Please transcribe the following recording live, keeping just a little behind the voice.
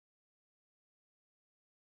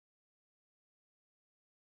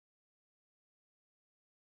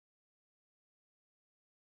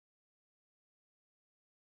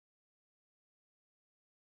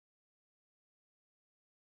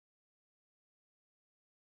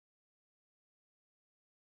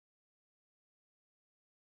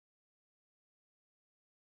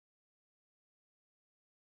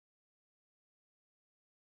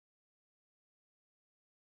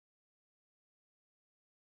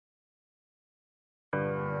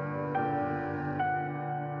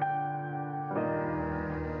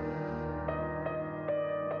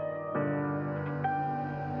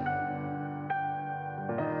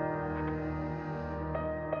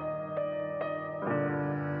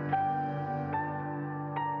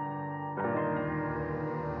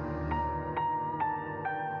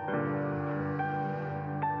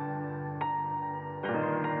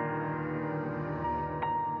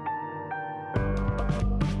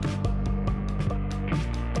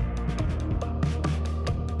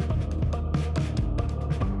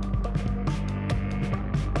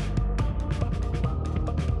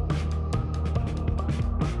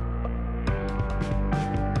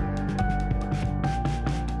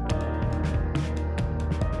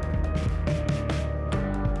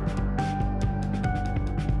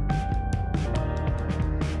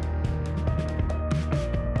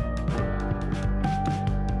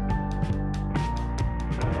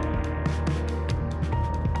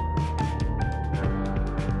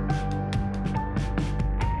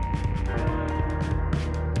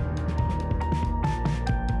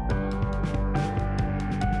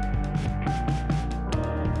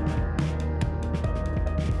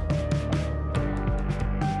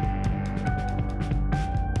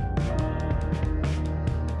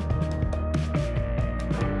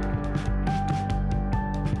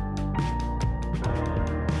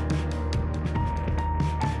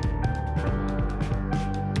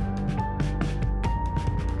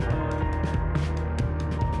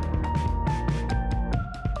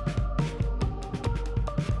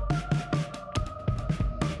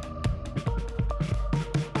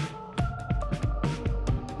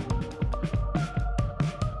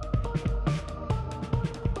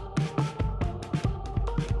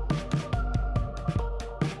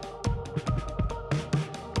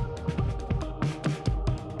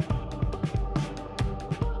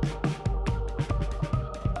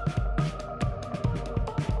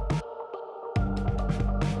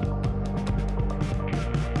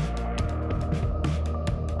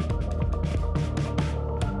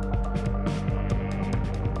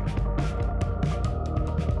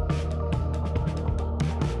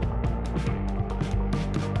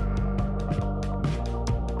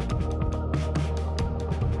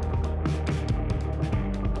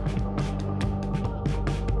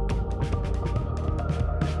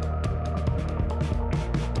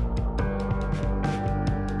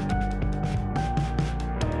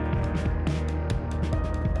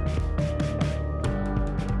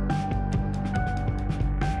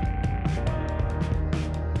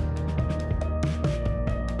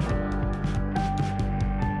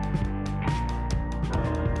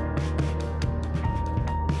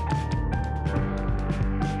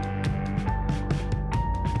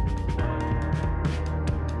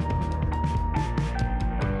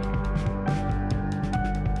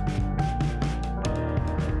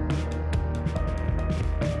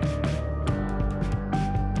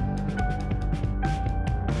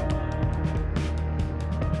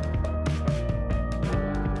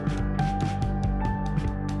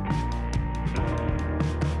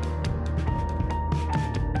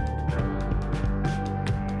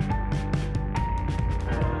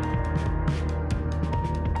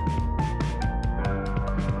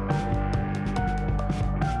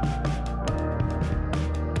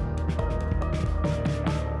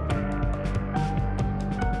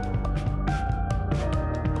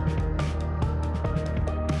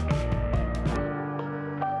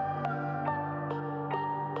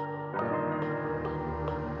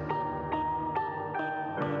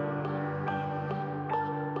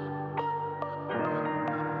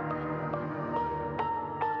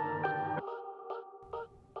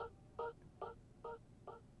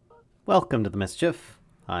Welcome to the Mischief.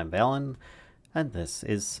 I'm Valen, and this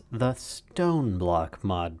is the StoneBlock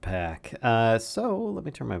mod pack. So let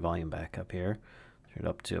me turn my volume back up here. Turn it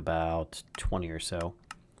up to about 20 or so.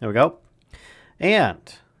 There we go. And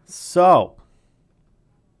so,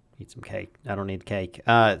 eat some cake. I don't need cake.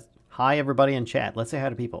 Hi everybody in chat. Let's say hi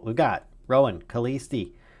to people. We've got Rowan,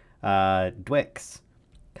 Kalisti, Dwix,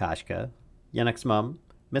 Kashka, Yenix Mum,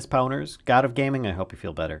 Miss Powners, God of Gaming. I hope you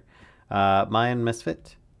feel better. Mayan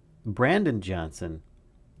Misfit, Brandon Johnson,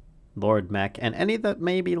 Lord Mac, and any that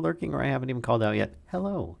may be lurking or I haven't even called out yet.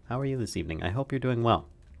 Hello, how are you this evening? I hope you're doing well.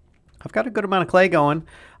 I've got a good amount of clay going.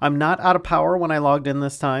 I'm not out of power when I logged in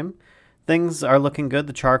this time. Things are looking good.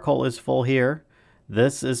 The charcoal is full here.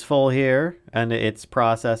 This is full here, and it's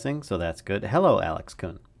processing, so that's good. Hello, Alex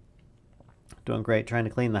Kuhn. Doing great, trying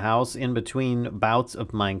to clean the house in between bouts of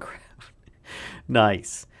Minecraft.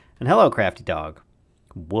 Nice. And hello, Crafty Dog.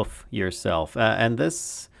 Woof yourself. And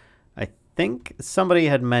this, I think somebody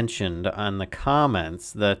had mentioned on the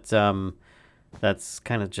comments that that's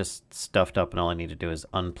kind of just stuffed up and all I need to do is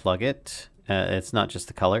unplug it. It's not just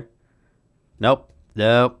the color. Nope.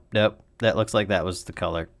 Nope. Nope. That looks like that was the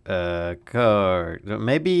color.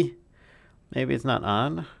 Maybe it's not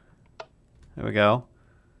on. There we go.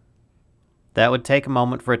 That would take a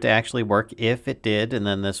moment for it to actually work if it did, and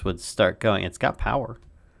then this would start going. It's got power.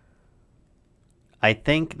 I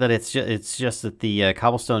think that it's just that the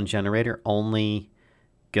cobblestone generator only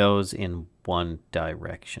goes in one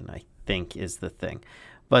direction, I think is the thing.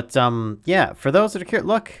 But yeah, for those that are curious,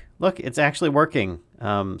 look, it's actually working.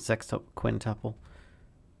 Quintuple.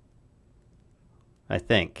 I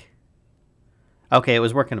think. Okay, it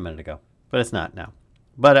was working a minute ago, but it's not now.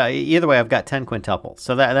 But either way, I've got 10 quintuples.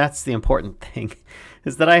 So that's the important thing,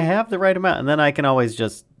 is that I have the right amount. And then I can always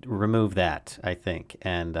just remove that, I think,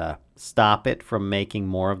 and stop it from making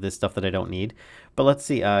more of this stuff that I don't need. But let's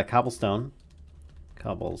see, cobblestone.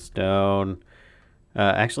 Cobblestone.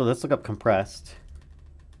 Actually, let's look up compressed.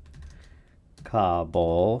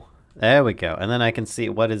 Cobble. There we go. And then I can see,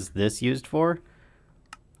 what is this used for?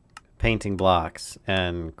 Painting blocks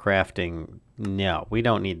and crafting. No, we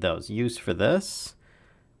don't need those. Use for this.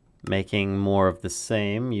 Making more of the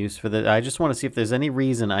same. Use for the... I just want to see if there's any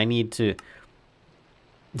reason I need to...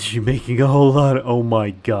 You're making a whole lot of... Oh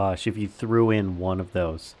my gosh, if you threw in one of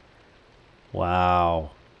those.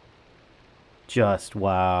 Wow. Just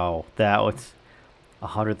wow. That was...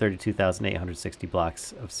 132,860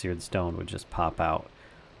 blocks of seared stone would just pop out.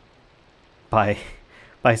 By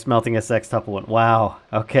smelting a sextuple one. Wow.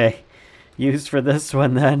 Okay. Used for this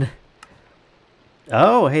one then.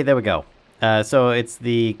 Oh, hey, there we go. So it's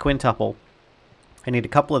the quintuple. I need a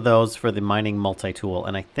couple of those for the mining multi-tool,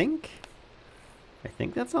 and I think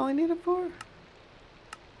that's all I need it for.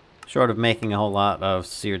 Short of making a whole lot of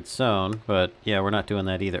seared stone, but yeah, we're not doing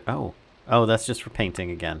that either. Oh, that's just for painting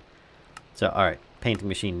again. So, all right, painting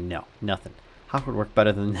machine, no, nothing. Hopper would work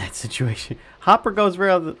better than that situation. Hopper goes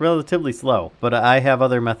relatively slow, but I have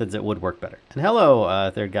other methods that would work better. And hello,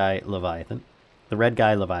 third guy, Leviathan. The red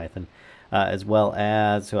guy, Leviathan. As well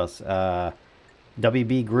as, who else?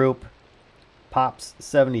 WB Group,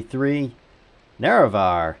 Pops73,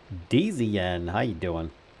 Naravar, DZN, how you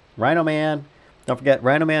doing? Rhino Man, don't forget,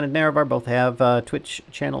 Rhino Man and Naravar both have Twitch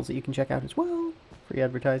channels that you can check out as well. Free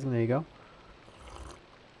advertising, there you go.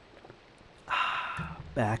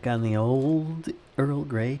 Back on the old Earl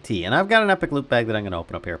Grey tea. And I've got an epic loot bag that I'm going to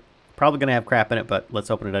open up here. Probably going to have crap in it, but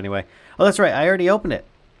let's open it anyway. Oh, that's right, I already opened it.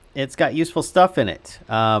 It's got useful stuff in it.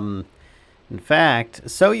 In fact,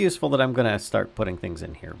 so useful that I'm going to start putting things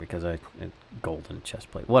in here because golden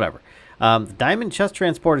chest plate, whatever. The diamond chest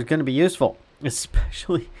transport is going to be useful,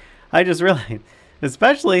 especially, I just realized,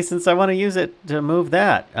 especially since I want to use it to move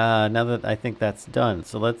that, now that I think that's done.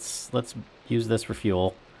 So let's use this for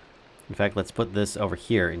fuel. In fact, let's put this over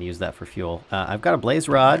here and use that for fuel. I've got a blaze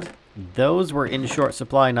rod. Those were in short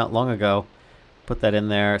supply not long ago. Put that in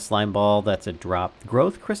there. Slime ball, that's a drop.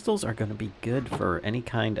 Growth crystals are going to be good for any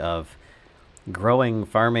kind of growing,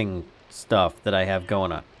 farming stuff that I have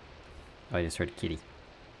going on. Oh, I just heard a kitty.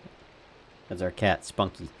 That's our cat,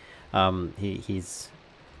 Spunky. He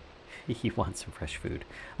wants some fresh food.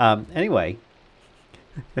 Anyway.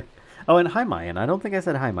 Oh, and hi, Mayan. I don't think I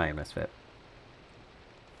said hi, Mayan Misfit.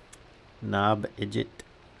 Knob Idget.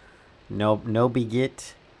 No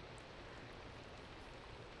bigit.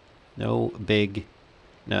 No big.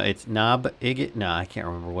 No, it's Knob Igit. No, I can't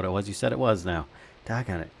remember what it was. You said it was now.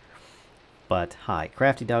 Doggone it. But hi,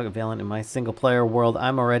 Crafty Dog available in my single player world.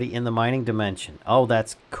 I'm already in the mining dimension. Oh,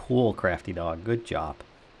 that's cool, Crafty Dog. Good job.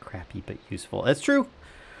 Crappy but useful. That's true.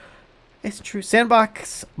 It's true.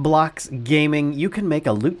 Sandbox Blocks Gaming. You can make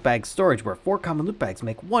a loot bag storage where 4 common loot bags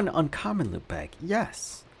make 1 uncommon loot bag.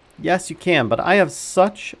 Yes. Yes, you can. But I have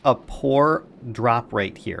such a poor drop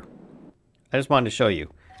rate here. I just wanted to show you.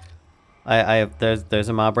 I have there's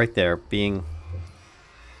a mob right there being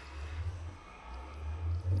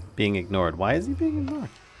ignored. Why is he being ignored?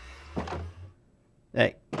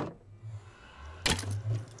 Hey.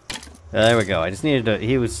 There we go. I just needed to...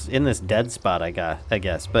 He was in this dead spot, I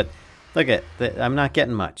guess. But look at... I'm not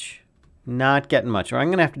getting much. Not getting much. Or I'm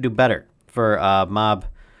going to have to do better for mob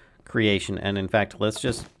creation. And in fact, let's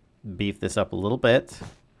just beef this up a little bit.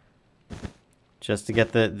 Just to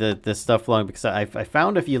get the stuff flowing. Because I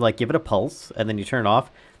found if you like give it a pulse and then you turn it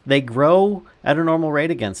off, they grow at a normal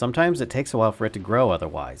rate again. Sometimes it takes a while for it to grow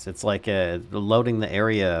otherwise. It's like loading the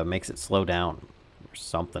area makes it slow down or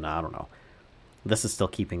something. I don't know. This is still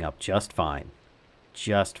keeping up just fine.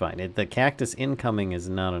 Just fine. The cactus incoming is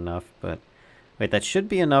not enough, but... Wait, that should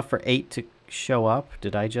be enough for 8 to show up.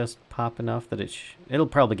 Did I just pop enough that it'll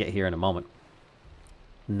probably get here in a moment.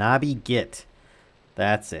 Nobby Git.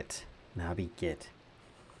 That's it. Nobby Git.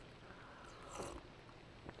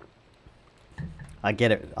 I'll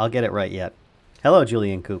get it right yet. Hello,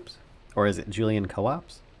 Julian Coops. Or is it Julian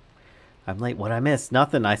Co-ops? I'm late. What I missed?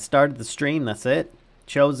 Nothing. I started the stream. That's it.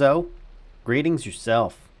 Chozo. Greetings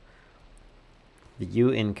yourself. The U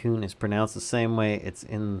in coon is pronounced the same way it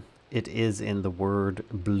is in the word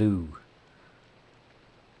blue.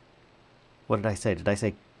 What did I say? Did I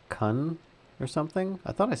say kun or something?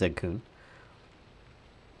 I thought I said coon.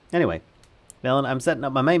 Anyway, Valen, I'm setting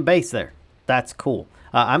up my main base there. That's cool.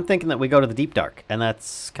 I'm thinking that we go to the Deep Dark, and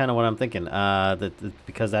that's kind of what I'm thinking.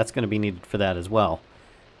 Because that's going to be needed for that as well.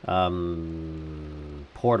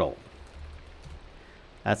 Portal.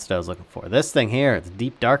 That's what I was looking for. This thing here, the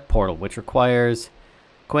Deep Dark Portal, which requires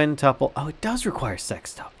quintuple. Oh, it does require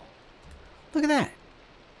sextuple. Look at that.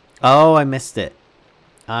 Oh, I missed it.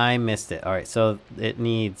 I missed it. All right, so it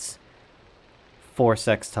needs 4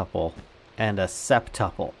 sextuple and a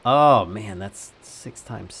septuple. Oh, man, that's 6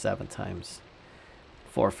 times, 7 times,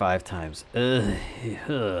 4 or 5 times. Ugh.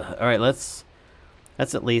 All right, let's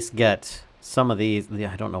at least get some of these.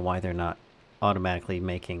 I don't know why they're not automatically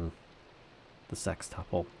making the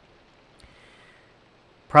sextuple.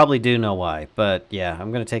 Probably do know why, but yeah, I'm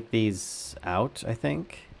gonna take these out, I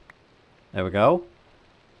think. There we go.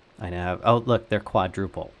 I now have, oh look, they're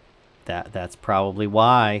quadruple. That's probably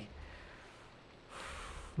why.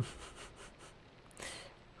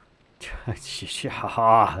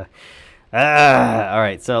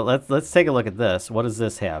 Alright, so let's take a look at this. What does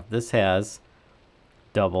this have? This has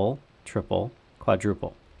double, triple,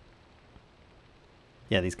 quadruple.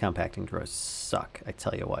 Yeah, these compacting drawers suck. I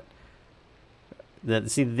tell you what.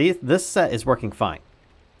 See, this set is working fine.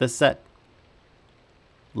 This set,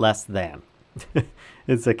 less than.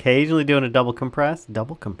 It's occasionally doing a double compressed,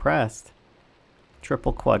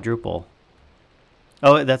 triple, quadruple.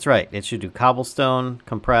 Oh, that's right. It should do cobblestone,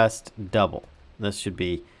 compressed, double. This should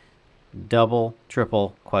be double,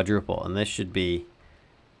 triple, quadruple, and this should be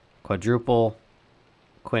quadruple,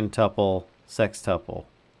 quintuple, sextuple.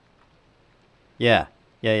 Yeah.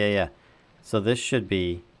 So this should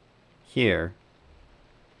be here.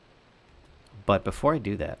 But before I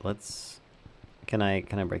do that, can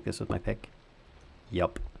I break this with my pick?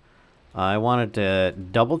 Yup. I wanted to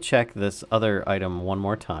double check this other item one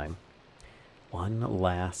more time. One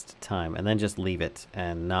last time, and then just leave it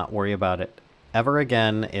and not worry about it ever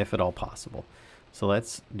again if at all possible. So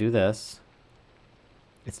let's do this.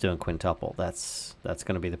 It's doing quintuple. That's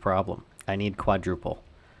going to be the problem. I need quadruple.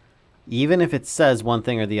 Even if it says one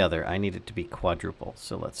thing or the other, I need it to be quadruple.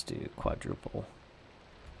 So let's do quadruple.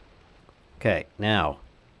 Okay, now,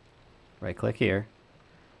 right click here,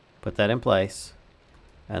 put that in place,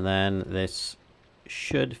 and then this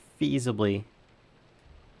should feasibly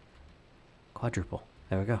quadruple.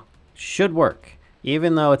 There we go. Should work,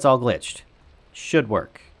 even though it's all glitched. Should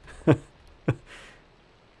work.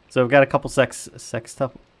 So we've got a couple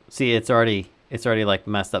sextuple. See, it's already like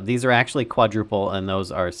messed up. These are actually quadruple, and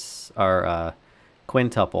those are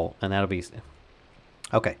quintuple, and that'll be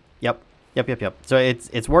okay. Yep. So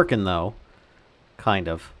it's working though, kind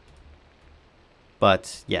of.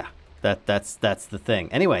 But yeah, that's the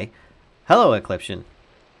thing. Anyway, hello Eclipsion.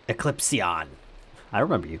 I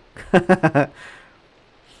remember you.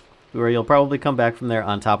 Where you'll probably come back from there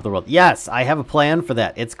on top of the world. Yes, I have a plan for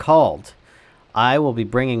that. It's called, I will be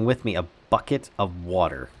bringing with me a bucket of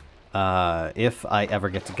water. If I ever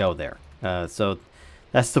get to go there. So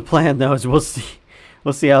that's the plan, though, is we'll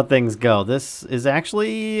see how things go. This is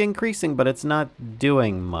actually increasing, but it's not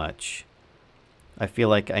doing much. I feel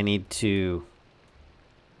like I need to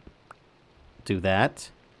do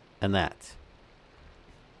that and that.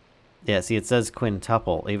 Yeah, see, it says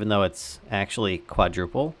quintuple, even though it's actually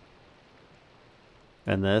quadruple.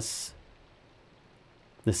 And this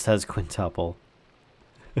says quintuple.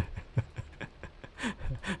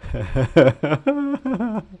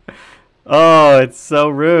 Oh, it's so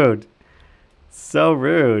rude. So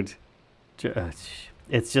rude.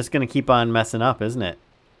 It's just going to keep on messing up, isn't it?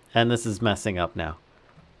 And this is messing up now.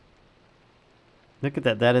 Look at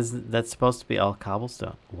that. That's supposed to be all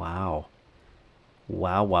cobblestone. Wow.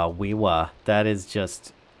 Wow, wow, wee wah. That is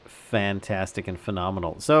just fantastic and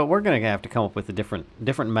phenomenal. So we're going to have to come up with a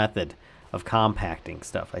different method of compacting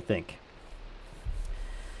stuff, I think.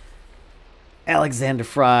 Alexander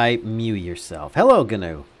Fry, mew yourself. Hello,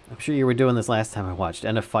 Gnu. I'm sure you were doing this last time I watched.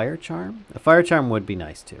 And a fire charm? A fire charm would be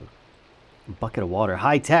nice, too. A bucket of water.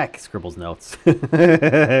 High tech, scribbles notes.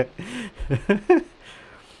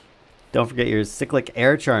 Don't forget your cyclic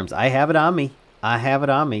air charms. I have it on me. I have it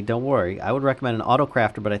on me. Don't worry. I would recommend an auto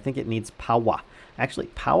crafter, but I think it needs power. Actually,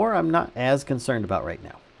 power I'm not as concerned about right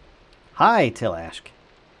now. Hi, Tilashk.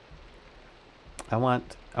 I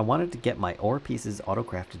wanted to get my ore pieces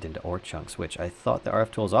auto-crafted into ore chunks, which I thought the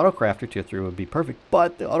RF Tools Auto-Crafter Tier 3 would be perfect,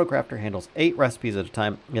 but the Auto-Crafter handles 8 recipes at a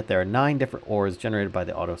time, yet there are 9 different ores generated by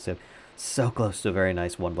the Auto-Sieve. So close to a very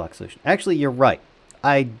nice one-block solution. Actually, you're right.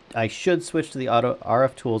 I should switch to the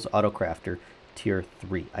RF Tools Auto-Crafter Tier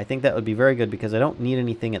 3. I think that would be very good because I don't need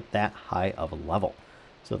anything at that high of a level.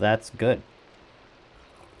 So that's good.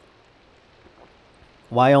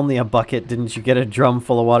 Why only a bucket? Didn't you get a drum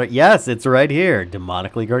full of water? Yes, it's right here.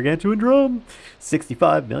 Demonically gargantuan drum.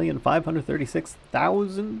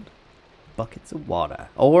 65,536,000 buckets of water.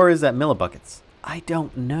 Or is that millibuckets? I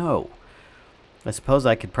don't know. I suppose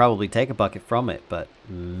I could probably take a bucket from it, but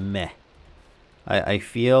meh. I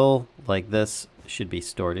feel like this should be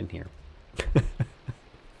stored in here.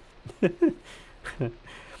 Did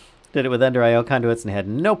it with Ender IO conduits and had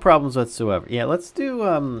no problems whatsoever. Yeah, let's do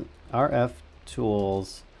RF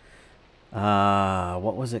Tools.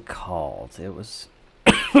 What was it called? It was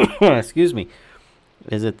excuse me.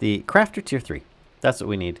 Is it the Crafter Tier 3? That's what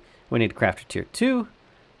we need. We need Crafter Tier 2.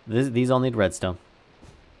 These all need redstone.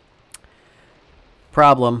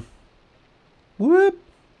 Problem. Whoop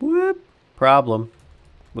whoop. Problem.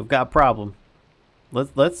 We've got a problem.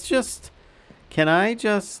 Let's just, can I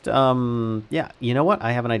just yeah, you know what?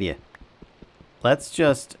 I have an idea. Let's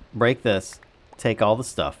just break this, take all the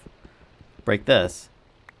stuff. Break this,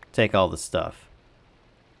 take all the stuff.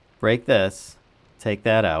 Break this, take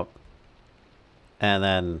that out. And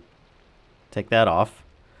then take that off.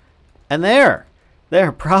 And there,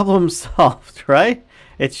 problem solved, right?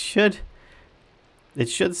 It should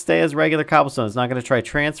stay as regular cobblestone. It's not going to try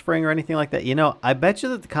transferring or anything like that. You know, I bet you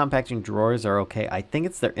that the compacting drawers are okay. I think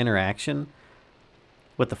it's their interaction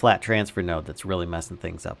with the flat transfer node that's really messing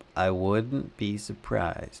things up. I wouldn't be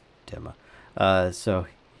surprised, Timma. So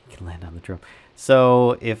you can land on the drum.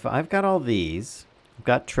 So if I've got all these, I've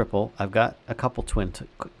got triple, I've got a couple twin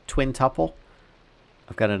tuple,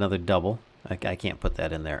 I've got another double. I can't put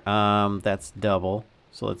that in there. That's double.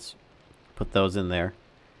 So let's put those in there.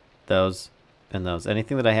 Those. And those.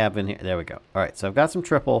 Anything that I have in here. There we go. All right. So I've got some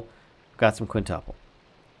triple. I've got some quintuple.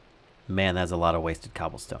 Man, that's a lot of wasted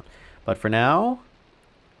cobblestone. But for now,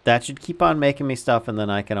 that should keep on making me stuff. And then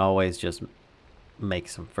I can always just make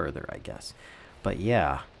some further, I guess. But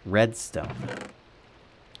yeah, redstone.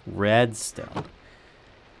 Redstone.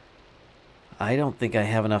 I don't think I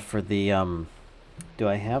have enough for the, do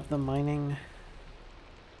I have the mining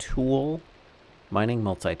tool? Mining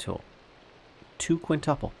multi-tool. 2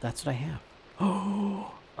 quintuple. That's what I have.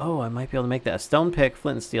 Oh, I might be able to make that. A stone pick,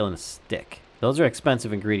 flint and steel, and a stick. Those are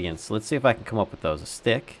expensive ingredients. Let's see if I can come up with those. A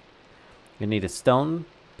stick. You need a stone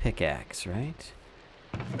pickaxe, right?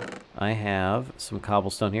 I have some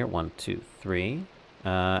cobblestone here. 1, 2, 3.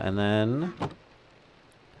 And then...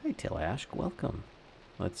 Hey, Tilashk. Welcome.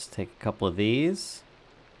 Let's take a couple of these.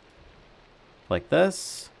 Like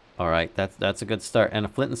this. Alright, that's a good start. And a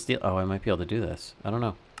flint and steel. Oh, I might be able to do this. I don't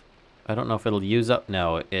know. I don't know if it'll use up.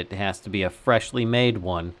 No, it has to be a freshly made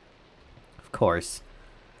one. Of course.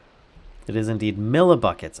 It is indeed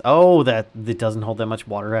millibuckets. Oh, it doesn't hold that much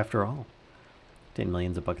water after all. 10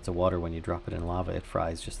 millions of buckets of water. When you drop it in lava, it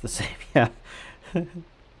fries just the same. Yeah.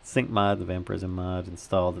 Sync mod, the vampirism mod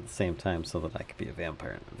installed at the same time so that I could be a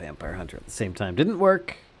vampire and a vampire hunter at the same time. Didn't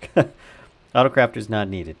work. Autocrafter's not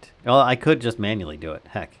needed. Well, I could just manually do it.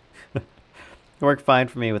 Heck. It worked fine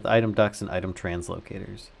for me with item ducts and item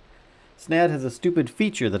translocators. Snad has a stupid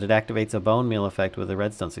feature that it activates a bone meal effect with a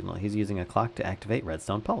redstone signal. He's using a clock to activate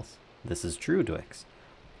redstone pulse. This is true, Dwix.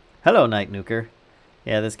 Hello, Night Nuker.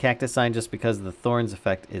 Yeah, this cactus sign, just because of the thorns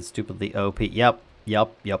effect, is stupidly OP. Yup.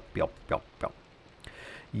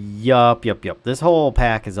 This whole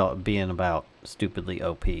pack is all being about stupidly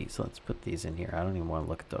OP. So let's put these in here. I don't even want to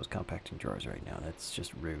look at those compacting drawers right now. That's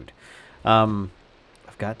just rude. I've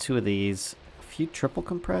got 2 of these. A few triple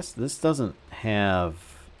compressed. This doesn't have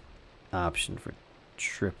option for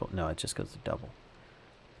triple. No, it just goes to double.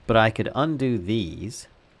 But I could undo these.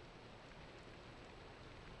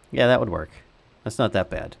 Yeah, that would work. That's not that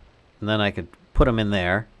bad. And then I could put them in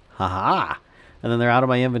there. Haha! And then they're out of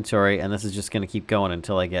my inventory, and this is just going to keep going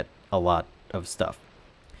until I get a lot of stuff.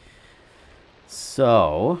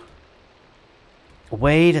 So,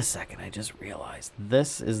 wait a second. I just realized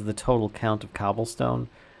this is the total count of cobblestone,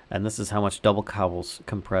 and this is how much double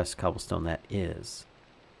compressed cobblestone that is.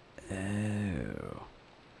 Oh.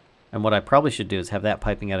 And what I probably should do is have that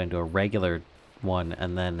piping out into a regular one,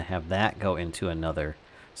 and then have that go into another,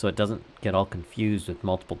 so it doesn't get all confused with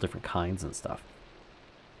multiple different kinds and stuff.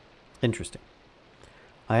 Interesting.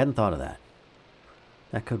 I hadn't thought of that.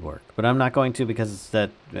 That could work. But I'm not going to, because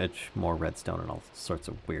it's more redstone and all sorts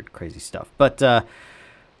of weird, crazy stuff. But,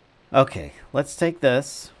 okay. Let's take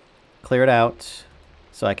this, clear it out,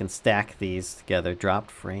 so I can stack these together. Dropped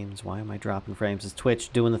frames. Why am I dropping frames? Is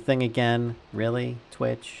Twitch doing the thing again? Really?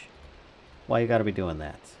 Twitch? Why you gotta be doing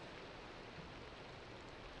that?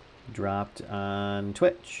 Dropped on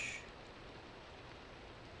Twitch.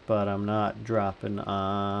 But I'm not dropping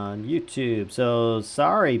on YouTube. So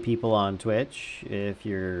sorry, people on Twitch, if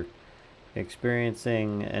you're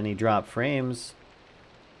experiencing any drop frames.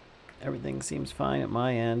 Everything seems fine at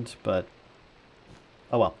my end, but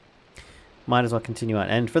oh well. Might as well continue on.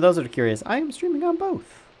 And for those that are curious, I am streaming on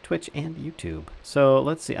both Twitch and YouTube. So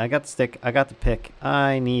let's see. I got the stick. I got the pick.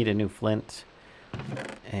 I need a new flint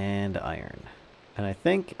and iron. And I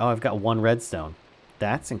think, oh, I've got 1 redstone.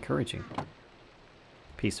 That's encouraging.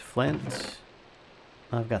 Piece of flint.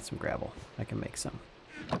 I've got some gravel. I can make some.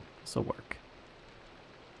 This will work.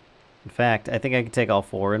 In fact, I think I can take all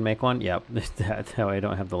 4 and make one. Yep, that way I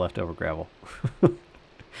don't have the leftover gravel.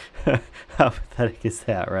 How pathetic is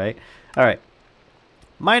that, right? All right.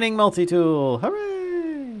 Mining multi-tool.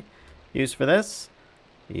 Hooray! Use for this.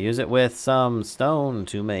 You use it with some stone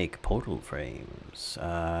to make portal frames.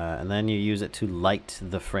 And then you use it to light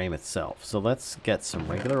the frame itself. So let's get some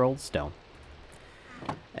regular old stone.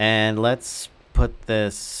 And let's put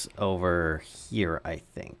this over here, I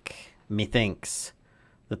think. Methinks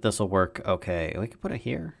that this will work okay. We can put it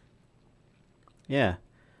here. Yeah.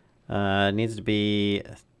 It needs to be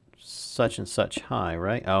such and such high,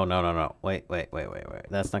 right? Oh, no. Wait.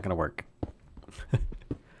 That's not going to work.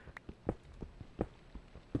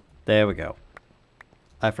 There we go.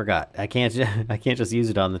 I forgot. I can't just use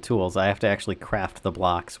it on the tools. I have to actually craft the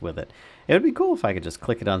blocks with it. It would be cool if I could just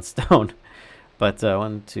click it on stone. But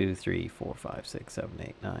 1, 2, 3, 4, 5, 6, 7,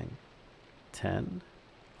 8, 9, 10,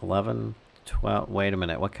 11, 12. Wait a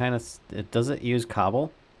minute. What kind of... does it use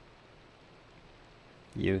cobble?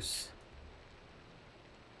 Use.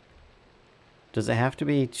 Does it have to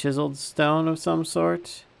be chiseled stone of some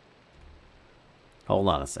sort? Hold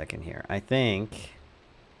on a second here. I think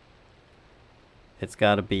it's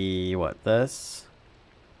got to be, what, this?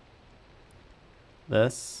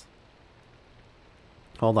 This?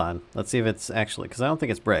 Hold on. Let's see if it's actually... because I don't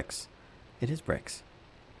think it's bricks. It is bricks.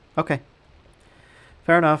 Okay.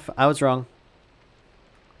 Fair enough. I was wrong.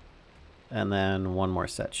 And then 1 more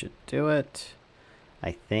set should do it.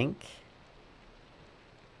 I think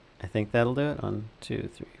that'll do it. 1, 2,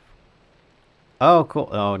 3. Oh, cool.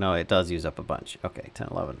 Oh, no, it does use up a bunch. Okay, 10,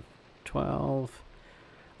 11, 12.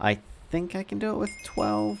 I think I can do it with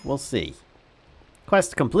 12. We'll see.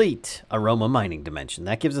 Quest complete. Aroma mining dimension.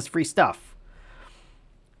 That gives us free stuff.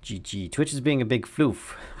 GG. Twitch is being a big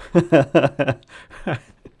floof.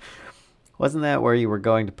 Wasn't that where you were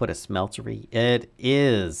going to put a smeltery? It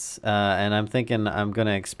is. And I'm thinking I'm going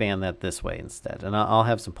to expand that this way instead. And I'll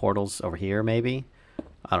have some portals over here, maybe.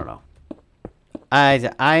 I don't know.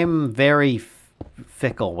 I'm very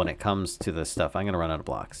fickle when it comes to this stuff. I'm going to run out of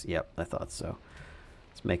blocks. Yep, I thought so.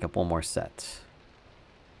 Let's make up 1 more set.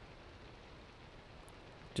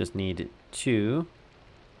 Just need 2.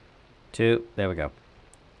 There we go.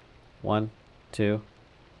 1, 2.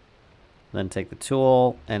 Then take the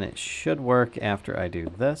tool, and it should work after I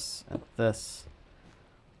do this and this.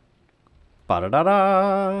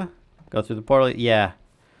 Ba-da-da-da! Go through the portal. Yeah.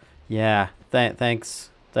 Thanks,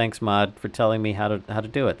 mod, for telling me how to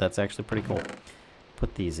do it. That's actually pretty cool.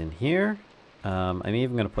 Put these in here. I'm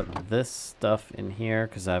even going to put this stuff in here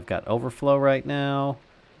because I've got overflow right now.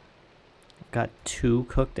 I've got 2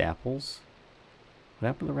 cooked apples. What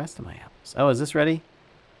happened to the rest of my apples? Oh, is this ready?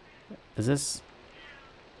 Is this...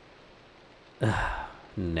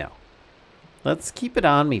 No. Let's keep it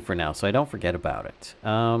on me for now so I don't forget about it.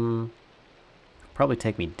 Probably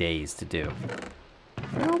take me days to do.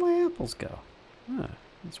 Where'd all my apples go? Huh,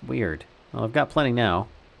 that's weird. Well, I've got plenty now.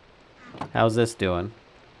 How's this doing?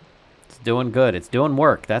 It's doing good. It's doing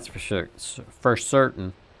work, that's for sure. For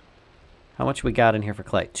certain. How much we got in here for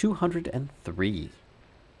clay? 203.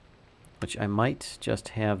 Which I might just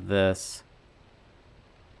have this.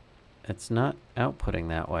 It's not outputting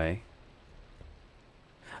that way.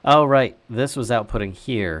 Oh, right. This was outputting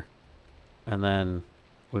here. And then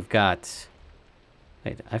we've got...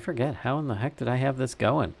 Wait, I forget. How in the heck did I have this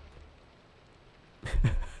going?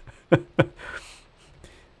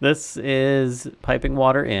 This is piping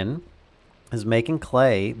water in. Is making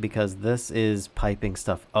clay because this is piping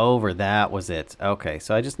stuff over. That was it. Okay,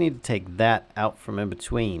 so I just need to take that out from in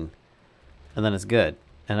between. And then it's good.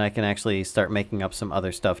 And I can actually start making up some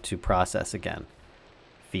other stuff to process again.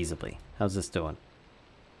 Feasibly. How's this doing?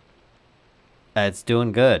 It's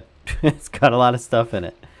doing good. It's got a lot of stuff in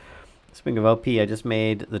it. Speaking of OP, I just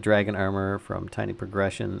made the dragon armor from Tiny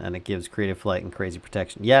Progression, and it gives creative flight and crazy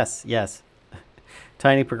protection. Yes, yes.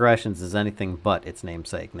 Tiny Progressions is anything but its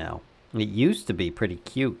namesake now. It used to be pretty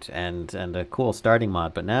cute and a cool starting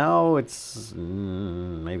mod, but now it's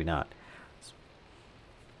maybe not.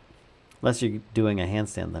 Unless you're doing a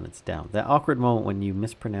handstand, then it's down. That awkward moment when you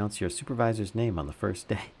mispronounce your supervisor's name on the first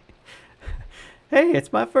day. Hey,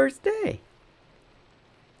 it's my first day.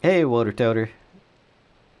 Hey, Water Toter.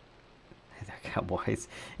 Hey there, cowboys.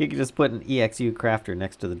 You can just put an EXU crafter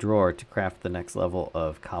next to the drawer to craft the next level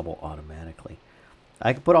of cobble automatically.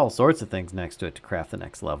 I could put all sorts of things next to it to craft the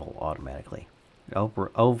next level automatically.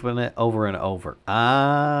 Open it over and over.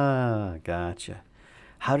 Ah, gotcha.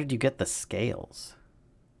 How did you get the scales?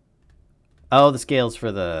 Oh, the scales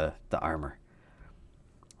for the armor.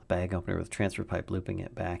 Bag opener with transfer pipe looping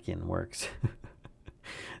it back in works.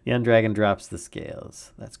 The Undragon drops the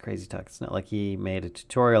scales. That's crazy talk. It's not like he made a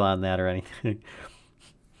tutorial on that or anything.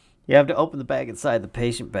 You have to open the bag inside the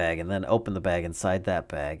patient bag and then open the bag inside that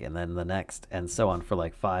bag and then the next and so on for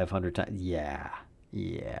like 500 times. Yeah.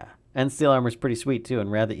 Yeah. End steel armor is pretty sweet too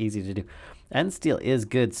and rather easy to do. End steel is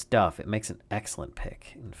good stuff. It makes an excellent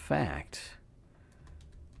pick. In fact,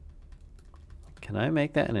 can I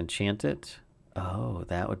make that and enchant it? Oh,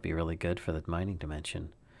 that would be really good for the mining dimension.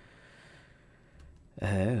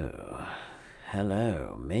 Oh,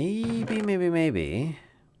 hello. Maybe.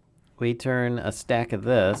 We turn a stack of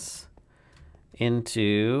this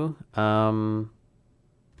into,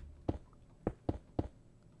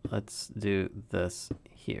 let's do this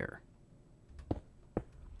here.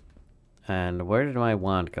 And where did my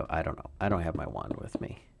wand go? I don't know. I don't have my wand with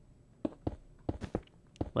me.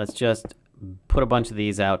 Let's just put a bunch of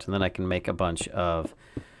these out and then I can make a bunch of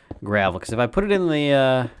gravel. Because if I put it in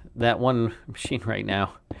the that one machine right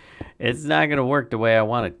now, it's not going to work the way I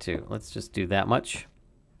want it to. Let's just do that much.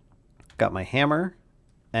 Got my hammer,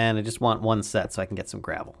 and I just want one set so I can get some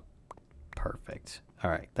gravel. Perfect.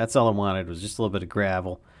 All right, that's all I wanted was just a little bit of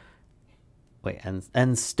gravel. Wait,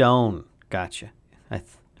 and stone. Gotcha. I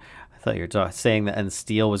thought you were saying that and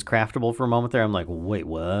steel was craftable for a moment there. I'm like, wait,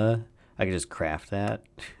 what? I could just craft that?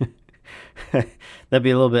 That'd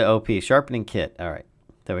be a little bit OP. Sharpening kit. All right,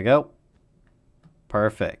 there we go.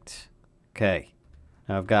 Perfect. Okay,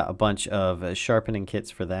 now I've got a bunch of sharpening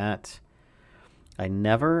kits for that. I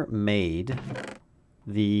never made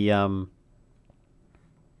the,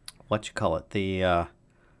 what you call it, the,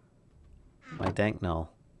 my dank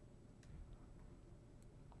null.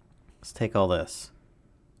 Let's take all this.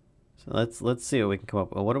 So let's see what we can come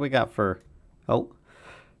up with. What do we got for, oh,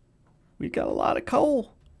 we got a lot of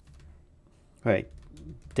coal. All right,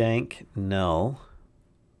 dank null.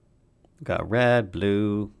 Got red,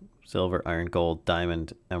 blue, silver, iron, gold,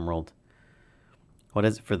 diamond, emerald. What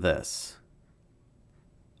is it for this?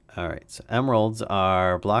 All right, so emeralds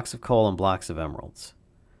are blocks of coal and blocks of emeralds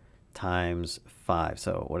times 5.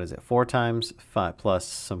 So what is it? 4 times 5 plus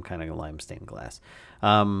some kind of limestone glass.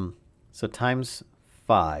 So times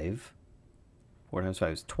 5, 4 times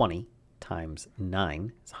 5 is 20 times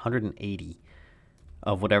 9. It's 180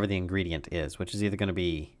 of whatever the ingredient is, which is either going to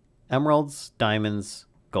be emeralds, diamonds,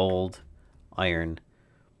 gold, iron.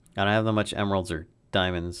 I don't have that much emeralds or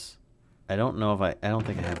diamonds. I don't know if I don't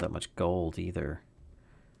think I have that much gold either.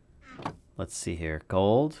 Let's see here.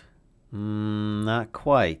 Gold? Not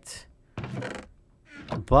quite.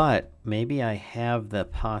 But maybe I have the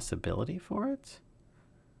possibility for it?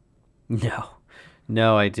 No.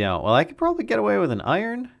 No, I don't. Well, I could probably get away with an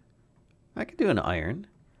iron. I could do an iron.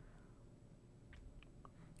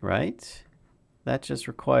 Right? That just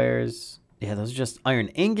requires... Yeah, those are just iron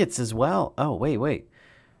ingots as well. Oh, wait.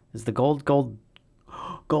 Is the gold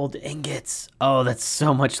gold ingots? Oh, that's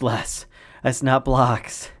so much less. That's not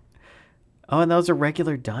blocks. Oh, and those are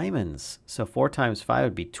regular diamonds. So 4 times 5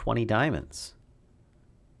 would be 20 diamonds.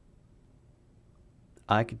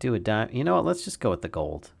 I could do a diamond. You know what? Let's just go with the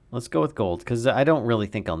gold. Let's go with gold, because I don't really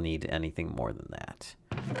think I'll need anything more than that.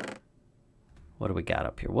 What do we got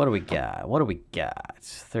up here? What do we got? What do we got?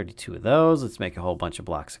 32 of those. Let's make a whole bunch of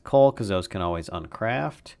blocks of coal, because those can always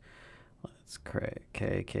uncraft. Let's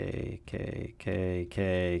K.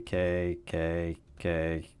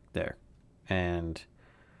 There. And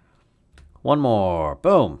one more.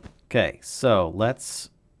 Boom. Okay, so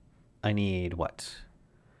I need what?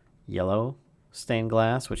 Yellow stained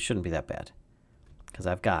glass, which shouldn't be that bad. Because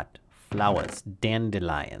I've got flowers,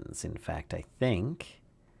 dandelions, in fact, I think.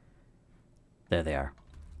 There they are.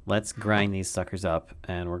 Let's grind these suckers up,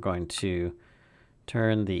 and we're going to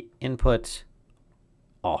turn the input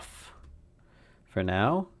off. For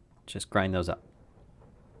now, just grind those up.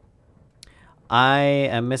 I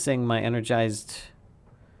am missing my energized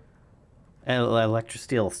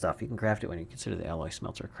electrosteel stuff. You can craft it when you consider the alloy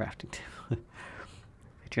smelter crafting table.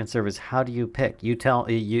 Patreon servers, how do you pick?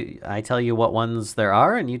 I tell you what ones there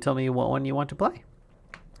are, and you tell me what one you want to play.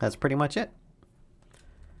 That's pretty much it.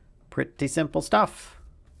 Pretty simple stuff.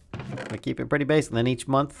 We keep it pretty basic. And then each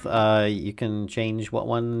month, you can change what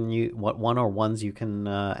one or ones you can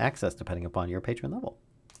access depending upon your patron level.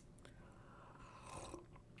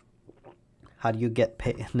 How do you get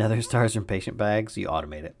nether stars from patient bags? You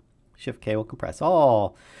automate it. Shift K will compress.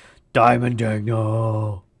 Oh, diamonding,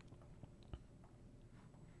 no.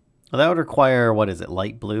 Well, that would require, what is it,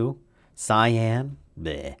 light blue? Cyan?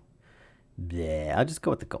 Bleh. Bleh. I'll just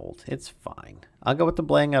go with the gold. It's fine. I'll go with the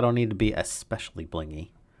bling. I don't need to be especially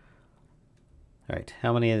blingy. All right,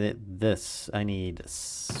 how many of this? I need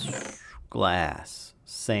glass,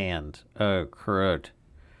 sand. Oh, crud.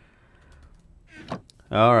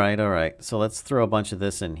 All right. So let's throw a bunch of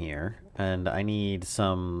this in here. And I need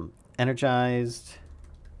some energized.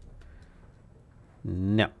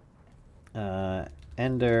 No.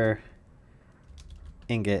 Ender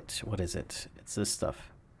ingot. What is it? It's this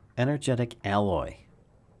stuff. Energetic alloy.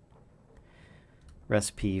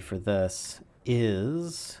 Recipe for this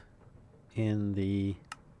is in the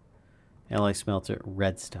alloy smelter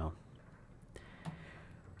redstone.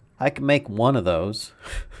 I can make one of those.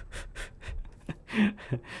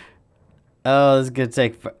 Oh, this is gonna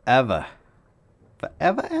take forever.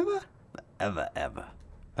 Forever.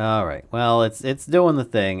 All right. Well, it's doing the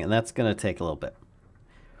thing, and that's gonna take a little bit.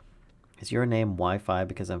 Is your name Wi-Fi?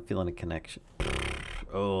 Because I'm feeling a connection.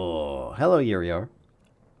 Oh, hello, Urior.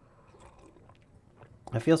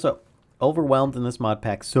 I feel so overwhelmed in this mod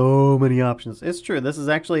pack. So many options. It's true. This is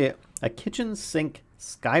actually a kitchen sink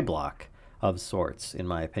skyblock of sorts, in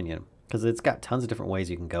my opinion, because it's got tons of different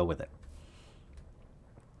ways you can go with it.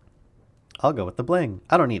 I'll go with the bling.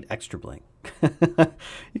 I don't need extra bling.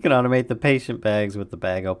 You can automate the patient bags with the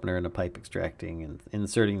bag opener and a pipe extracting and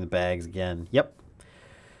inserting the bags again. Yep.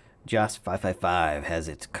 Joss555 has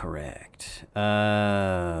it correct.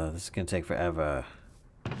 This is going to take forever.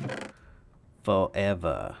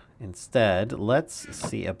 Instead, let's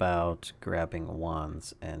see about grabbing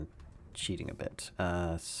wands and cheating a bit.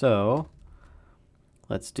 So,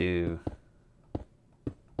 let's do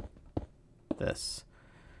this.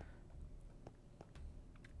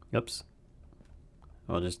 Oops.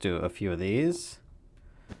 We'll just do a few of these.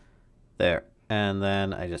 There. And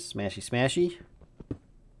then I just smashy.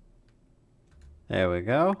 There we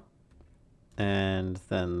go. And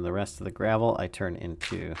then the rest of the gravel I turn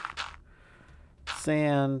into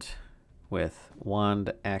sand with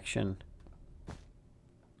wand action.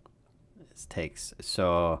 This takes,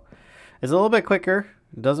 so it's a little bit quicker.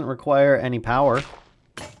 It doesn't require any power.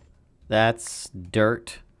 That's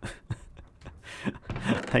dirt.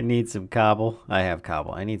 I need some cobble. I have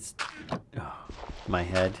cobble. I need my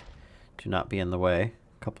head to not be in the way.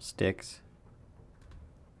 A couple sticks.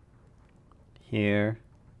 Here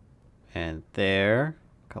and there.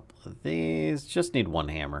 A couple of these. Just need one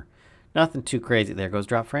hammer. Nothing too crazy. There goes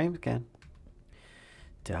drop frames again.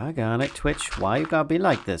 Doggone it, Twitch. Why you gotta be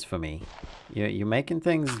like this for me? You're making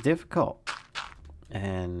things difficult.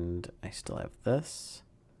 And I still have this.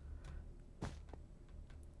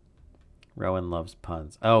 Rowan loves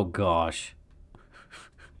puns. Oh, gosh.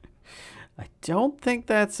 I don't think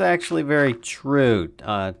that's actually very true.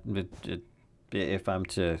 If I'm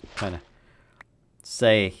to kind of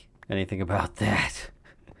say anything about that.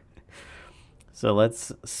 So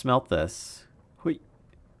let's smelt this. And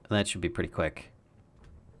that should be pretty quick.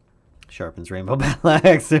 Sharpens rainbow battle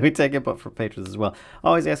axe. So we take input for patrons as well.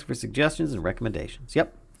 Always ask for suggestions and recommendations.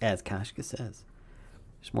 Yep, as Kashka says.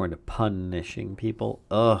 Just more into punishing people.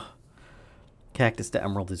 Ugh. Cactus to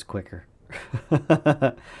emerald is quicker.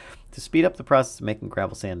 To speed up the process of making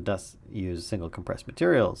gravel, sand, dust, use single compressed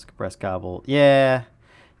materials. Compressed cobble. Yeah.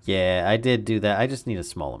 Yeah, I did do that. I just need a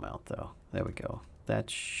small amount, though. There we go. That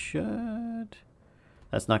should...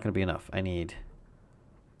 That's not going to be enough. I need...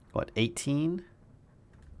 What, 18?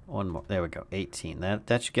 One more. There we go. 18.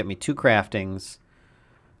 That should get me 2 craftings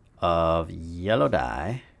of yellow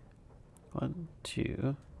dye. 1,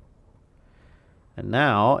 2. And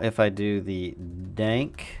now, if I do the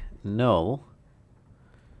dank null...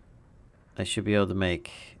 I should be able to make...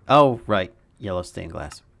 Oh, right. Yellow stained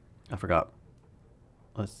glass. I forgot.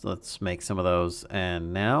 Let's make some of those.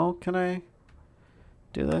 And now, can I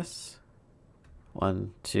do this?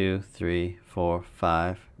 1, 2, 3, 4,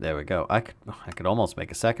 5. There we go. I could almost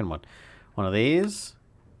make a second one. One of these.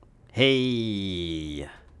 Hey!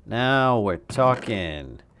 Now we're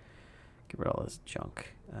talking. Get rid of all this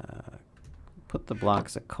junk. Put the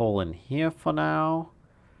blocks of coal in here for now.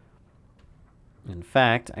 In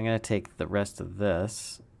fact, I'm going to take the rest of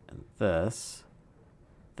this and this,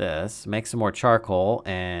 make some more charcoal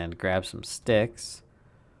and grab some sticks.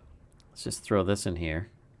 Let's just throw this in here.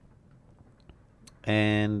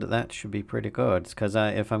 And that should be pretty good, because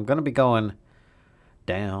if I'm going to be going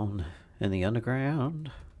down in the underground,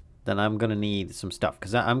 then I'm going to need some stuff,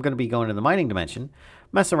 because I'm going to be going to the mining dimension,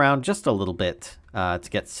 mess around just a little bit to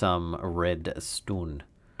get some redstone.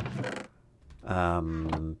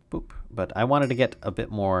 Boop. But I wanted to get a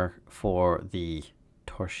bit more for the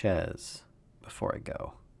torches before I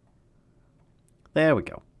go. There we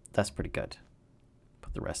go. That's pretty good.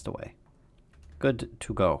 Put the rest away. Good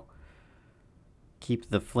to go. Keep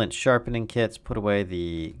the flint sharpening kits. Put away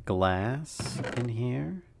the glass in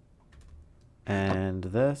here. And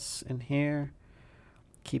this in here.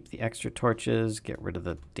 Keep the extra torches. Get rid of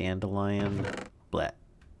the dandelion. Blah.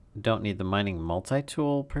 Don't need the mining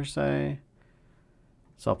multi-tool per se.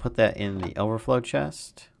 So I'll put that in the overflow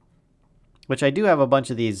chest. Which I do have a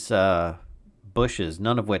bunch of these bushes,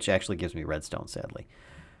 none of which actually gives me redstone, sadly.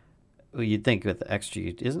 You'd think with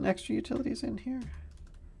extra... Isn't extra utilities in here?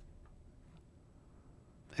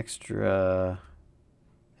 Extra...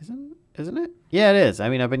 Isn't it? Yeah, it is. I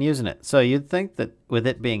mean, I've been using it. So you'd think that with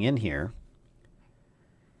it being in here,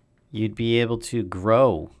 you'd be able to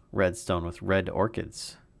grow redstone with red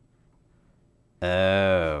orchids.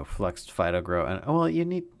 Oh, fluxed phytogrow. And well, you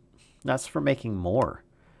need... That's for making more.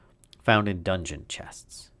 Found in dungeon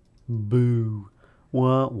chests. Boo.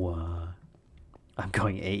 Wah. I'm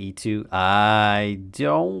going AE2. I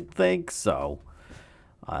don't think so.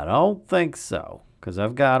 I don't think so. Because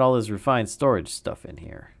I've got all this refined storage stuff in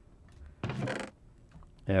here.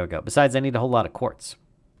 There we go. Besides, I need a whole lot of quartz.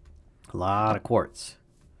 A lot of quartz.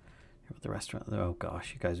 Here with the restaurant. Oh,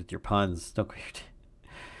 gosh. You guys with your puns. Don't go here.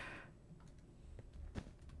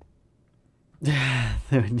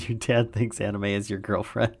 Your dad thinks anime is your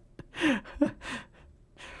girlfriend.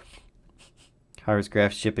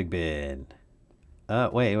 Harvestcraft shipping bin.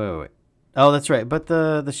 Wait. Oh, that's right. But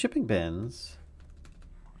the shipping bins,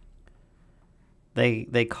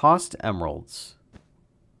 they cost emeralds,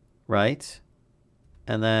 right?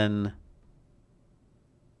 And then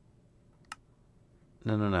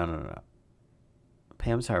no.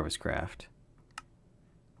 Pam's Harvestcraft.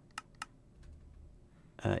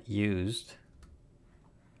 Used.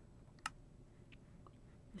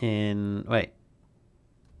 In wait,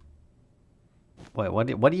 what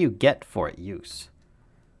do you get for it? Use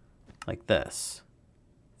like this.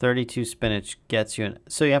 32 spinach gets you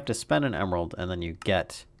so you have to spend an emerald and then you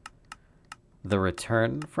get the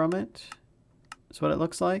return from it. Is what it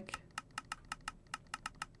looks like.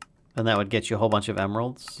 And that would get you a whole bunch of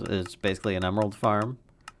emeralds. It's basically an emerald farm.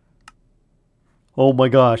 Oh my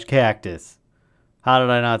gosh, cactus. How did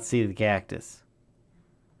I not see the cactus?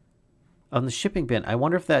 On the shipping bin, I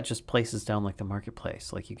wonder if that just places down like the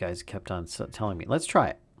marketplace, like you guys kept on telling me. Let's try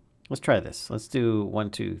it. Let's try this. Let's do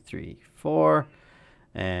 1, 2, 3, 4,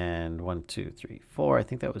 and 1, 2, 3, 4. I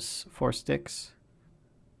think that was 4 sticks.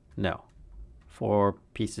 No, 4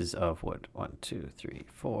 pieces of wood. 1, 2, 3,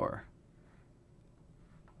 4,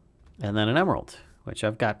 and then an emerald, which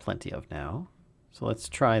I've got plenty of now. So let's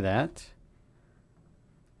try that.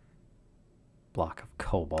 Block of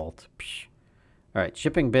cobalt. Psh. All right,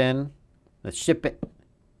 shipping bin. Let's ship it.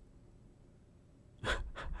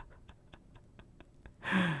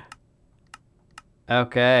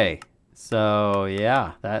 Okay. So,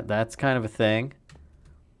 yeah, that's kind of a thing.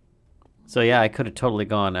 So, yeah, I could have totally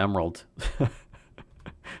gone emerald.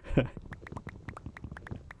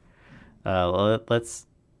 Let's...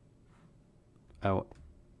 Oh.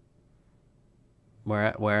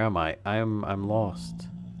 Where am I? I'm lost.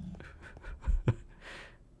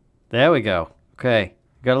 There we go. Okay.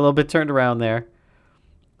 Got a little bit turned around there.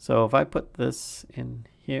 So if I put this in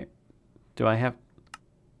here, do I have...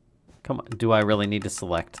 Come on. Do I really need to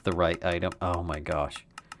select the right item? Oh my gosh.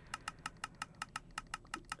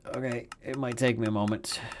 Okay. It might take me a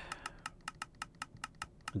moment.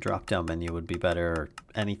 A drop-down menu would be better, or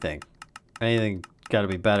anything. Anything got to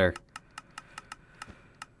be better.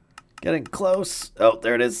 Getting close. Oh,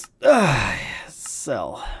 there it is.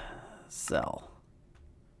 Sell. Sell.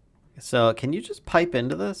 So, can you just pipe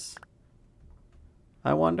into this?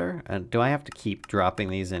 I wonder. And do I have to keep dropping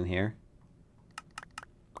these in here?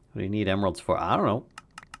 What do you need emeralds for? I don't know.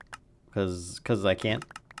 Because I can.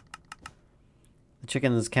 The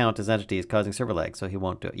chickens count as entities causing server lag, so he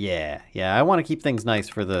won't do it. Yeah, I want to keep things nice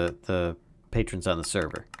for the patrons on the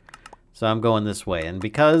server. So I'm going this way. And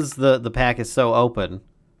because the pack is so open,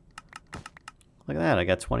 look at that. I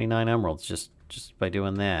got 29 emeralds just by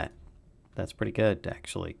doing that. That's pretty good,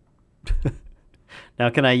 actually. Now,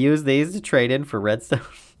 can I use these to trade in for redstone?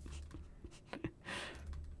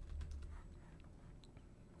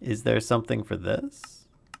 Is there something for this?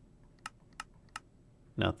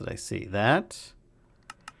 Not that I see. That.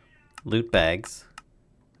 Loot bags.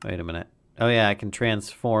 Wait a minute. Oh yeah, I can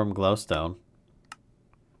transform glowstone.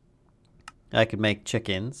 I could make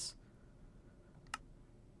chickens.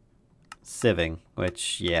 Sieving,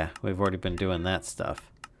 which, yeah, we've already been doing that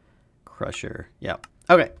stuff. Crusher. Yep.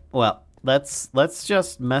 Okay, well, let's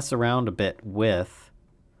just mess around a bit with...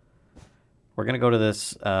 We're going to go to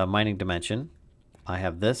this mining dimension. I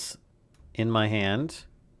have this in my hand.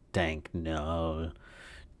 Dank, no.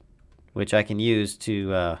 Which I can use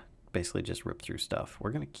to basically just rip through stuff.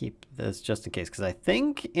 We're going to keep this just in case, because I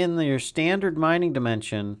think in your standard mining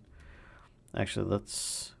dimension... Actually,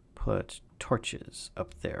 let's put torches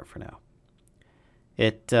up there for now.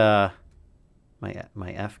 My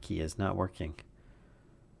F key is not working.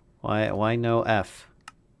 Why no F?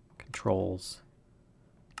 Controls,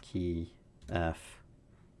 key, F.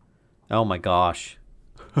 Oh my gosh.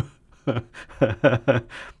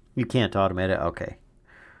 You can't automate it? Okay.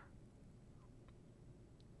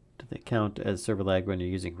 Do they count as server lag when you're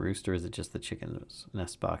using roost, or is it just the chicken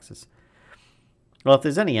nest boxes? Well, if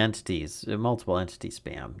there's any entities, multiple entity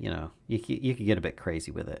spam, you know, you could get a bit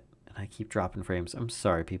crazy with it. And I keep dropping frames. I'm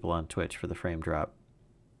sorry, people on Twitch, for the frame drop.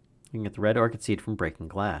 You can get the red orchid seed from breaking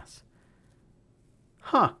glass.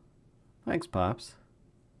 Huh. Thanks, Pops.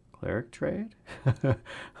 Cleric trade? It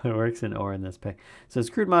works in ore in this pack. So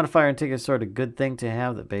is crude modifier and ticket sort of a good thing to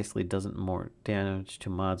have that basically doesn't more damage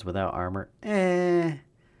to mods without armor? Not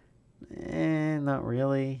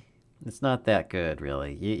really. It's not that good,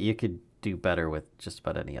 really. You could do better with just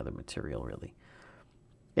about any other material, really.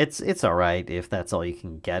 It's all right if that's all you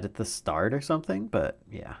can get at the start or something, but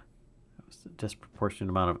yeah. It was a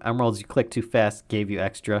disproportionate amount of emeralds. You clicked too fast, gave you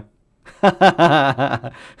extra.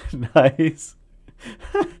 Nice.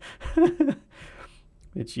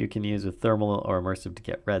 Which you can use with thermal or immersive to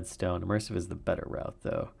get redstone. Immersive is the better route,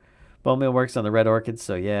 though. Bone meal works on the red orchids,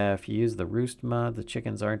 so yeah, if you use the roost mod, the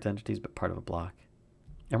chickens aren't entities but part of a block.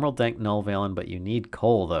 Emerald dank null valen, but you need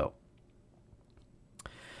coal, though.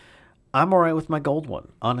 I'm alright with my gold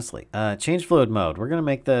one, honestly. Change fluid mode. We're going to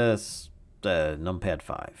make this numpad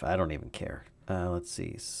 5. I don't even care. Let's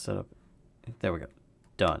see. Set up. There we go.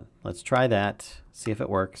 Done. Let's try that. See if it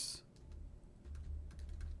works.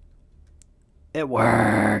 It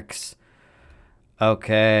works!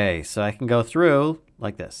 Okay, so I can go through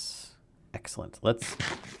like this. Excellent. Let's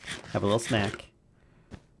have a little snack.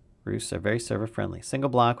 Roosts are very server friendly. Single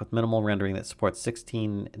block with minimal rendering that supports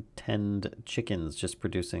 16 tend chickens just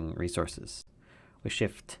producing resources. We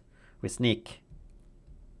shift. We sneak.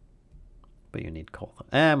 But you need coal.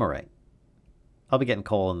 I'm alright. I'll be getting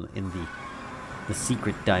coal in the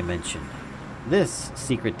secret dimension. This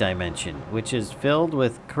secret dimension, which is filled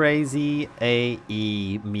with crazy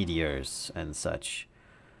AE meteors and such.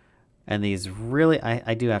 And these really,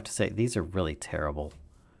 I do have to say, these are really terrible.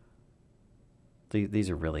 These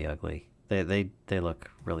are really ugly. They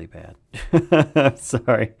look really bad.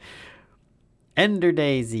 Sorry. Ender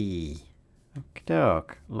Daisy.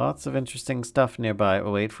 Okey-doke. Lots of interesting stuff nearby.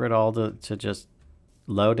 We'll wait for it all to just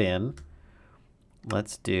load in.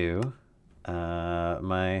 Let's do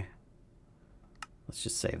let's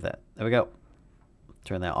just save that. There we go.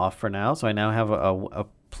 Turn that off for now. So I now have a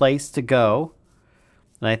place to go.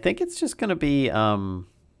 And I think it's just going to be... Oh,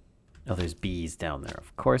 there's bees down there.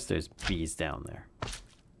 Of course there's bees down there.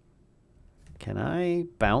 Can I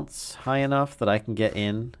bounce high enough that I can get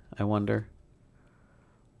in? I wonder.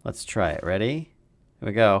 Let's try it. Ready? Here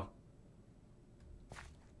we go.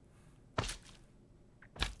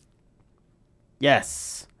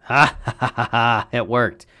 Yes. Ha ha ha ha ha. It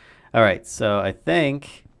worked. All right, so I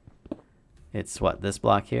think it's what, this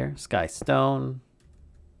block here? Sky stone.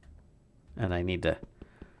 And I need to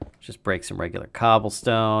just break some regular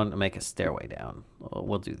cobblestone and make a stairway down.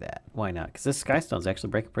 We'll do that. Why not? Because this sky stone's actually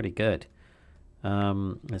breaking pretty good.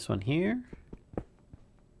 This one here.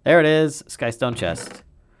 There it is. Sky stone chest.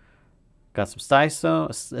 Got some sty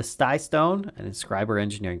stone and inscriber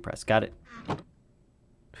engineering press. Got it.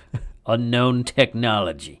 Unknown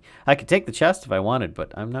technology. I could take the chest if I wanted,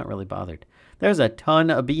 but I'm not really bothered. There's a ton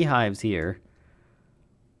of beehives here.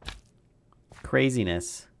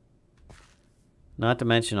 Craziness. Not to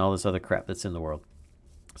mention all this other crap that's in the world.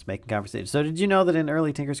 It's making conversation. So did you know that in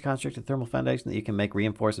early Tinker's constructed thermal foundation that you can make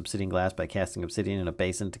reinforced obsidian glass by casting obsidian in a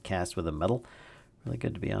basin to cast with a metal? Really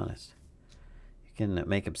good, to be honest. You can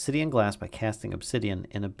make obsidian glass by casting obsidian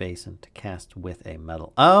in a basin to cast with a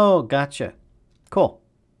metal. Oh, gotcha. Cool.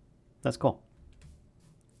 That's cool.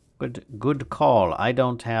 Good call. I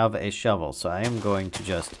don't have a shovel, so I am going to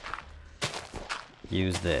just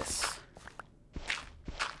use this.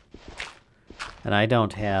 And I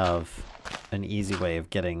don't have an easy way of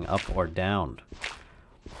getting up or down.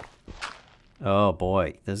 Oh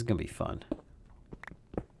boy, this is gonna be fun.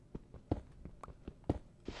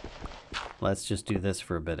 Let's just do this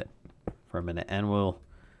for a minute, and we'll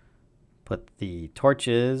put the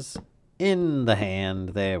torches in the hand.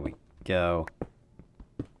 There we go.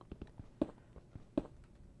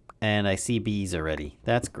 And I see bees already.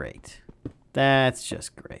 That's great. That's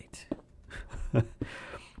just great.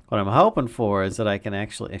 What I'm hoping for is that I can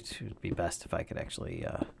actually, it would be best if I could actually,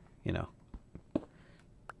 you know,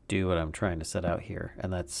 do what I'm trying to set out here.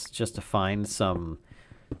 And that's just to find some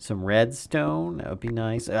redstone. That would be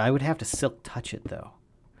nice. I would have to silk touch it, though.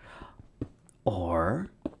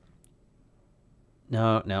 Or,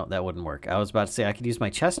 no, that wouldn't work. I was about to say I could use my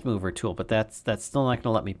chest mover tool, but that's still not going to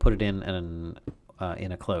let me put it in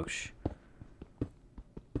a cloche.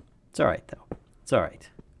 It's all right, though. It's all right.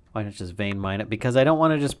 Why not just vein mine it? Because I don't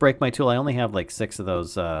want to just break my tool. I only have like 6 of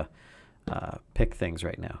those pick things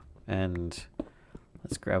right now. And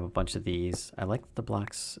let's grab a bunch of these. I like that the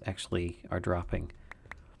blocks actually are dropping.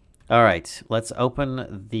 All right, let's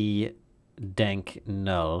open the dank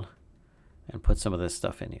null and put some of this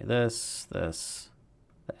stuff in here. This, that.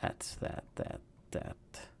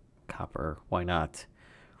 Copper, why not?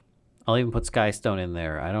 I'll even put sky stone in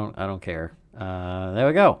there. I don't care. There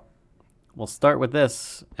we go. We'll start with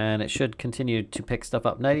this, and it should continue to pick stuff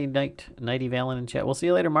up. Nighty Valen in chat. We'll see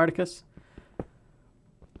you later, Marticus.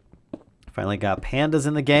 Finally got pandas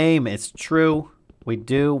in the game. It's true. We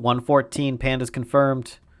do. 114 pandas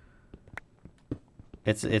confirmed.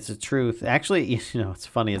 It's a truth. Actually, you know, it's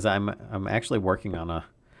funny is I'm actually working on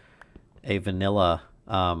a vanilla.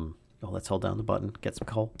 Let's hold down the button. Get some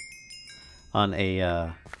coal. On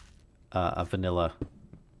a vanilla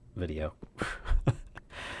video.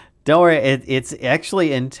 Don't worry, it's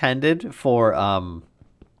actually intended for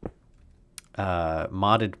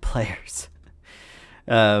modded players.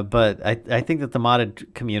 But I think that the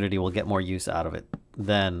modded community will get more use out of it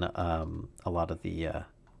than a lot of the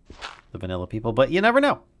vanilla people. But you never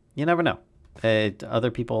know. You never know.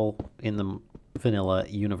 Other people in the vanilla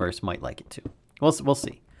universe might like it too. We'll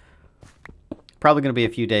see. Probably going to be a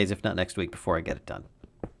few days, if not next week, before I get it done.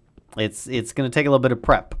 It's going to take a little bit of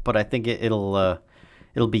prep, but I think it'll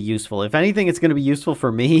be useful. If anything, it's going to be useful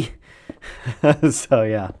for me. So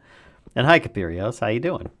yeah. And hi, Capirios. How you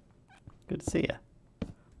doing? Good to see you.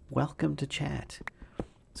 Welcome to chat.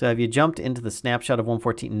 So have you jumped into the snapshot of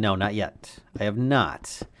 114? No, not yet. I have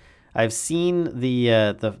not. I've seen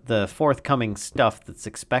the forthcoming stuff that's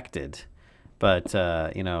expected, but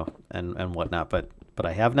you know, and whatnot. But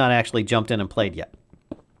I have not actually jumped in and played yet.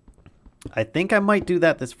 I think I might do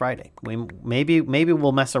that this Friday. Maybe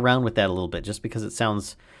we'll mess around with that a little bit, just because it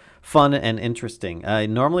sounds fun and interesting.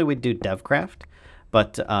 Normally we'd do DevCraft,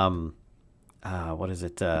 but what is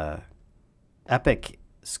it? Epic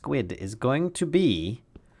Squid is going to be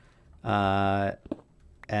at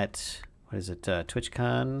what is it?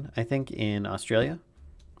 TwitchCon, I think, in Australia.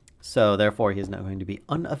 So therefore, he is not going to be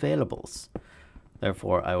unavailables.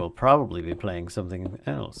 Therefore, I will probably be playing something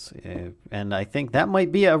else. And I think that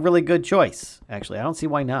might be a really good choice, actually. I don't see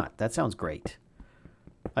why not. That sounds great.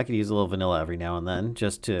 I could use a little vanilla every now and then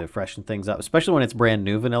just to freshen things up, especially when it's brand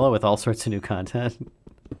new vanilla with all sorts of new content.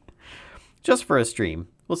 Just for a stream.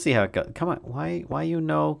 We'll see how it goes. Come on. Why you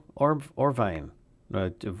know Orvine?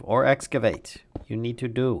 Or excavate. You need to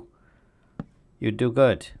do. You do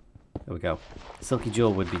good. There we go. Silky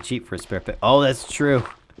Jewel would be cheap for a spare pit. Oh, that's true.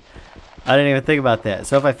 I didn't even think about that.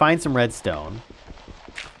 So if I find some redstone,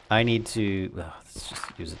 I need to... let's just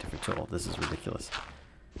use a different tool. This is ridiculous.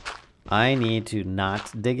 I need to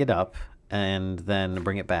not dig it up and then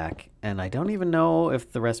bring it back. And I don't even know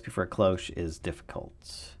if the recipe for a cloche is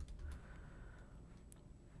difficult.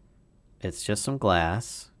 It's just some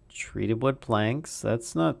glass. Treated wood planks.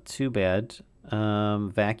 That's not too bad.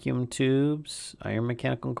 Vacuum tubes. Iron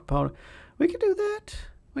mechanical component. We could do that.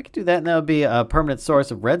 We could do that, and that would be a permanent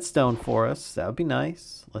source of redstone for us. That would be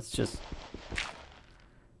nice. Let's just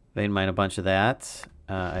vein mine a bunch of that.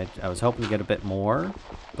 I was hoping to get a bit more,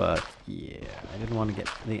 but yeah, I didn't want to get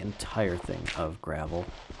the entire thing of gravel.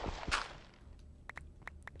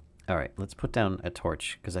 All right, let's put down a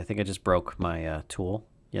torch, because I think I just broke my tool.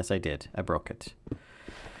 Yes, I did. I broke it.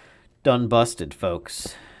 Done busted,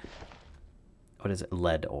 folks. What is it?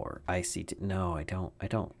 Lead ore. ICT. No, I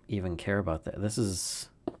don't even care about that. This is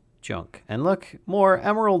junk. And look, more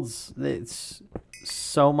emeralds. It's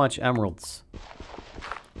so much emeralds.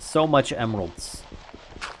 So much emeralds.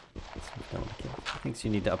 Thinks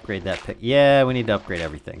you need to upgrade that pick. Yeah, we need to upgrade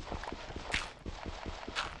everything.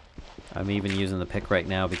 I'm even using the pick right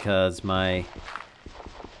now because my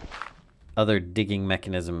other digging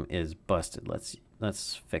mechanism is busted.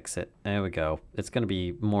 Let's fix it. There we go. It's going to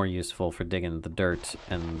be more useful for digging the dirt,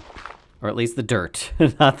 or at least the dirt,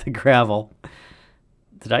 not the gravel.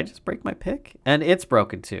 Did I just break my pick? And it's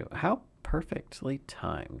broken too. How perfectly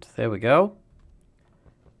timed. There we go.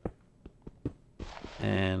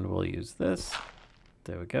 And we'll use this.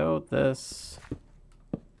 There we go. This.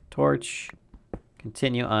 Torch.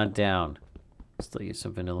 Continue on down. Still use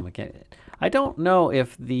some vanilla mechanic. I don't know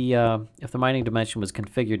if the mining dimension was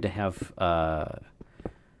configured to have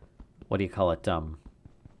what do you call it?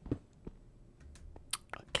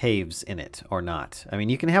 Caves in it or not. I mean,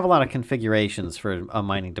 you can have a lot of configurations for a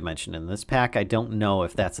mining dimension in this pack. I don't know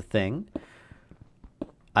if that's a thing.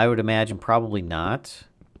 I would imagine probably not,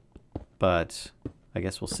 but I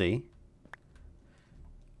guess we'll see.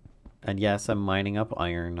 And yes, I'm mining up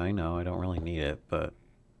iron. I know I don't really need it, but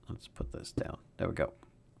let's put this down. There we go.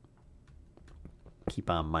 Keep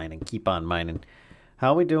on mining. Keep on mining.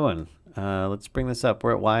 How are we doing? Let's bring this up.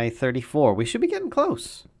 We're at Y34. We should be getting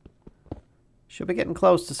close. Should be getting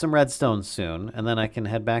close to some redstone soon, and then I can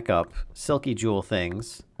head back up. Silky jewel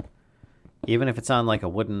things. Even if it's on like a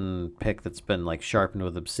wooden pick that's been like sharpened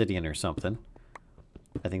with obsidian or something.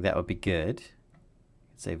 I think that would be good.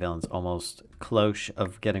 I'd say Valen's almost close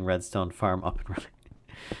of getting redstone farm up and running.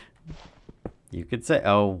 You could say,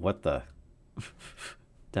 oh, what the?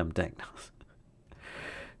 Them dang nose.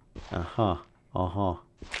 Uh-huh. Uh-huh.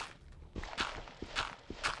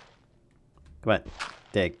 Come on.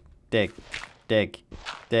 Dig. Dig. Dig.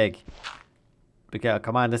 Dig.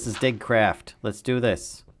 Come on, this is Digcraft. Let's do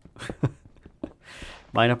this.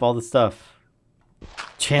 Mine up all the stuff.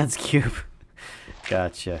 Chance cube.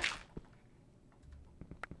 Gotcha.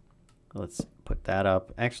 Let's put that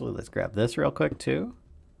up. Actually, let's grab this real quick, too.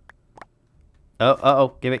 Oh,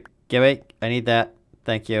 uh-oh. Give it. Give it. I need that.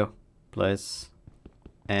 Thank you. Please.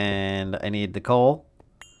 And I need the coal.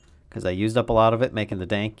 Because I used up a lot of it making the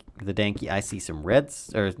danky. I see some reds,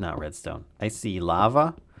 or not redstone. I see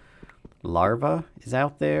lava. Larva is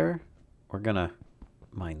out there. We're gonna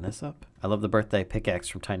mine this up. I love the birthday pickaxe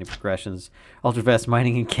from Tiny Progressions. Ultra fast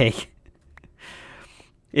mining and cake.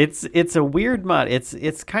 It's a weird mod.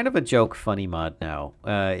 It's kind of a joke funny mod now.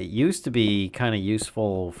 It used to be kind of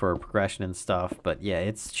useful for progression and stuff, but yeah,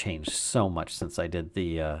 it's changed so much since I did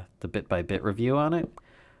the bit by bit review on it.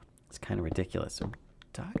 It's kind of ridiculous.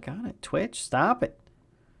 Doggone it, Twitch, stop it.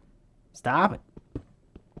 Stop it.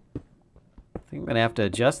 I think I'm going to have to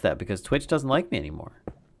adjust that because Twitch doesn't like me anymore.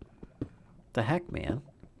 What the heck, man?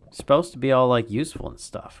 It's supposed to be all, like, useful and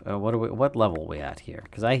stuff. What level are we at here?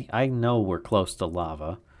 Because I know we're close to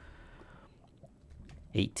lava.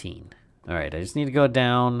 18. Alright, I just need to go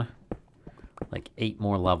down, like, 8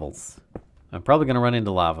 more levels. I'm probably going to run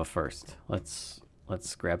into lava first. Let's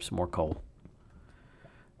grab some more coal.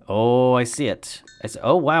 Oh, I see it.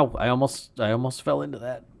 Oh wow! I almost fell into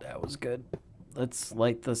that. That was good. Let's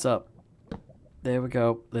light this up. There we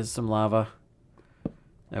go. There's some lava.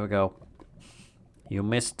 There we go. You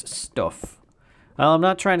missed stuff. Well, I'm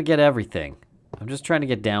not trying to get everything. I'm just trying to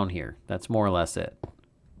get down here. That's more or less it.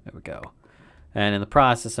 There we go. And in the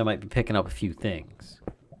process, I might be picking up a few things.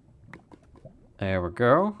 There we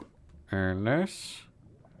go. And this.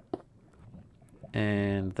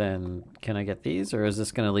 And then, can I get these, or is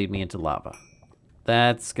this going to lead me into lava?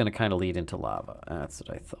 That's going to kind of lead into lava. That's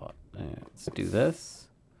what I thought. Let's do this.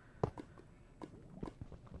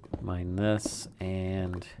 Mine this,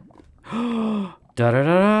 and...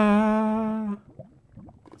 Da-da-da-da!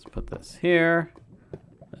 Let's put this here.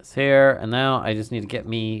 this here. And now I just need to get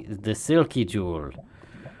me the silky jewel.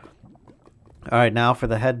 All right, now for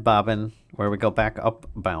the head bobbin, where we go back up.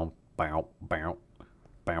 Bow, bow, bow,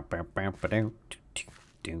 bow, bow, bow, bow,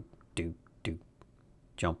 do, do, do.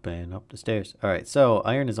 Jumping up the stairs. All right, so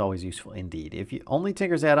iron is always useful indeed. If you only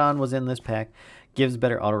Tinker's add-on was in this pack, gives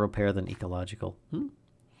better auto repair than ecological.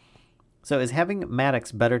 So is having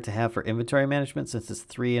Maddox better to have for inventory management since it's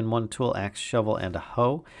 3-in-1 tool, axe, shovel, and a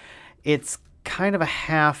hoe? It's kind of a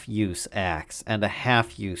half-use axe and a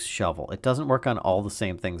half-use shovel. It doesn't work on all the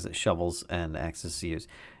same things that shovels and axes use.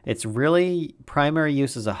 It's really primary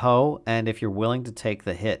use as a hoe, and if you're willing to take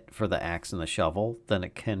the hit for the axe and the shovel, then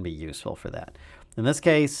it can be useful for that. In this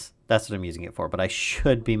case, that's what I'm using it for, but I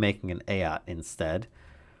should be making an AOT instead.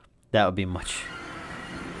 That would be much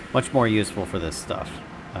more useful for this stuff.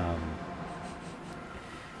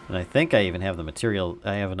 And I think I even have the material.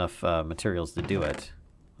 I have enough materials to do it.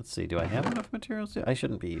 Let's see, do I have enough materials? I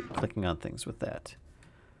shouldn't be clicking on things with that.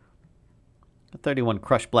 31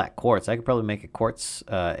 crushed black quartz. I could probably make a quartz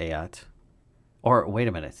AOT. Or, wait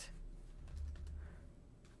a minute.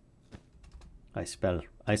 I spell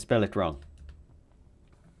it wrong.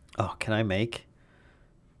 Oh, can I make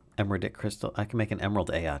emeraldic crystal? I can make an emerald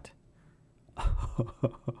AOT.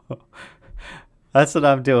 That's what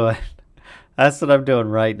I'm doing. That's what I'm doing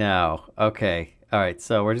right now. Okay. All right.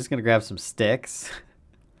 So we're just going to grab some sticks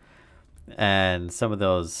and some of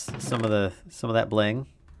that bling,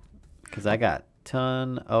 because I got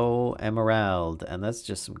ton emerald, and that's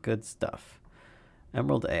just some good stuff.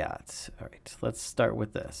 Emerald AOT. All right. Let's start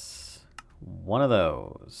with this. One of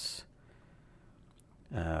those.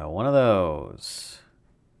 One of those.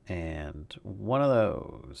 And one of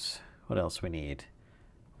those. What else we need?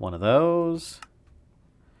 One of those.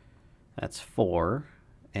 That's 4.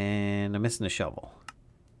 And I'm missing a shovel.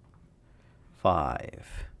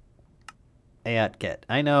 5. AOT get.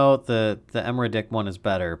 I know the emeraldic one is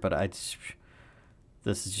better, but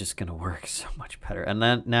this is just going to work so much better. And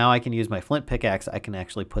then now I can use my flint pickaxe. I can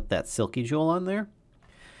actually put that silky jewel on there.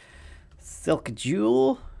 Silky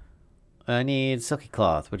jewel. I need silky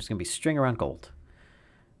cloth, which is going to be string around gold.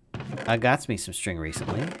 I got me some string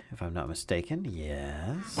recently, if I'm not mistaken.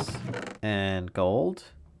 Yes. And gold.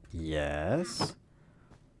 Yes.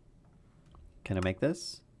 Can I make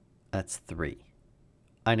this? That's 3.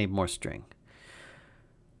 I need more string.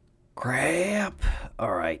 Crap.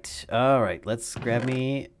 All right. All right. Let's grab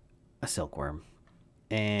me a silkworm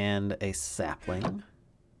and a sapling. And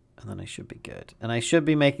then I should be good. And I should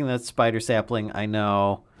be making that spider sapling. I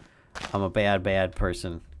know I'm a bad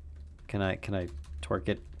person. Can I twerk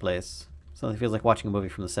it, please? Something feels like watching a movie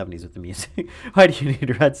from the 70s with the music. Why do you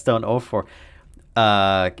need redstone? Oh, for...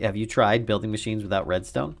 have you tried building machines without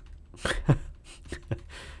redstone?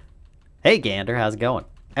 Hey, Gander, how's it going?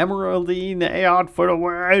 Emeraldine AOT for the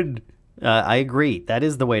win! I agree. That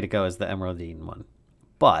is the way to go, is the Emeraldine one.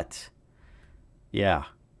 But, yeah,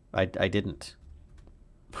 I didn't.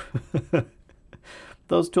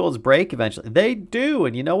 Those tools break eventually. They do,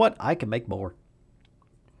 and you know what? I can make more.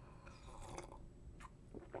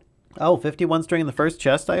 Oh, 51 string in the first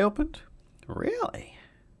chest I opened? Really?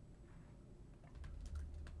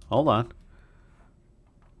 Hold on.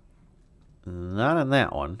 Not in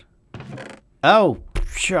that one. Oh,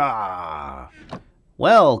 pshaw.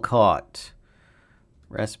 Well caught.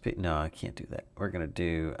 Recipe. No, I can't do that. We're going to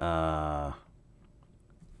do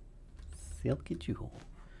silky jewel.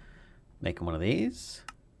 Making one of these.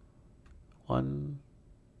 1,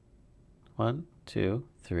 2,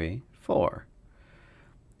 3, 4.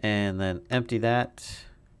 And then empty that.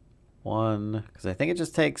 1, because I think it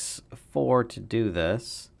just takes 4 to do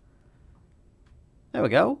this. There we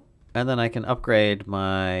go. And then I can upgrade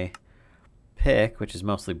my pick, which is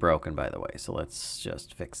mostly broken, by the way. So let's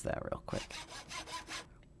just fix that real quick.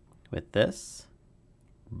 With this.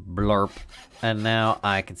 Blurp. And now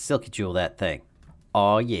I can silky jewel that thing.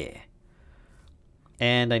 Oh, yeah.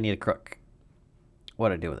 And I need a crook. What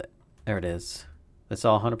do I do with it? There it is. It's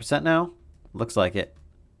all 100% now? Looks like it.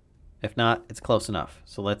 If not, it's close enough.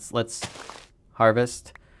 So let's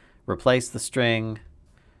harvest. Replace the string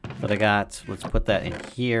that I got. Let's put that in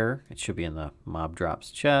here. It should be in the mob drops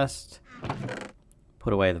chest.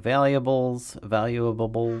 Put away the valuables.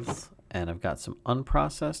 And I've got some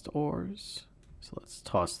unprocessed ores. So let's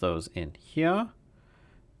toss those in here.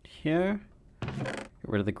 Here. Get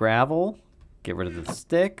rid of the gravel. Get rid of the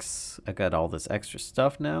sticks. I got all this extra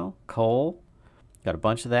stuff now. Coal. Got a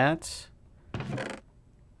bunch of that.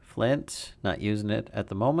 Flint. Not using it at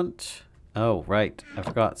the moment. Oh, right. I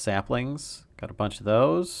forgot saplings. Got a bunch of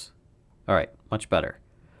those. All right. Much better.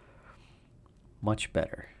 Much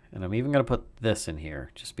better. And I'm even going to put this in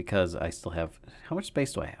here just because I still have... How much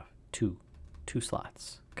space do I have? Two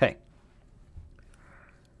slots. Okay.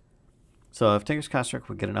 So if Tinker's Construct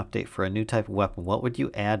would get an update for a new type of weapon, what would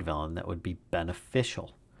you add, Villain, that would be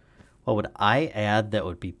beneficial? What would I add that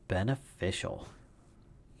would be beneficial?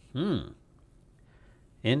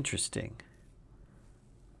 Interesting.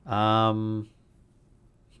 That's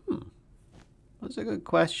a good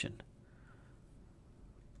question.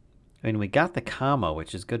 I mean, we got the comma,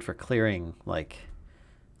 which is good for clearing, like,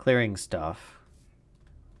 clearing stuff.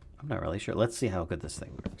 I'm not really sure. Let's see how good this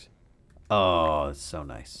thing works. Oh, it's so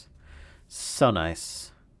nice. So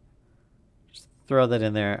nice. Just throw that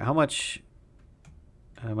in there. How much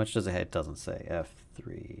does it have? It doesn't say.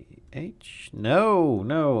 F3H? No,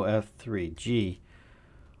 F3G.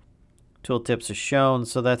 Tooltips are shown,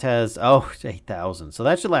 so that has, 8,000. So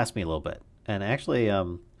that should last me a little bit. And actually,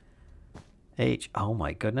 H, oh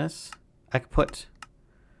my goodness. I could put,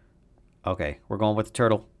 okay, we're going with the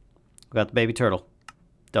turtle. We got the baby turtle.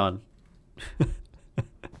 Done.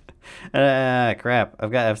 Crap.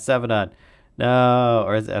 I've got F7 on. No,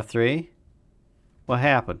 or is it F3? What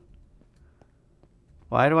happened?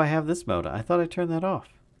 Why do I have this mode? I thought I turned that off.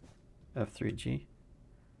 F3G.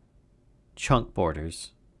 Chunk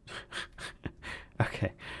borders.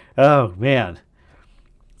 Okay. Oh, man.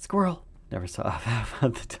 Squirrel. Never saw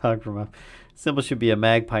the dog from up. Symbol should be a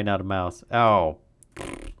magpie, not a mouse. Oh.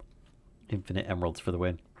 Infinite emeralds for the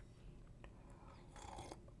win.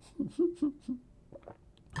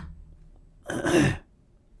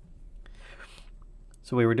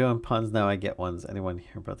 So we were doing puns, now I get ones. Anyone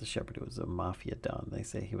hear about the shepherd who was a mafia don? They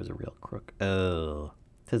say he was a real crook. Oh.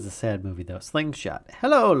 'Tis a sad movie, though. Slingshot.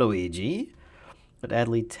 Hello, Luigi. Would add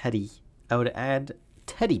Teddy. I would add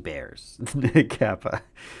teddy bears. Kappa.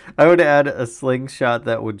 I would add a slingshot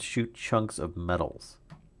that would shoot chunks of metals.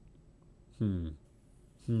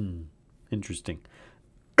 Interesting.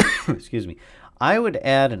 Excuse me. I would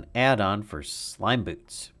add an add-on for slime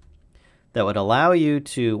boots that would allow you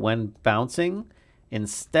to, when bouncing,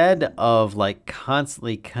 instead of like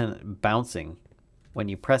constantly bouncing, when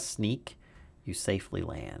you press sneak, you safely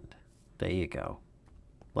land. There you go.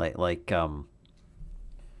 Like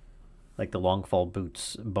the long fall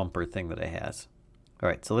boots bumper thing that it has. All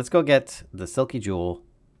right, so let's go get the Silky Jewel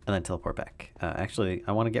and then teleport back. Actually,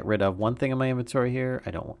 I want to get rid of one thing in my inventory here.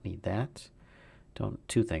 I don't need that.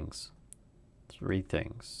 Two things. 3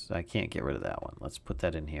 things. I can't get rid of that one. Let's put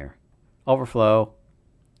that in here. Overflow.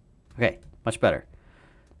 Okay, much better.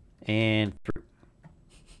 And fruit.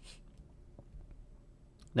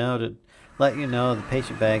 Now to let you know, the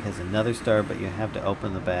patient bag has another star, but you have to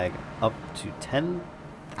open the bag up to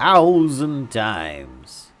 10,000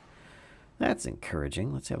 times. That's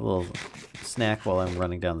encouraging. Let's have a little snack while I'm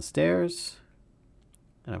running down the stairs.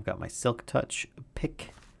 And I've got my Silk Touch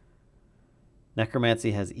pick.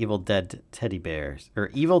 Necromancy has evil dead teddy bears. Or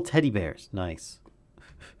evil teddy bears. Nice.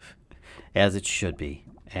 As it should be.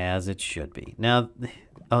 As it should be. Now,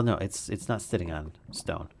 oh no, it's not sitting on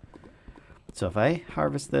stone. So if I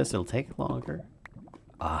harvest this, it'll take longer.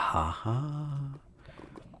 Ahaha.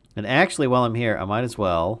 And actually, while I'm here, I might as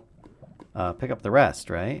well pick up the rest,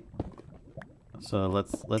 right? So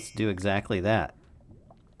let's do exactly that.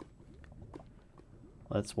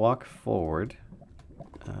 Let's walk forward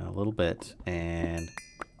a little bit and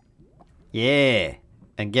yeah,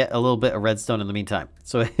 and get a little bit of redstone in the meantime.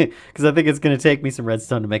 So because I think it's going to take me some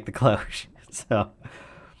redstone to make the cloche. So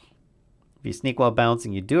if you sneak while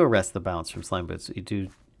bouncing, you do arrest the bounce from slime boots. You do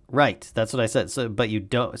right. That's what I said. So but you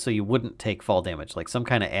don't. So you wouldn't take fall damage, like some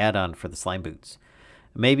kind of add-on for the slime boots.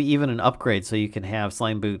 Maybe even an upgrade so you can have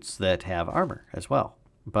slime boots that have armor as well.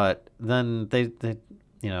 But then they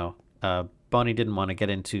you know, Bonnie didn't want to get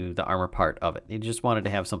into the armor part of it. He just wanted to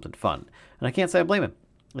have something fun. And I can't say I blame him.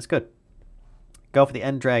 It's good. Go for the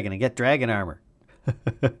end dragon and get dragon armor.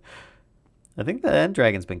 I think the end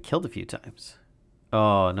dragon's been killed a few times.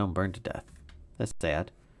 Oh, no, burned to death. That's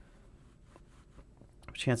sad.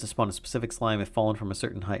 Chance to spawn a specific slime if fallen from a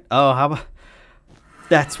certain height. Oh, how about...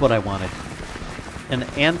 That's what I wanted. An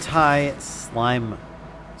anti-slime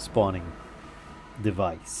spawning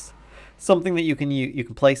device. Something that you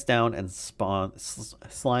can place down and spawn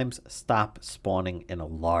slimes stop spawning in a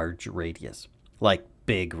large radius, like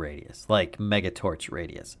big radius, like mega torch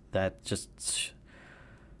radius. That just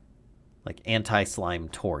like anti-slime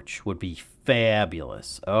torch would be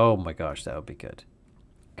fabulous. Oh my gosh, that would be good.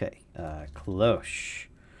 Okay, cloche.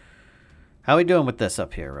 How are we doing with this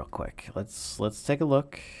up here, real quick? Let's take a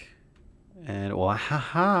look. And well,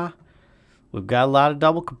 haha, we've got a lot of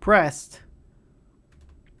double compressed.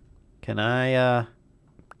 Can I,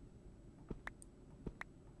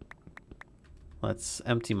 Let's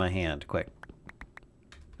empty my hand quick.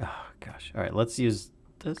 Oh, gosh. All right, let's use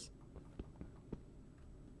this.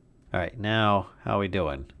 All right, now, how are we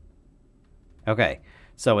doing? Okay,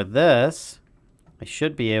 so with this, I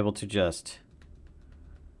should be able to just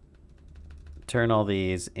turn all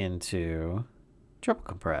these into triple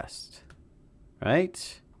compressed,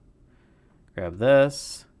 right? Grab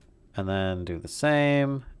this, and then do the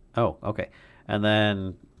same. Oh, okay. And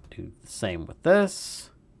then do the same with this.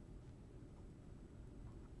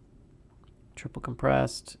 Triple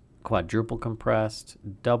compressed, quadruple compressed,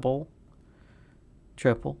 double,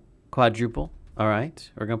 triple, quadruple. All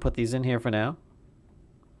right, we're going to put these in here for now.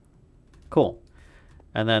 Cool.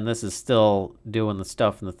 And then this is still doing the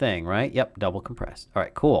stuff in the thing, right? Yep, double compressed. All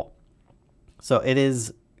right, cool. So it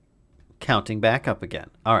is counting back up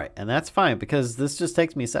again. All right, and that's fine because this just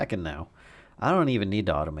takes me a second now. I don't even need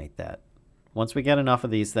to automate that. Once we get enough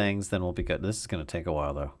of these things, then we'll be good. This is going to take a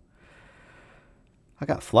while, though. I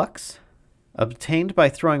got flux. Obtained by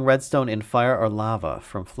throwing redstone in fire or lava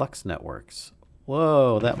from flux networks.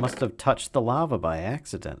 Whoa, that must have touched the lava by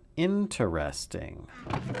accident. Interesting.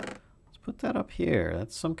 Let's put that up here.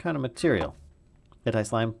 That's some kind of material.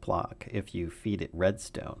 Anti-slime block if you feed it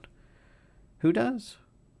redstone. Who does?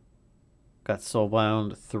 Got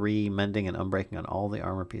soulbound, 3, mending, and unbreaking on all the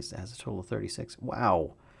armor pieces. It has a total of 36.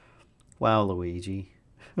 Wow. Wow, Luigi.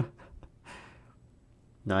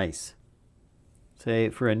 Nice. Say,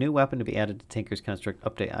 for a new weapon to be added to Tinker's Construct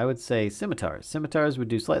update, I would say scimitars. Scimitars would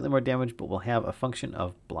do slightly more damage, but will have a function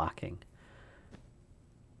of blocking.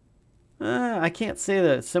 I can't say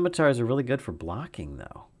that scimitars are really good for blocking,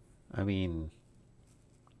 though. I mean,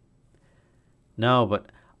 no,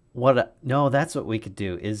 but no, that's what we could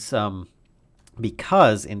do is,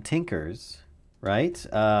 because in Tinker's, right,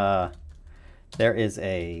 there is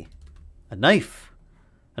a knife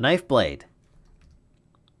blade.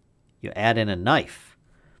 You add in a knife,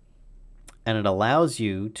 and it allows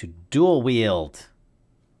you to dual wield,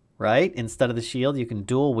 right? Instead of the shield, you can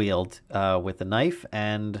dual wield with the knife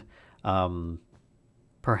and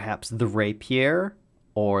perhaps the rapier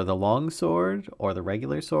or the long sword or the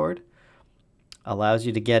regular sword. Allows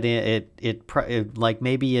you to get in it like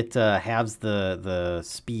maybe it halves the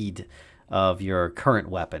speed of your current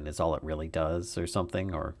weapon is all it really does or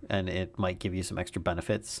something, and it might give you some extra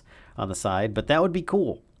benefits on the side, but that would be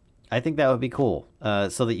cool. I think that would be cool,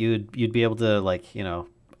 so that you'd be able to, like, you know,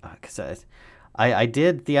 because I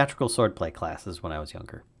did theatrical swordplay classes when I was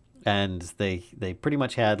younger, and they pretty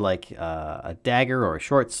much had like a dagger or a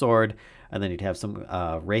short sword, and then you'd have some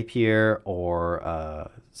rapier or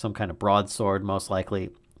some kind of broadsword, most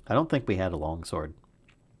likely. I don't think we had a long sword,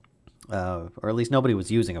 or at least nobody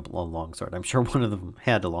was using a long sword. I'm sure one of them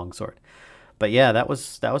had a long sword, but yeah, that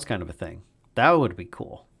was kind of a thing. That would be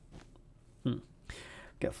cool.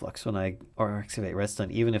 Get flux when I excavate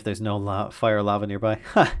redstone, even if there's no fire or lava nearby.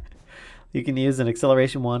 You can use an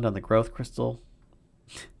acceleration wand on the growth crystal.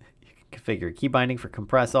 You can configure key binding for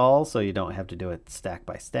compress all, so you don't have to do it stack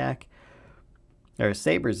by stack. There are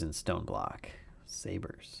sabers in StoneBlock.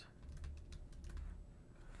 Sabers.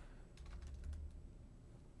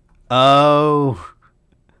 Oh,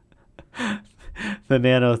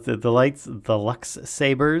 the Lux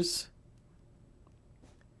sabers.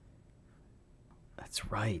 That's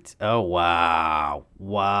right. Oh, wow.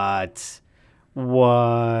 What?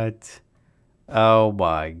 Oh,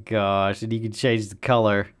 my gosh. And you can change the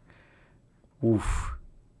color. Oof.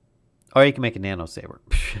 Or you can make a nano saber.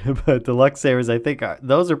 But the Lux sabers, I think,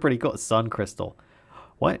 those are pretty cool. Sun crystal.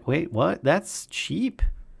 What? Wait, what? That's cheap.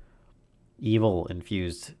 Evil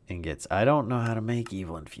infused ingots. I don't know how to make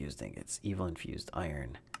evil infused ingots. Evil infused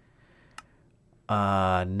iron.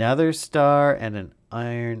 Nether star and an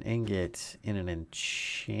iron ingot in an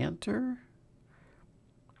enchanter?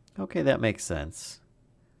 Okay, that makes sense.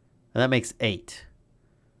 And that makes 8.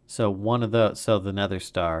 So one of the, so the nether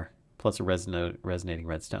star plus a resonating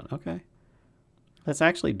redstone. Okay. That's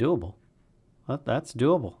actually doable. That's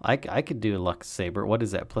doable. I could do a Lux Saber. What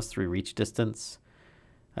is that? +3 reach distance.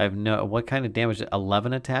 I have no, what kind of damage?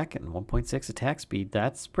 11 attack and 1.6 attack speed.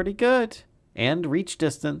 That's pretty good. And reach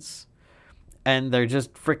distance. And they're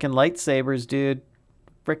just freaking lightsabers, dude.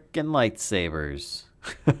 Freaking lightsabers.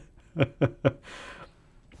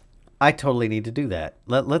 I totally need to do that.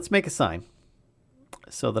 Let's make a sign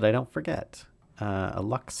so that I don't forget. A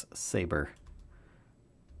Lux Saber.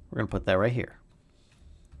 We're going to put that right here.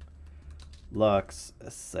 Lux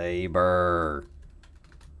Saber.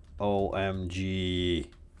 OMG.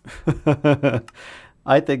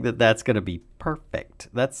 I think that that's going to be perfect.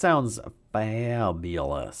 That sounds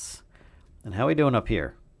fabulous. And how are we doing up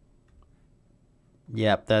here?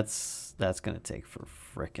 Yep, that's going to take for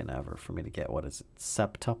frickin' ever for me to get, what is it,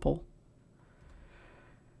 septuple?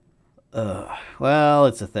 Well,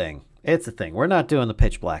 it's a thing. It's a thing. We're not doing the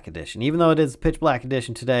pitch black edition. Even though it is pitch black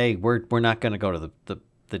edition today, we're not going to go to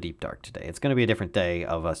the deep dark today. It's going to be a different day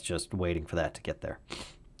of us just waiting for that to get there.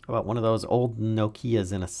 How about one of those old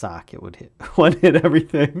Nokias in a sock? It would hit one hit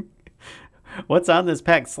everything. What's on this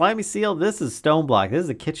pack? Slimy Seal. This is StoneBlock. This is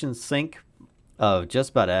a kitchen sink of just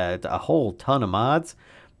about a whole ton of mods,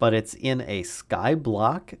 but it's in a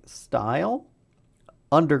skyblock style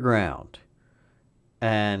underground.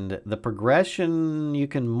 And the progression, you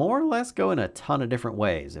can more or less go in a ton of different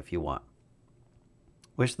ways if you want.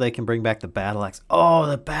 Wish they can bring back the battle axe. Oh,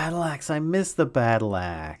 the battle axe. I miss the battle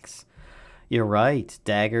axe. You're right.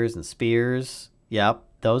 Daggers and spears. Yep,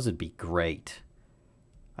 those would be great.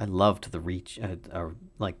 I loved the reach,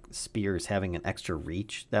 like spears having an extra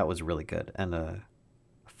reach. That was really good. And a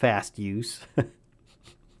fast use. They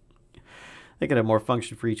could have more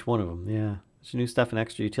function for each one of them. Yeah. There's new stuff and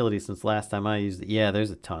extra utility since last time I used it. Yeah,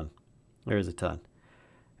 there's a ton. There's a ton.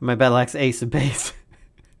 My battle axe ace of base.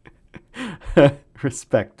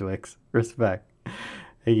 Respect, Twix. Respect.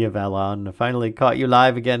 Hey, you, Valon. I finally caught you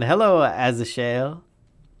live again. Hello, Azashale.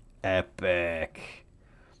 Epic.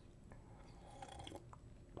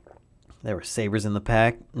 There were sabers in the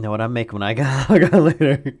pack. You know what I'm making when I got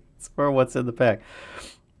later. It's for what's in the pack.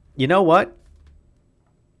 You know what?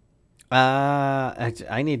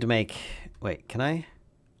 I need to make... Wait, can I?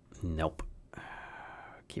 Nope.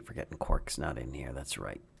 Keep forgetting Quark's not in here. That's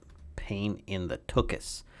right. Pain in the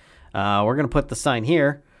tuchus. We're going to put the sign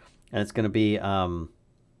here. And it's going to be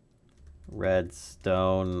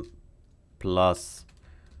redstone plus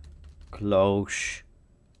cloche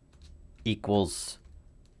equals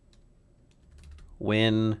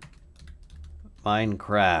win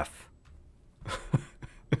Minecraft.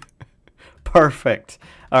 Perfect.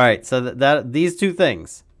 All right, so these two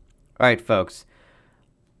things. All right, folks.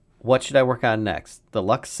 What should I work on next? The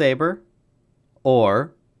Lux Saber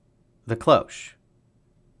or the Cloche?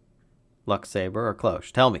 Lux Saber or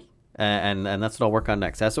Cloche? Tell me. And that's what I'll work on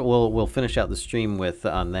next. That's what we'll finish out the stream with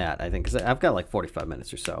on that, I think, because I've got like 45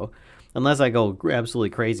 minutes or so. Unless I go absolutely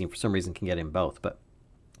crazy and for some reason can get in both. But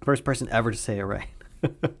first person ever to say it right.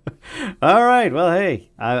 All right. Well, hey,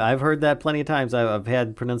 I've heard that plenty of times. I've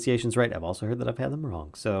had pronunciations right. I've also heard that I've had them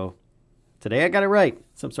wrong. So today I got it right.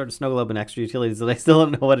 Some sort of snow globe and extra utilities that I still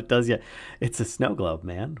don't know what it does yet. It's a snow globe,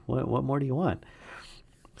 man. What more do you want?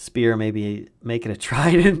 Spear, maybe make it a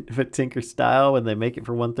trident if it Tinker style when they make it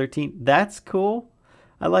for 113. That's cool.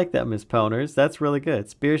 I like that, Miss Poners. That's really good.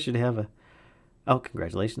 Spear should have a... Oh,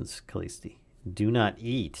 congratulations, Callisti. Do not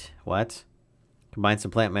eat. What? Combine some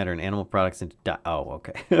plant matter and animal products into... Oh,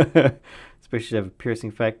 okay. Spear should have a piercing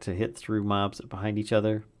effect to hit through mobs behind each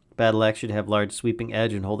other. Battle axe should have large sweeping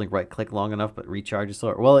edge and holding right click long enough but recharges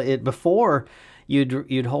slower. Well, before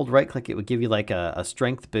you'd hold right click, it would give you like a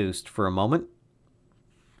strength boost for a moment.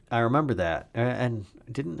 I remember that. And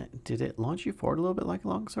did it launch you forward a little bit like a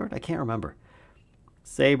longsword? I can't remember.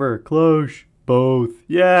 Saber, Cloche, both.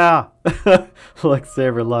 Yeah. Lux,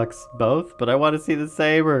 Saber, Lux, both. But I want to see the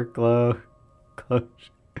Saber, Cloche.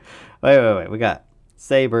 Wait. We got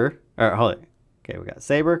Saber. Or hold it. Okay, we got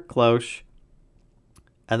Saber, Cloche,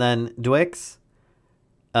 and then Dwix,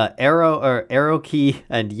 arrow key,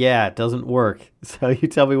 and yeah, it doesn't work. So you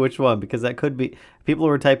tell me which one, because that could be... People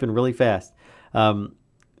were typing really fast.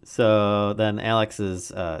 So then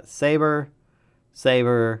Alex's Saber.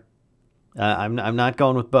 I'm not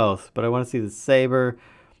going with both, but I want to see the Saber.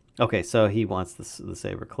 Okay, so he wants the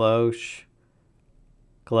Saber. Cloche.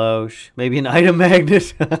 Maybe an item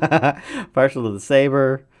magnet. Partial to the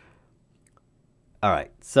Saber. All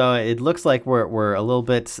right, so it looks like we're a little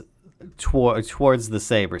bit towards the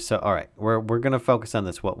Saber. So all right, we're gonna focus on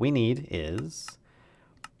this. What we need is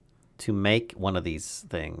to make one of these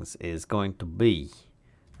things is going to be...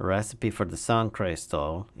 A recipe for the sun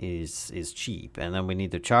crystal is cheap, and then we need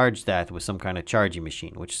to charge that with some kind of charging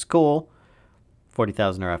machine, which is cool.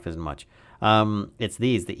 40,000 RF isn't much. It's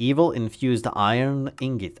these, the evil infused iron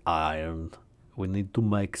ingot iron. We need to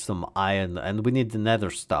make some iron, and we need the nether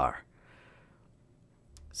star.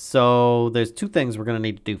 So there's two things we're going to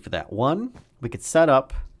need to do for that. One, we could set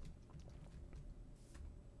up,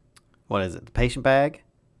 what is it, the patient bag?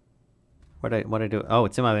 What I do? Oh,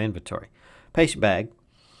 it's in my inventory. Patient bag.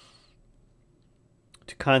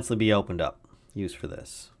 To constantly be opened up. Used for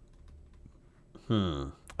this.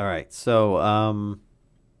 All right. So,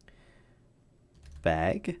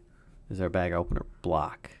 bag. Is there a bag opener?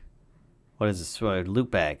 Block. What is this?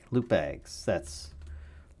 Loot bag. Loot bags. That's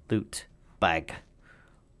loot bag.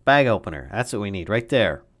 Bag opener. That's what we need right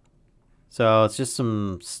there. So it's just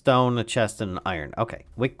some stone, a chest, and an iron. Okay,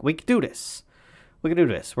 we can do this. We can do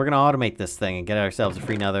this. We're going to automate this thing and get ourselves a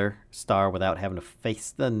free nether star without having to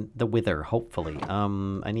face the wither, hopefully.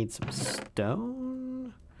 I need some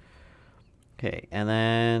stone. Okay, and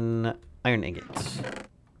then iron ingots.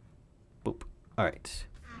 Boop. All right.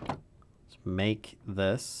 Let's make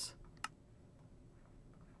this.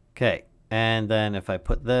 Okay, and then if I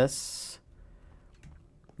put this,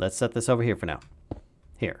 let's set this over here for now.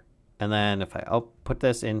 Here. And then if I put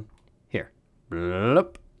this in here.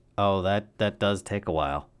 Bloop. Oh, that does take a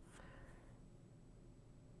while.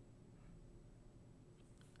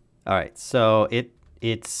 All right, so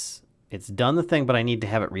it's done the thing, but I need to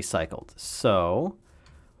have it recycled. So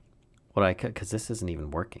what I could, because this isn't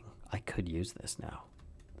even working, I could use this now.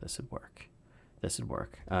 This would work. This would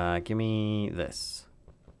work. Give me this.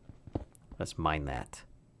 Let's mine that.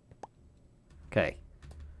 Okay,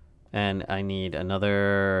 and I need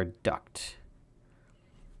another duct.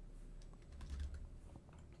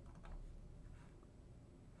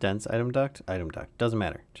 Dense item duct? Item duct. Doesn't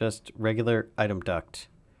matter. Just regular item duct.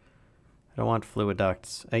 I don't want fluid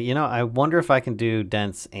ducts. You know, I wonder if I can do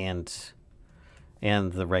dense and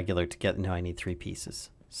the regular together. No, I need 3 pieces.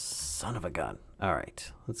 Son of a gun. All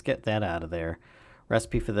right. Let's get that out of there.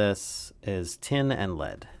 Recipe for this is tin and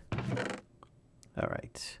lead. All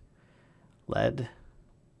right. Lead.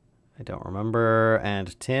 I don't remember.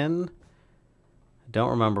 And tin. I don't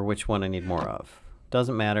remember which one I need more of.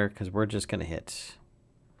 Doesn't matter because we're just going to hit...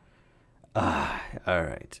 all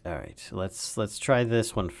right. Let's try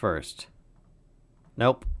this one first.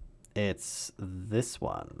 Nope. It's this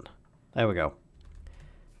one. There we go.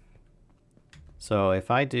 So if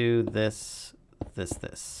I do this,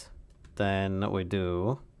 then we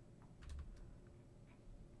do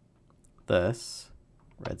this,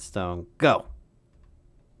 redstone, go.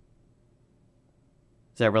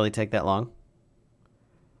 Does that really take that long?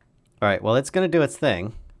 All right, well, it's going to do its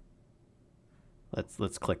thing.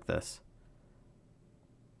 Let's click this.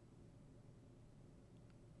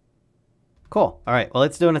 Cool. All right. Well,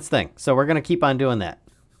 it's doing its thing. So we're going to keep on doing that.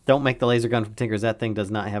 Don't make the laser gun from Tinkers. That thing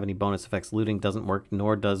does not have any bonus effects. Looting doesn't work,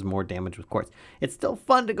 nor does more damage with quartz. It's still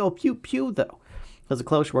fun to go pew-pew, though. Does a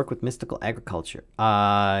close work with mystical agriculture?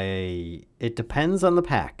 It depends on the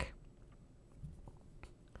pack.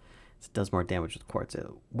 It does more damage with quartz. It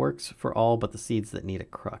works for all but the seeds that need a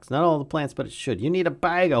crux. Not all the plants, but it should. You need a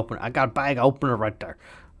bag opener. I got a bag opener right there.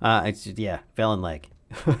 Yeah, Valen leg.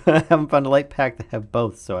 I haven't found a light pack that have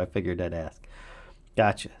both, so I figured I'd ask.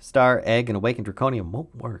 Gotcha. Star, egg, and awakened draconium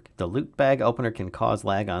won't work. The loot bag opener can cause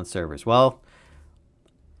lag on servers. Well,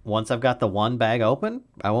 once I've got the one bag open,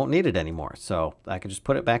 I won't need it anymore, so I can just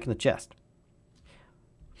put it back in the chest.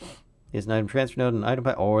 Is an item transfer node an item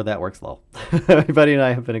pack? Or that works low. Everybody and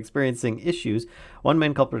I have been experiencing issues. One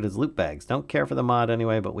main culprit is loot bags. Don't care for the mod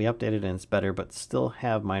anyway, but we updated and it's better, but still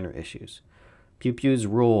have minor issues. Pew pews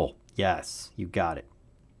rule. Yes, you got it.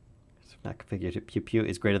 Not configured. Pew pew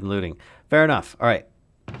is greater than looting. Fair enough. All right.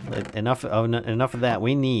 Enough of that.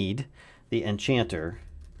 We need the enchanter.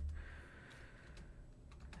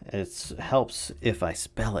 It helps if I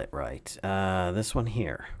spell it right. This one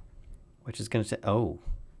here, which is going to say, oh,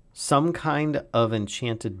 some kind of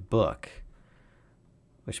enchanted book,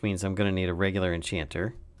 which means I'm going to need a regular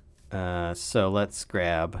enchanter. So let's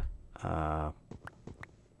grab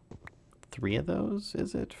 3 of those,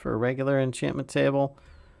 is it, for a regular enchantment table?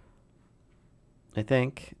 I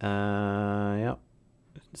think. Yep.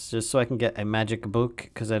 It's just so I can get a magic book,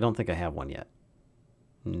 because I don't think I have one yet.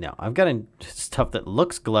 No, I've got stuff that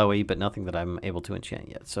looks glowy, but nothing that I'm able to enchant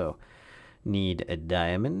yet. So, need a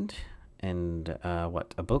diamond and,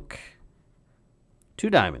 what, a book? 2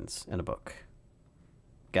 diamonds and a book.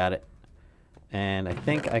 Got it. And I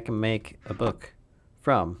think I can make a book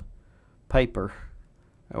from paper.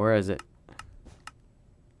 Where is it?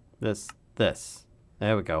 This.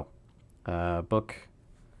 There we go. Book.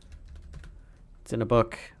 It's in a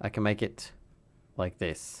book. I can make it like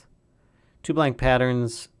this. 2 blank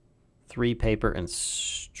patterns, 3 paper, and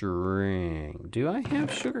string. Do I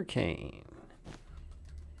have sugarcane?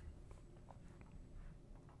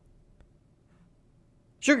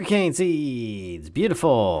 Sugarcane seeds!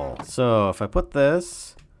 Beautiful! So if I put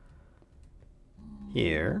this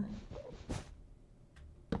here.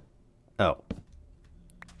 Oh.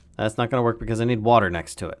 That's not going to work because I need water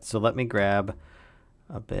next to it. So let me grab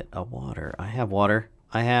a bit of water. I have water.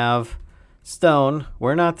 I have stone.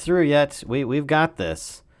 We're not through yet. We've got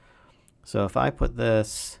this. So if I put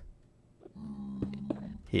this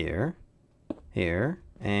here,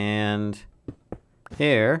 and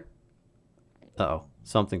here. Uh-oh.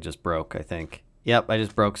 Something just broke, I think. Yep, I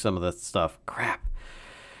just broke some of the stuff. Crap.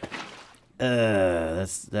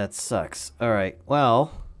 That sucks. All right,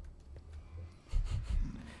 well,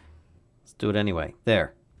 let's do it anyway.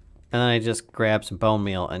 There. And then I just grab some bone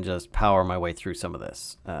meal and just power my way through some of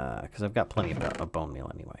this. Because I've got plenty of bone meal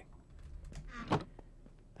anyway.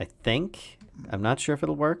 I think. I'm not sure if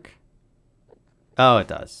it'll work. Oh, it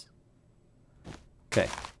does. Okay.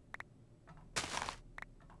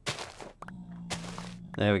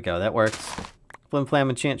 There we go. That works. Flim Flam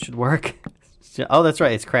enchant should work. Oh, that's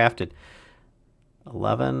right. It's crafted.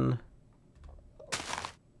 11.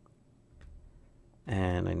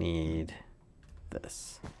 And I need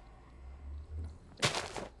this.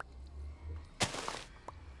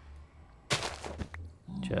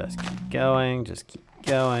 Just keep going. Just keep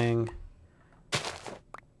going.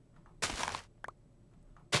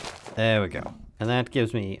 There we go. And that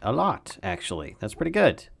gives me a lot, actually. That's pretty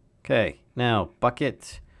good. Okay, now,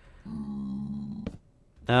 bucket.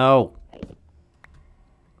 No.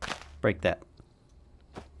 Break that.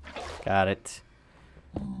 Got it.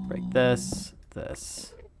 Break this,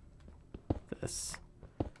 this, this,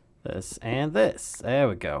 this, and this. There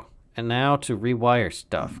we go. And now to rewire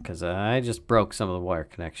stuff, because I just broke some of the wire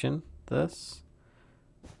connection. This.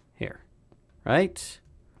 Here. Right?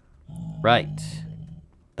 Right.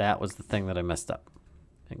 That was the thing that I messed up.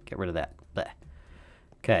 And get rid of that. Blech.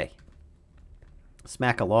 Okay.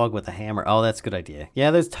 Smack a log with a hammer. Oh, that's a good idea.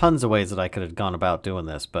 Yeah, there's tons of ways that I could have gone about doing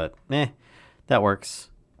this, but that works.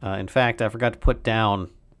 In fact, I forgot to put down...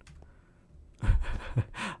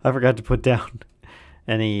 I forgot to put down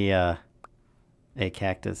any a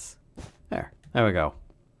cactus. There we go.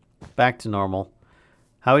 Back to normal.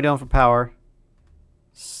 How are we doing for power?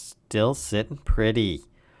 Still sitting pretty.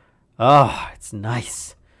 Oh, it's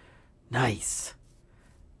nice. Nice.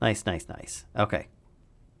 Nice, nice, nice. Okay.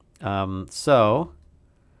 So,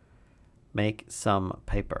 make some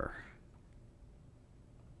paper.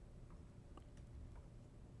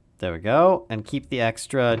 There we go. And keep the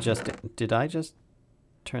extra just... Did I just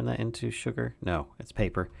turn that into sugar? No, it's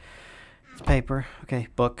paper. It's paper. Okay,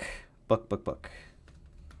 book. Book, book, book.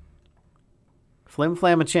 Flim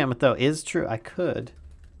Flam enchantment, though, is true. I could.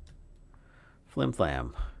 Flim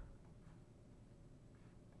Flam.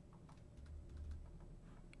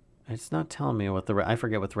 It's not telling me what I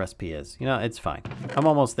forget what the recipe is. You know, it's fine. I'm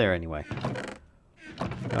almost there anyway.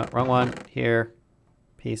 Oh, wrong one. Here.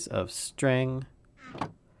 Piece of string.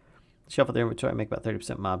 Shuffle their inventory. Make about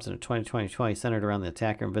 30% mobs in a 20-20-20 centered around the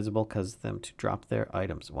attacker. Invisible. Cause them to drop their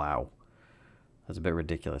items. Wow. That's a bit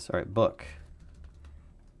ridiculous. All right, book.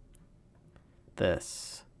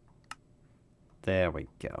 This. There we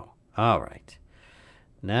go. All right.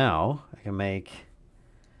 Now I can make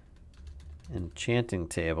enchanting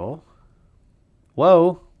table.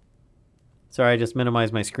 Whoa. Sorry, I just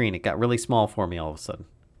minimized my screen. It got really small for me all of a sudden.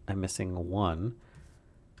 I'm missing one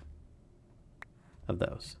of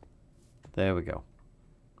those. There we go.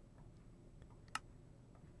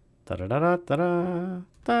 Da-da-da-da-da-da.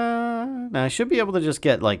 Now I should be able to just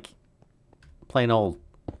get like plain old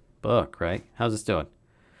book, right? How's this doing?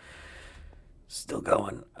 Still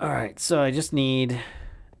going. All right, so I just need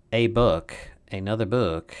a book, another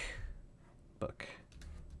book.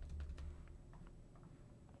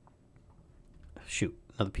 Shoot,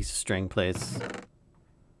 another piece of string, please.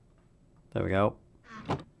 There we go.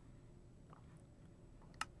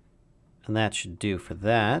 And that should do for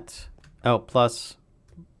that. Oh, plus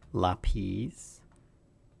lapis.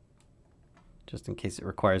 Just in case it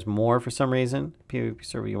requires more for some reason. PvP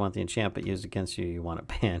server, you want the enchantment used against you, you want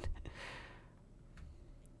it banned.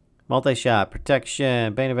 Multi-shot,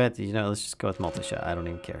 protection, bane event. You know, let's just go with multi-shot. I don't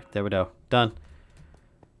even care. There we go. Done.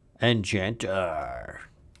 Enchanter.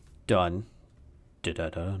 Done.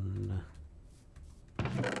 Da-da-dun.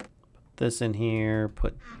 Put this in here.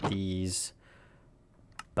 Put these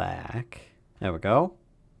back. There we go.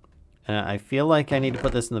 And I feel like I need to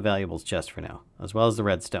put this in the valuables chest for now, as well as the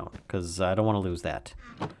redstone, because I don't want to lose that.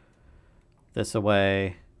 This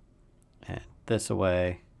away, and this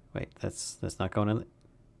away. Wait, that's not going in.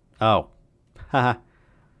 Oh, haha.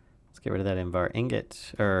 Let's get rid of that Invar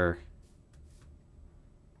ingot or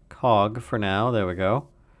cog for now. There we go.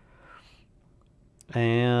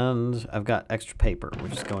 And I've got extra paper,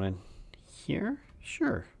 which is going in here.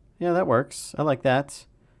 Sure, yeah, that works. I like that.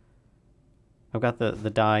 I've got the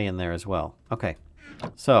dye in there as well. Okay,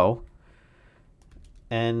 so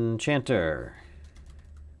enchanter.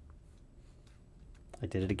 I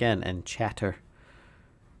did it again. Enchanter.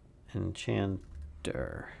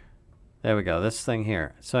 Enchanter. There we go. This thing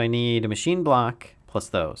here. So I need a machine block plus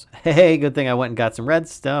those. Hey, good thing I went and got some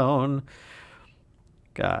redstone.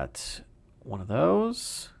 Got one of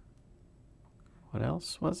those. What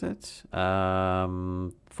else was it?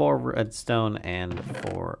 4 redstone and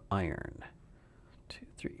 4 iron. 2,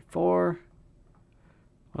 3, 4.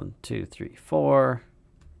 1, 2, 3, 4.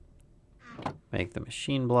 Make the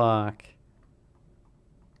machine block.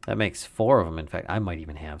 That makes 4 of them. In fact, I might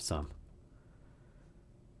even have some.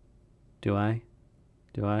 Do I?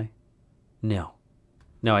 Do I? No.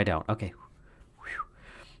 No, I don't. Okay. Whew.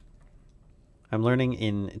 I'm learning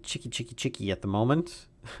in chicky at the moment.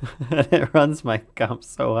 It runs my comp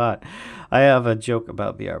so hot. I have a joke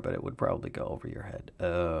about VR, but it would probably go over your head.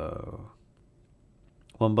 Oh.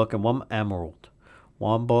 1 book and 1 emerald.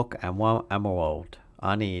 1 book and 1 emerald.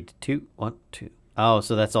 I need 2. 1, 2. Oh,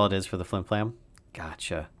 so that's all it is for the flim flam?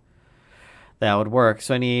 Gotcha. That would work.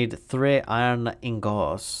 So I need 3 iron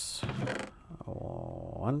ingots.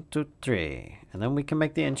 1, 2, 3. And then we can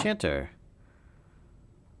make the enchanter.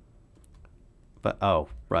 But, oh,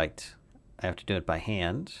 right. I have to do it by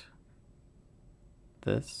hand.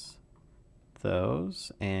 This,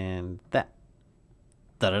 those, and that.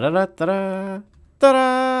 Da-da-da-da-da-da!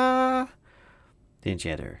 Ta-da! The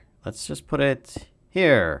enchanter. Let's just put it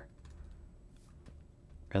here.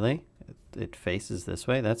 Really? It faces this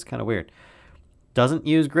way? That's kind of weird. Doesn't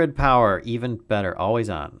use grid power. Even better. Always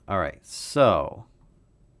on. Alright, so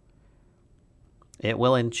it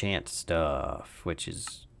will enchant stuff, which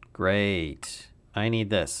is great. I need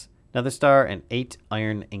this. Another star and 8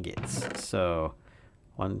 iron ingots. So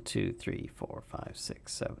 1, 2, 3, 4, 5,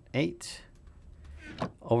 6, 7, 8.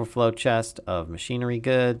 Overflow chest of machinery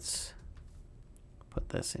goods. Put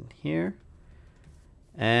this in here.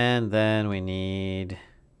 And then we need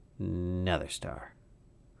another star.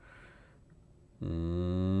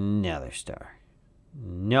 Another star.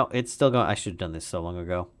 No, it's still going. I should have done this so long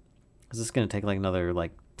ago. Is this going to take like another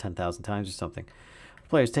 10,000 times or something?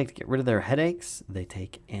 Players take to get rid of their headaches. They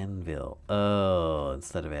take anvil. Oh,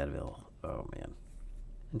 instead of anvil. Oh, man.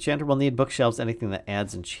 Enchanter will need bookshelves, anything that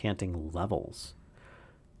adds enchanting levels.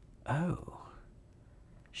 Oh.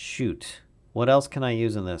 Shoot. What else can I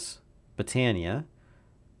use in this? Botania.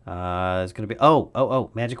 There's going to be...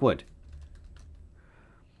 Oh, magic wood.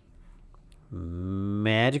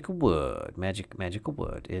 Magical wood. Magical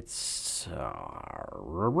wood. It's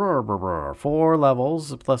 4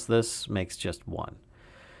 levels, plus this makes just 1.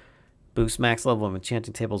 Boost max level of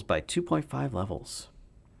enchanting tables by 2.5 levels.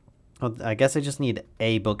 Well, I guess I just need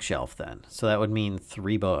a bookshelf then. So that would mean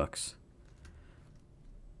 3 books.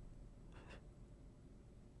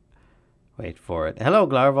 Wait for it. Hello,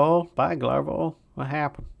 Glarvol. Bye, Glarvol. What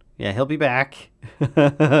happened? Yeah, he'll be back.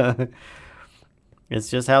 It's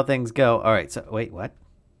just how things go. All right, so wait, what?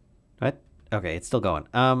 What? Okay, it's still going.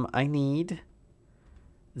 I need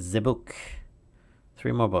the book.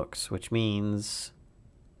 3 more books, which means...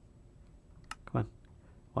 Come on.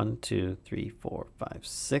 1, 2, 3, 4, 5,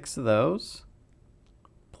 6 of those.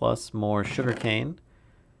 Plus more sugarcane.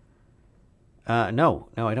 No,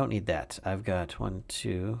 I don't need that. I've got 1,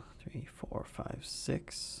 2, 3, 4, 5,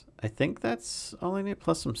 6. I think that's all I need,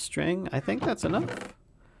 plus some string. I think that's enough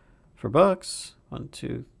for books. 1,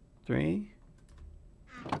 2, 3.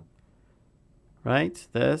 Right?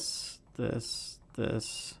 This.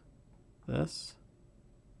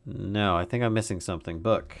 No, I think I'm missing something.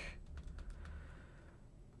 Book.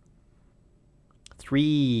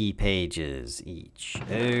 3 pages each.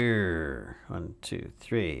 1, 2,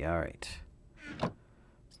 3. All right.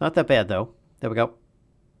 It's not that bad, though. There we go.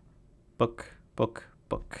 Book.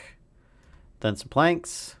 Then some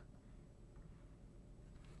planks.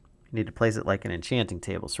 You need to place it like an enchanting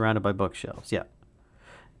table, surrounded by bookshelves. Yeah.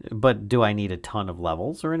 But do I need a ton of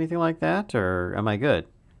levels or anything like that? Or am I good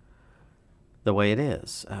the way it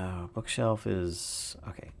is? Bookshelf is...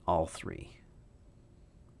 Okay, all 3.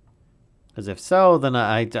 Because if so, then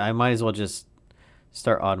I might as well just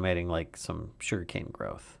start automating like some sugarcane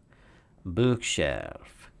growth.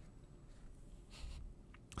 Bookshelf.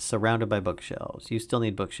 Surrounded by bookshelves. You still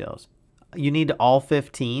need bookshelves. You need all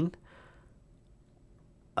 15?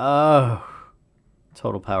 Oh.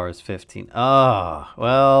 Total power is 15. Oh.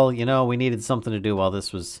 Well, you know, we needed something to do while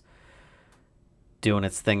this was doing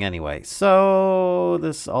its thing anyway. So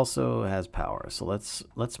this also has power. So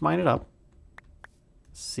let's mine it up.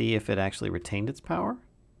 See if it actually retained its power.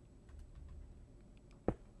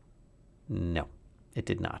 No, it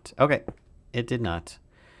did not. Okay, it did not.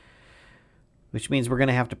 Which means we're going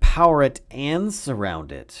to have to power it and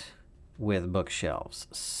surround it with bookshelves.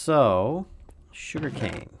 So,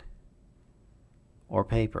 sugarcane or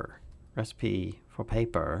paper. Recipe for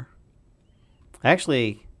paper.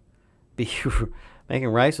 Actually, making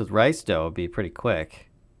rice with rice dough would be pretty quick.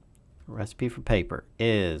 Recipe for paper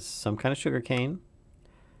is some kind of sugarcane.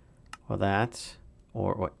 Well, that.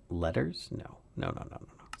 Or what? Letters? No. No, no, no, no,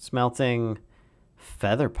 no. Smelting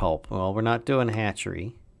feather pulp. Well, we're not doing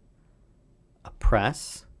hatchery. A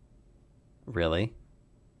press? Really?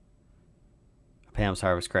 Pam's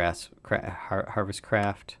Harvest Craft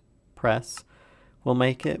press will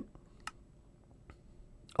make it.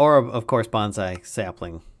 Or, of course, bonsai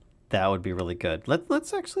sapling. That would be really good.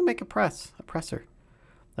 Let's actually make a presser.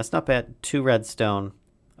 That's not bad. 2 redstone,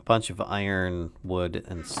 a bunch of iron, wood,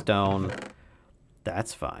 and stone.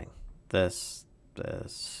 That's fine. This,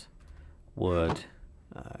 wood.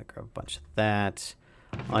 Grab a bunch of that.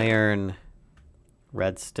 Iron,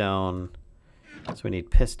 redstone. So we need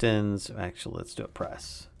pistons. Actually, let's do a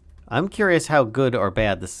press. I'm curious how good or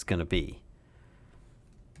bad this is going to be.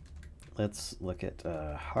 Let's look at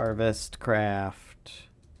harvest, craft,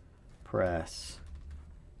 press,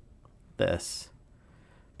 this,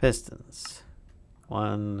 pistons.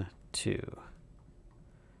 1, 2.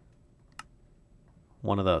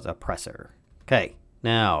 One of those, a presser. Okay,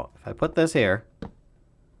 now if I put this here,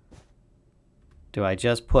 do I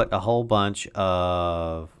just put a whole bunch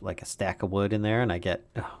of like a stack of wood in there and I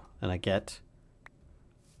get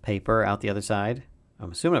paper out the other side?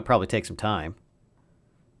 I'm assuming it probably takes some time.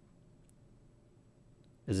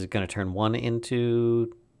 Is it going to turn 1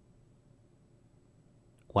 into...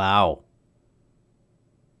 Wow.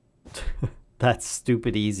 That's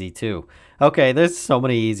stupid easy too. Okay, there's so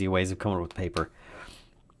many easy ways of coming up with paper.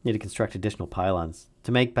 Need to construct additional pylons.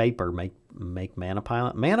 To make paper, make mana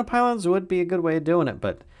pylons. Mana pylons would be a good way of doing it,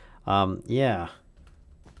 but yeah.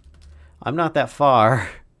 I'm not that far.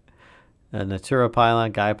 A Natura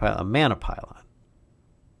pylon, Gaia pylon, a mana pylon.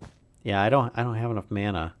 Yeah, I don't have enough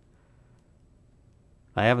mana.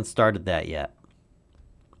 I haven't started that yet.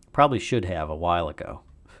 Probably should have a while ago.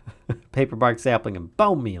 Paper bark sapling and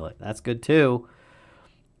bone meal. That's good too.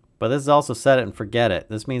 But this is also set it and forget it.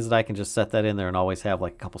 This means that I can just set that in there and always have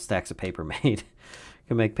like a couple stacks of paper made.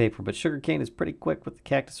 Can make paper, but sugarcane is pretty quick with the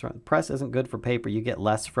cactus. The press isn't good for paper. You get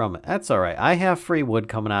less from it. That's all right. I have free wood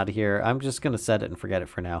coming out of here. I'm just going to set it and forget it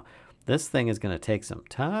for now. This thing is going to take some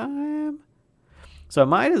time. So I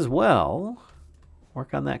might as well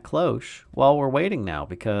work on that cloche while we're waiting now,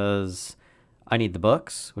 because I need the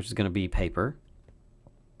books, which is going to be paper.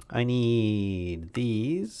 I need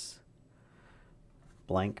these.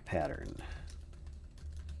 Blank pattern.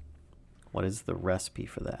 What is the recipe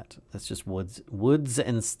for that? That's just woods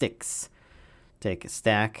and sticks. Take a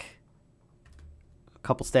stack, a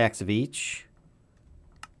couple stacks of each.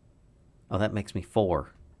 Oh, that makes me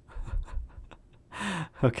 4.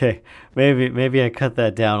 Okay, maybe I cut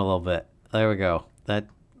that down a little bit. There we go. Let's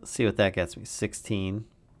see what that gets me. 16.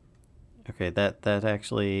 Okay,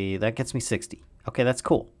 that gets me 60. Okay, that's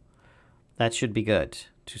cool. That should be good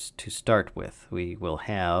to start with. We will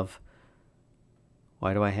have...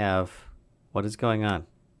 Why do I have... What is going on?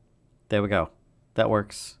 There we go. That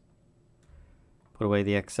works. Put away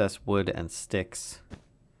the excess wood and sticks.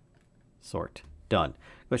 Sort. Done.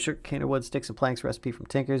 Go sugarcane or wood, sticks, and planks recipe from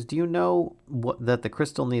Tinkers. Do you know that the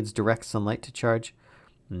crystal needs direct sunlight to charge?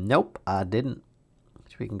 Nope, I didn't.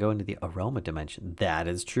 So we can go into the aroma dimension. That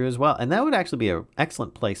is true as well. And that would actually be an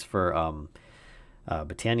excellent place for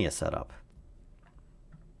Botania setup.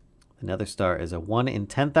 The Nether Star is a 1 in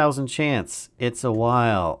 10,000 chance. It's a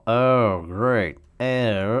while. Oh, great.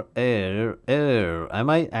 I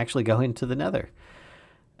might actually go into the Nether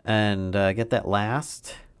and get that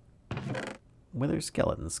last wither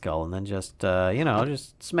skeleton skull, and then just you know,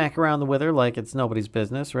 just smack around the wither like it's nobody's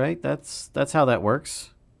business, right? That's how that works,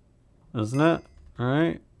 isn't it? All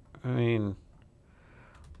right. I mean,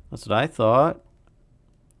 that's what I thought.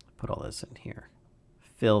 Put all this in here.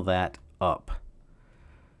 Fill that up.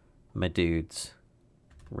 My dudes.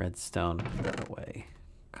 Redstone, put that away.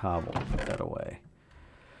 Cobble, put that away.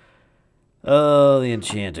 Oh, the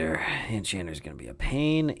enchanter. The enchanter's gonna be a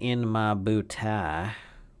pain in my booty.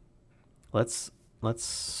 Let's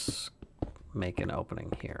make an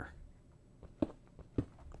opening here.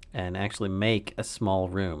 And actually make a small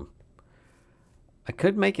room. I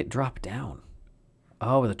could make it drop down.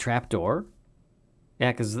 Oh, with a trapdoor?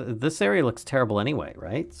 Yeah, because this area looks terrible anyway,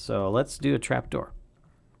 right? So let's do a trapdoor.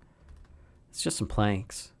 It's just some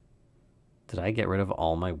planks. Did I get rid of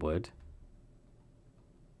all my wood?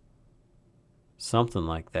 Something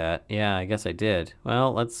like that. Yeah, I guess I did.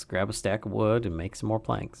 Well, let's grab a stack of wood and make some more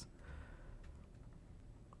planks.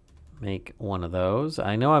 Make one of those.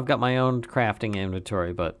 I know I've got my own crafting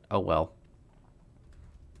inventory, but oh well.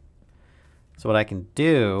 So what I can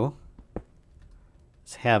do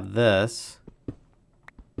is have this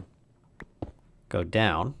go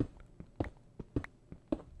down.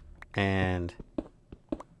 And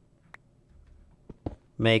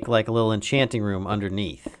make like a little enchanting room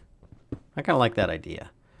underneath. I kind of like that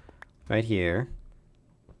idea. Right here.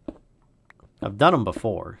 I've done them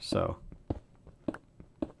before, so.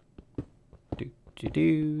 Do.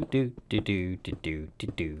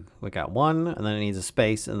 We got one, and then it needs a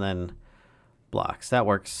space, and then blocks. That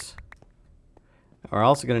works. We're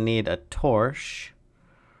also going to need a torch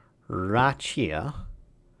right here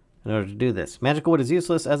in order to do this. Magical wood is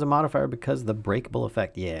useless as a modifier because of the breakable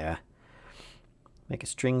effect. Yeah. Make a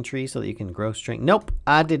string tree so that you can grow string. Nope,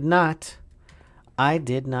 I did not. I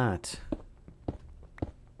did not.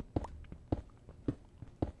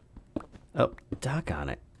 Oh, doggone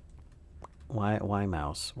it. Why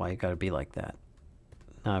mouse? Why you gotta be like that?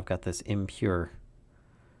 Now I've got this impure...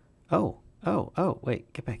 Oh,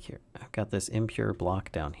 wait, get back here. I've got this impure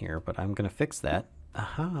block down here, but I'm gonna fix that.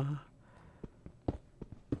 Aha.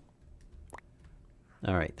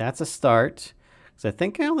 Alright, that's a start. Because I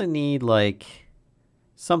think I only need, like,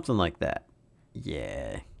 something like that.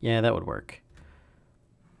 Yeah, that would work.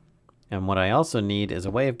 And what I also need is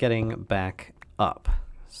a way of getting back up.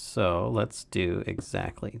 So let's do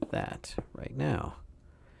exactly that right now.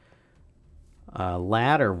 A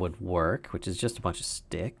ladder would work, which is just a bunch of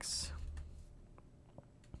sticks.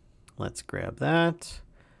 Let's grab that.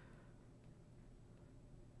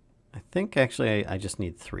 I think actually I just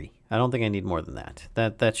need 3. I don't think I need more than that.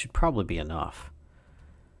 That should probably be enough.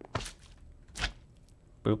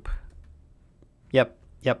 Boop. Yep.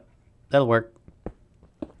 That'll work.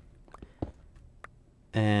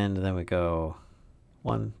 And then we go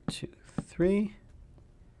 1, 2, 3.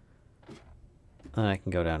 Then I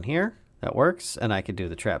can go down here. That works. And I can do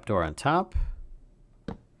the trapdoor on top.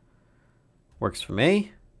 Works for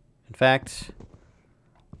me. In fact,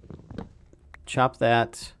 chop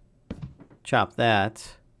that. Chop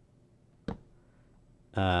that.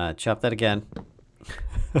 Chop that again.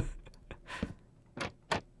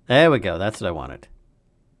 There we go. That's what I wanted.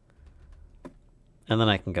 And then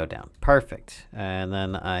I can go down. Perfect. And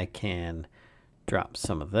then I can drop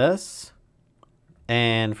some of this.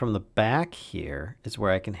 And from the back here is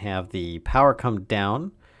where I can have the power come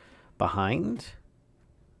down behind.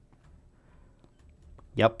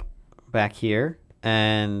 Yep. Back here.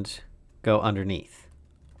 And go underneath.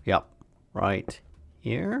 Yep. Right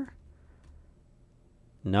here.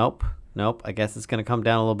 Nope. I guess it's going to come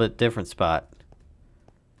down a little bit different spot.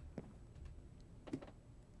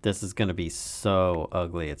 This is going to be so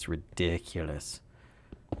ugly. It's ridiculous.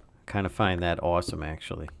 I kind of find that awesome,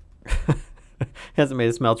 actually. Hasn't made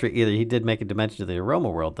a smeltery either. He did make a dimension to the aroma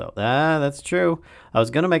world, though. Ah, that's true. I was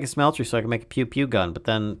going to make a smeltery so I could make a pew-pew gun, but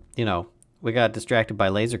then, you know, we got distracted by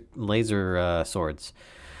laser swords.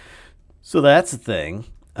 So that's the thing.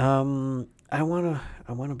 I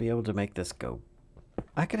wanna be able to make this go.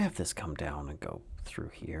 I could have this come down and go through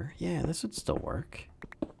here. Yeah, this would still work.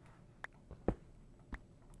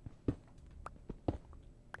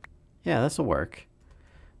 Yeah, this will work.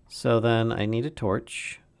 So then I need a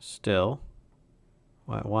torch still.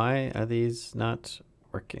 Why are these not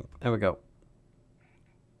working? There we go.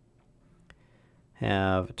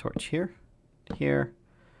 Have a torch here, here.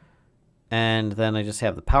 And then I just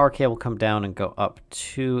have the power cable come down and go up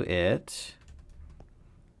to it.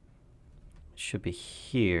 Should be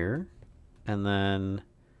here. And then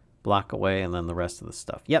block away and then the rest of the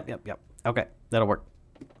stuff. Yep. Okay, that'll work.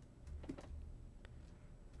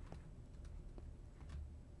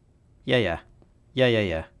 Yeah.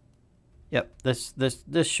 Yep, this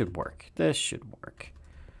should work. This should work.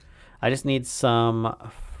 I just need some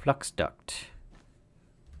flux duct.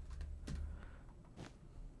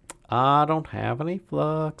 I don't have any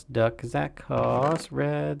flux duct because that costs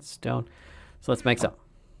redstone. So let's make some.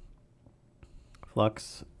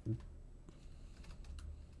 Flux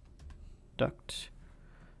duct.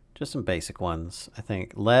 Just some basic ones, I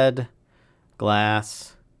think. Lead,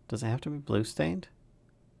 glass. Does it have to be blue stained?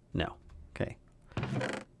 No. Okay.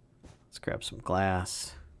 Let's grab some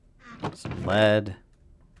glass, some lead,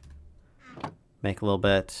 make a little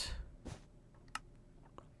bit.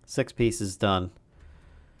 6 pieces done.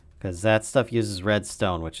 Because that stuff uses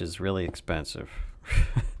redstone, which is really expensive.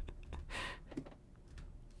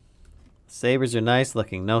 Sabers are nice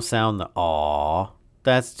looking. No sound. Aww.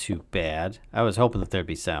 That's too bad. I was hoping that there'd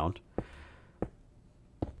be sound.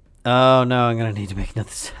 Oh no, I'm going to need to make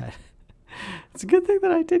another set. It's a good thing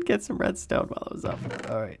that I did get some redstone while I was up.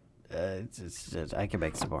 Alright. I can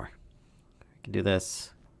make some more. I can do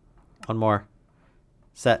this. One more.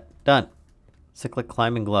 Set. Done. Cyclic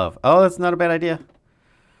climbing glove. Oh, that's not a bad idea.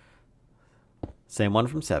 Same one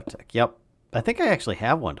from Sevtech. Yep. I think I actually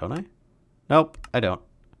have one, don't I? Nope, I don't.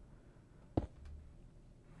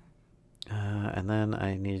 And then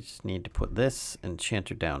I just need to put this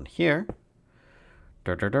enchanter down here.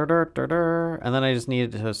 And then I just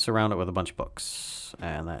need to surround it with a bunch of books.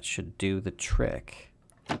 And that should do the trick.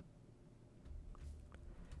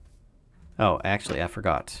 Oh, actually, I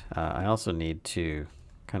forgot. I also need to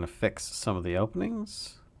kind of fix some of the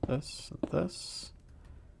openings. This and this.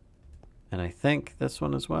 And I think this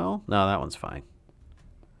one as well. No, that one's fine.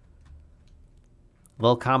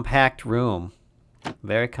 Little compact room.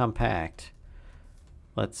 Very compact.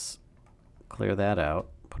 Let's clear that out.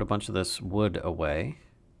 Put a bunch of this wood away.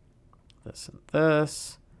 This and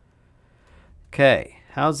this. Okay,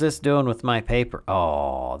 how's this doing with my paper?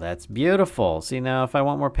 Oh, that's beautiful. See, now if I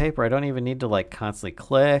want more paper, I don't even need to like constantly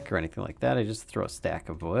click or anything like that. I just throw a stack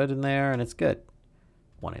of wood in there and it's good.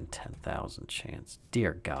 1 in 10,000 chance.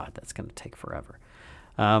 Dear God, that's going to take forever.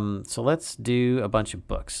 So let's do a bunch of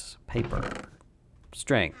books. Paper.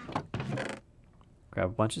 String. Grab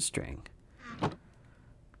a bunch of string.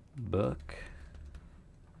 Book.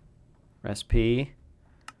 Recipe.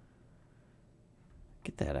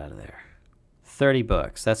 Get that out of there. 30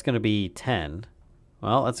 books. That's going to be 10.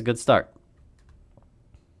 Well, that's a good start.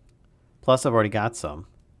 Plus, I've already got some.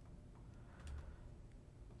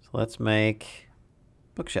 So let's make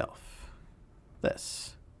bookshelf.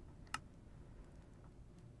 This.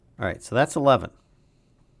 All right, so that's 11.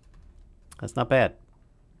 That's not bad.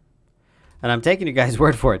 And I'm taking you guys'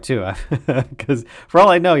 word for it, too. Because for all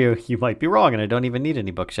I know, you might be wrong, and I don't even need any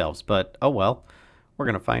bookshelves. But, oh well. We're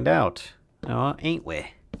going to find out. Oh, ain't we?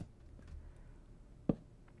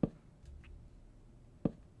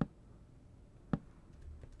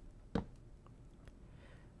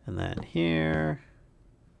 And then here.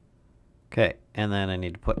 Okay, and then I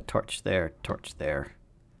need to put torch there, torch there.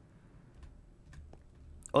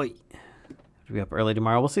 Oi. Have to be up early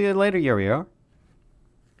tomorrow. We'll see you later, Uriel.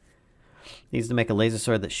 Needs to make a laser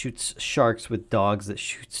sword that shoots sharks with dogs that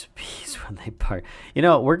shoots bees when they bark. You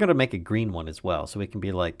know, we're going to make a green one as well, so we can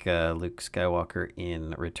be like Luke Skywalker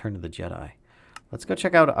in Return of the Jedi. Let's go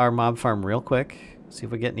check out our mob farm real quick. See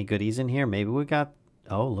if we get any goodies in here. Maybe we got...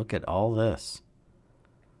 Oh, look at all this.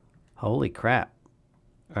 Holy crap.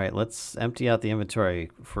 All right, let's empty out the inventory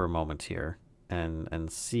for a moment here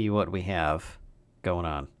and see what we have going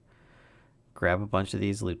on. Grab a bunch of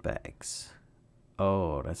these loot bags.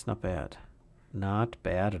 Oh, that's not bad. Not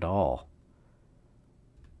bad at all.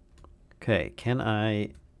 Okay, can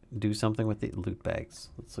I do something with the loot bags?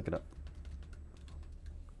 Let's look it up.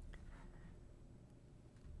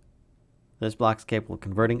 This block is capable of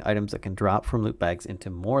converting items that can drop from loot bags into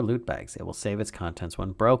more loot bags. It will save its contents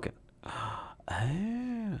when broken.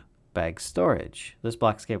 Bag storage. This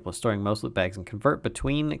block is capable of storing most loot bags and convert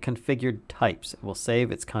between configured types. It will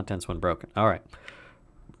save its contents when broken. All right.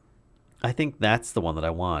 I think that's the one that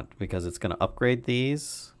I want because it's going to upgrade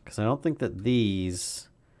these. Because I don't think that these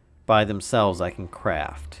by themselves I can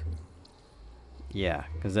craft. Yeah,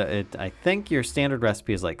 because I think your standard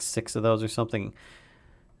recipe is like 6 of those or something.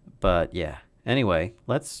 But yeah. Anyway,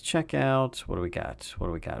 let's check out... What do we got? What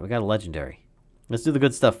do we got? We got a legendary. Let's do the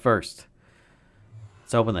good stuff first.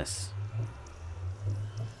 Let's open this.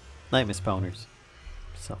 Night, Miss Pwners.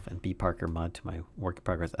 Self and B. Parker mod to my work in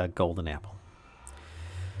progress. A golden apple.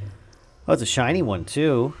 Oh, it's a shiny one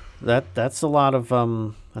too. That's a lot of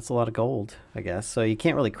gold, I guess. So you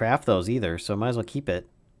can't really craft those either. So I might as well keep it.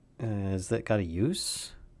 Has that got a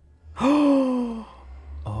use? Oh,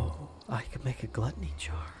 I could make a gluttony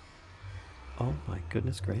charm. Oh my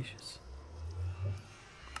goodness gracious!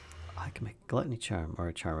 I can make a gluttony charm or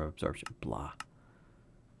a charm of absorption. Blah.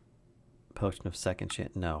 Potion of second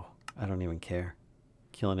chance. No, I don't even care.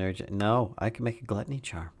 Culinary. No, I can make a gluttony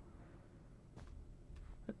charm.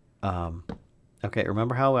 Okay,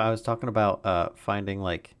 remember how I was talking about finding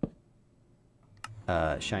like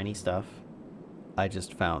shiny stuff? I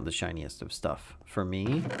just found the shiniest of stuff. For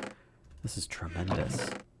me, this is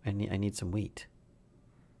tremendous. I need some wheat.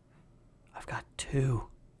 I've got 2.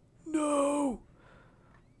 No.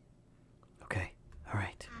 Okay, all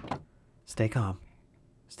right. Stay calm.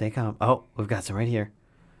 Stay calm. Oh, we've got some right here.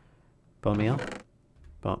 Bone meal.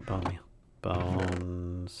 Bone meal.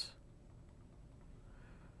 Bones.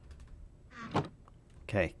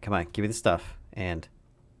 Okay, come on, give me the stuff. And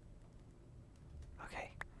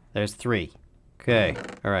okay, there's 3. Okay,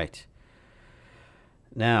 all right.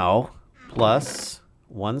 Now, plus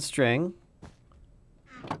 1 string.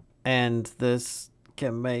 And this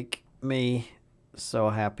can make me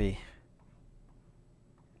so happy.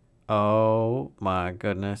 Oh my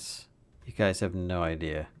goodness. You guys have no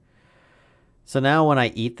idea. So now when I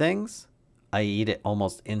eat things, I eat it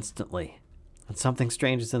almost instantly. When something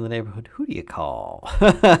strange is in the neighborhood, who do you call?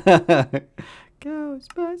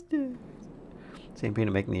 Ghostbusters. Same pain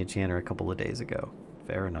of making the enchanter a couple of days ago.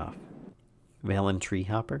 Fair enough. Valen tree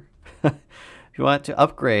hopper. If you want to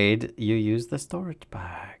upgrade, you use the storage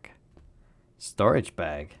bag. Storage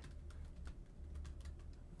bag.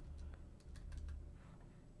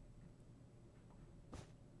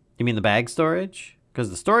 You mean the bag storage? Because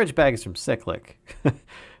the storage bag is from Cyclic.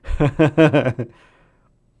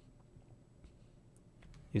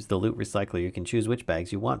 Use the loot recycler. You can choose which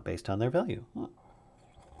bags you want based on their value. Huh.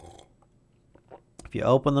 If you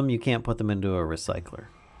open them, you can't put them into a recycler.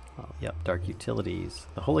 Oh, yep, dark utilities.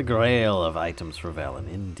 The holy grail of items for Valen,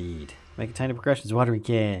 indeed. Make tiny progressions, water we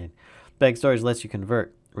can. Bag storage lets you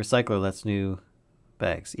convert. Recycler lets new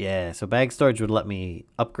bags. Yeah, so bag storage would let me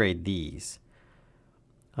upgrade these.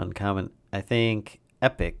 Uncommon. I think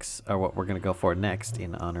epics are what we're going to go for next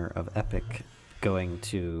in honor of Epic going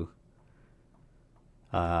to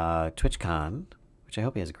TwitchCon, which I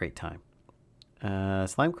hope he has a great time.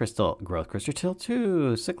 Slime crystal, growth crystal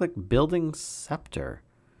 2, cyclic building scepter.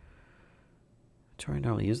 Try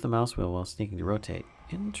normally use the mouse wheel while sneaking to rotate.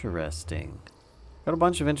 Interesting. Got a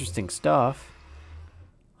bunch of interesting stuff.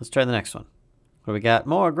 Let's try the next one. What do we got?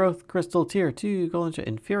 More growth crystal tier 2, golden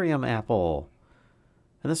inferium apple.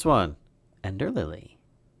 And this one, ender lily.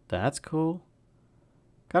 That's cool.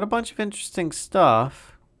 Got a bunch of interesting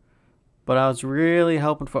stuff. But I was really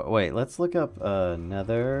hoping for... Wait, let's look up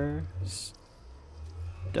another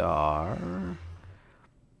star.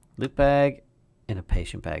 Loot bag and a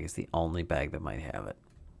patient bag is the only bag that might have it.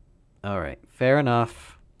 Alright, fair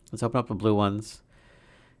enough. Let's open up the blue ones.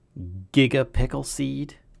 Giga pickle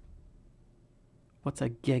seed. What's a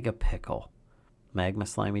giga pickle? Magma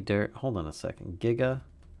slimy dirt. Hold on a second. Giga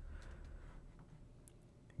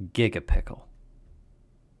pickle.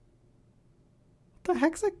 What the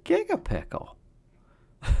heck's a giga pickle?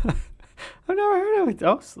 I've never heard of it.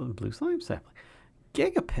 Oh, blue slime sapling.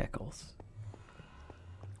 Giga pickles.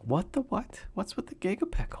 What the what? What's with the giga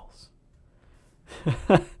pickles?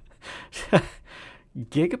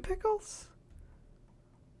 Giga pickles?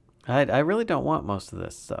 I really don't want most of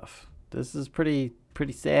this stuff. This is pretty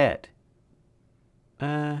sad.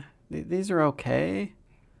 These are okay.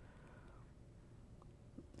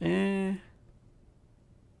 I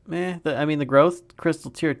mean, the growth crystal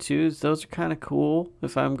tier 2s, those are kind of cool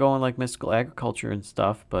if I'm going like mystical agriculture and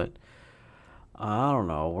stuff, but I don't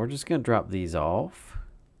know. We're just going to drop these off.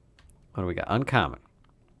 What do we got? Uncommon.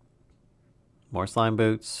 More slime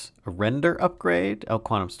boots, a render upgrade,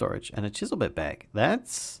 quantum storage, and a chisel bit bag.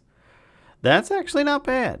 That's actually not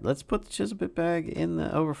bad. Let's put the chisel bit bag in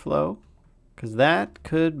the overflow because that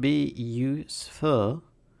could be useful.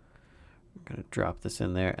 I'm going to drop this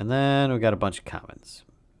in there, and then we got a bunch of commons.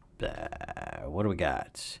 What do we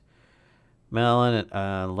got? Melon,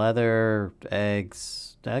 leather,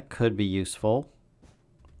 eggs. That could be useful.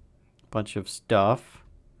 Bunch of stuff.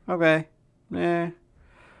 Okay. Meh.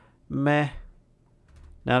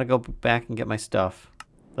 Now to go back and get my stuff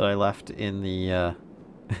that I left in the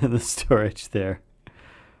in the storage there.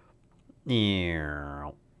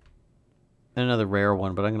 And another rare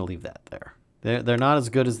one, but I'm gonna leave that there. They're not as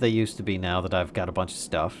good as they used to be now that I've got a bunch of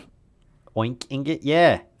stuff. Oink ingot,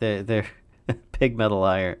 yeah, they're pig metal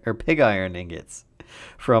iron or pig iron ingots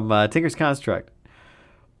from Tinker's Construct.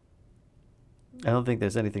 I don't think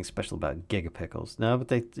there's anything special about giga pickles. No, but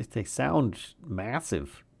they sound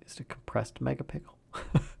massive. Is it a compressed mega pickle?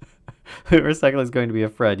 Recycling is going to be a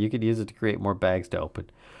Fred. You could use it to create more bags to open.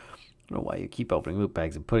 I don't know why you keep opening loot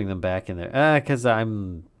bags and putting them back in there. Because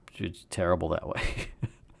I'm terrible that way.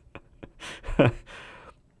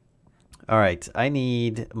 All right, I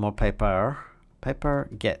need more paper. Paper,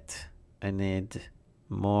 get. I need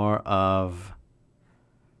more of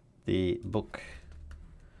the book.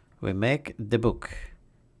 We make the book.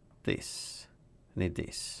 This. I need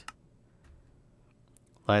this.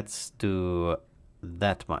 Let's do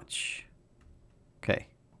that much. Okay.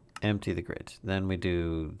 Empty the grid. Then we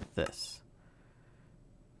do this.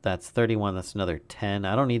 That's 31. That's another 10.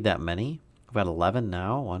 I don't need that many. I've got 11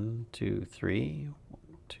 now. 1, 2, 3.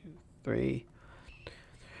 1, 2, 3.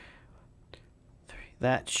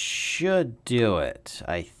 That should do it,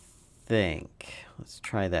 I think. Let's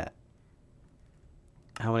try that.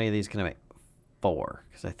 How many of these can I make? 4.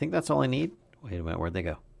 Because I think that's all I need. Wait a minute. Where'd they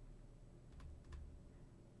go?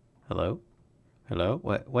 Hello? Hello?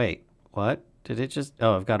 What? Wait. What? Did it just...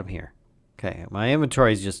 Oh, I've got them here. Okay. My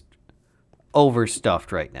inventory is just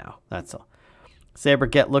overstuffed right now. That's all. Saber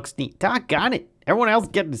get looks neat. Doggone it. Everyone else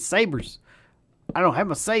getting the sabers. I don't have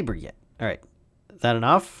my saber yet. All right. Is that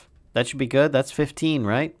enough? That should be good. That's 15,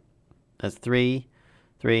 right? That's 3,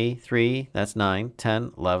 3, 3. That's 9,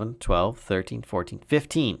 10, 11, 12, 13, 14,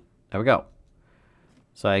 15. There we go.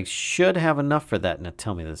 So I should have enough for that. Now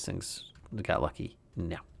tell me this thing's got lucky.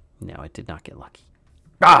 No. No, it did not get lucky.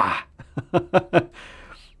 Ah!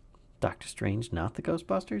 Doctor Strange, not the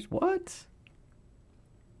Ghostbusters? What?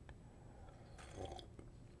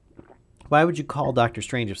 Why would you call Doctor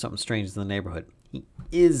Strange if something strange is in the neighborhood? He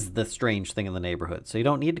is the strange thing in the neighborhood, so you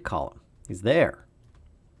don't need to call him. He's there.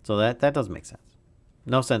 So that doesn't make sense.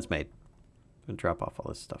 No sense made. I'm gonna drop off all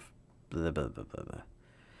this stuff. Blah, blah, blah, blah, blah.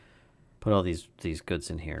 Put all these goods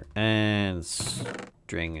in here. And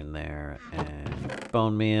string in there. And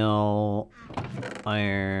bone meal.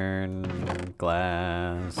 Iron.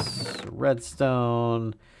 Glass.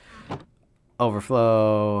 Redstone.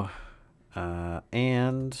 Overflow.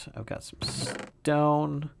 And I've got some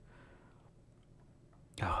stone.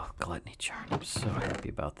 Oh, gluttony chart. I'm so happy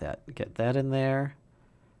about that. Get that in there.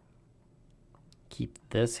 Keep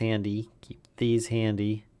this handy. Keep these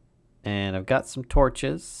handy. And I've got some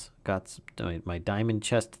torches. Got some, my diamond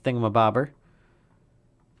chest thingamabobber.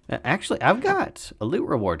 Actually, I've got a loot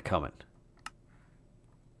reward coming.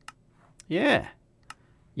 Yeah.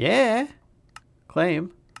 Yeah.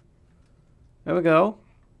 Claim. There we go.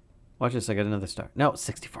 Watch this. I got another star. No,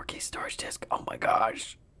 64K storage disk. Oh my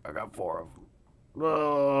gosh. I got 4 of them.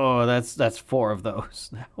 Oh, that's 4 of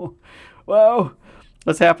those now. Whoa.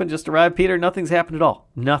 What's happened? Just arrived, Peter. Nothing's happened at all.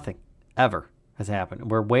 Nothing. Ever has happened.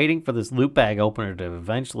 We're waiting for this loot bag opener to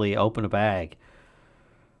eventually open a bag.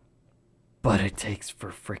 But it takes for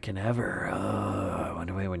freaking ever. I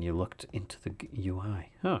wonder when you looked into the UI.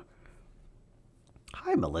 Huh.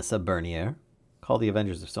 Hi, Melissa Bernier. Call the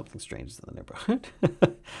Avengers if something strange is in the neighborhood.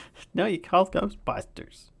 No, you call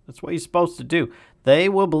Ghostbusters. That's what you're supposed to do. They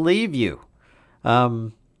will believe you.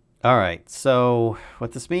 All right. So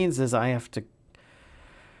what this means is I have to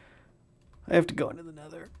go into the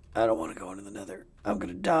nether. I don't want to go into the nether. I'm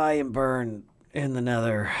going to die and burn in the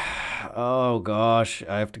nether. Oh, gosh.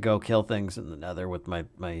 I have to go kill things in the nether with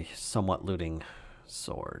my somewhat looting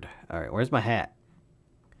sword. All right. Where's my hat?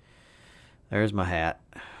 There's my hat.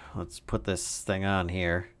 Let's put this thing on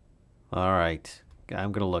here. All right.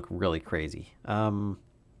 I'm going to look really crazy.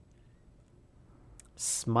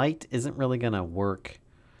 Smite isn't really going to work.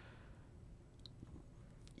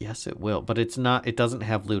 Yes, it will. But it's not. It doesn't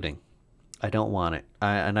have looting. I don't want it.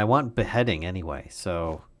 And I want beheading anyway,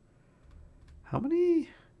 so... How many?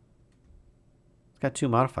 It's got 2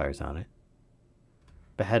 modifiers on it.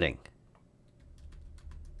 Beheading.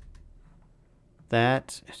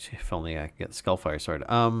 That... If only I could get the Skullfire Sword.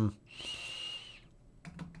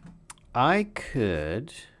 I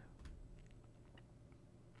could...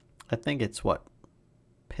 I think it's what?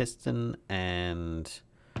 Piston and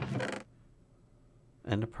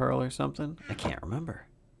a pearl or something? I can't remember.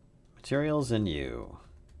 Materials and you.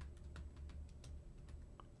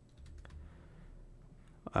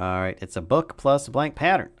 Alright, it's a book plus a blank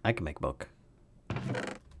pattern. I can make a book.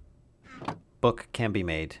 Book can be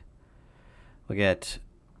made. We'll get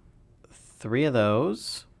 3 of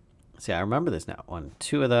those. See, I remember this now. 1,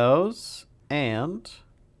 2 of those. And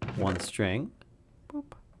 1 string.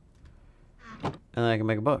 Boop. And then I can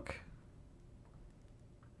make a book.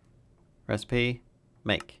 Recipe.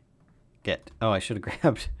 Make. Get. Oh, I should have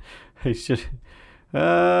grabbed... I should...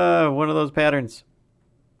 one of those patterns.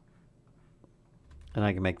 And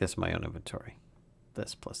I can make this my own inventory.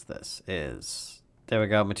 This plus this is... There we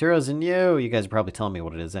go. Materials in you. You guys are probably telling me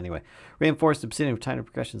what it is anyway. Reinforced obsidian with tiny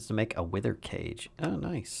percussions to make a wither cage. Oh,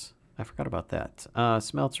 nice. I forgot about that.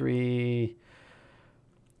 Smeltery...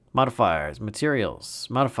 Modifiers. Materials.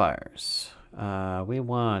 Modifiers. We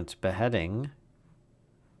want beheading.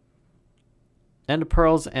 And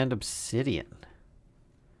pearls and obsidian.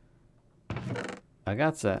 I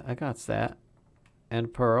got that.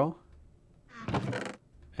 And pearl.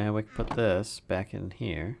 And we can put this back in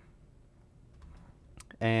here.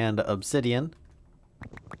 And obsidian.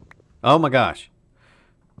 Oh my gosh.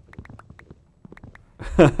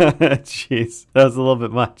 Jeez, that was a little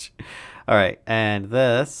bit much. All right, and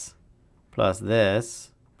this plus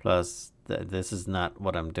this plus this is not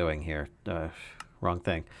what I'm doing here. Wrong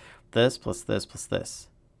thing. This plus this plus this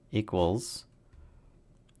equals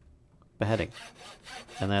beheading.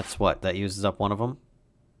 And that's what? That uses up one of them?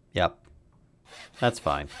 Yep. That's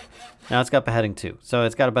fine. Now it's got beheading too. So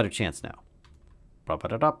it's got a better chance now.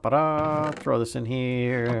 Throw this in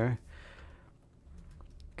here.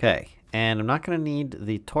 Okay. And I'm not going to need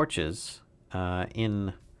the torches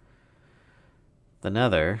in the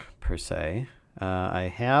nether, per se.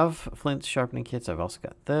 I have flint sharpening kits. I've also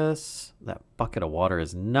got this. That bucket of water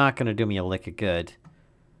is not going to do me a lick of good.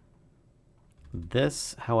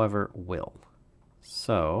 This, however, will.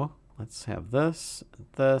 So, let's have this,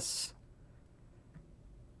 this.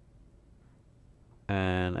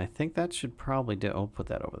 And I think that should probably do... I'll put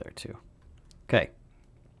that over there too. Okay.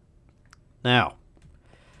 Now.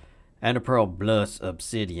 Ender Pearl plus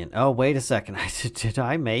Obsidian. Oh, wait a second. Did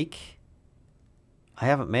I make... I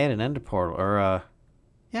haven't made an Ender Portal. Or,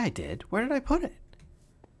 yeah, I did. Where did I put it?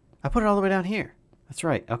 I put it all the way down here. That's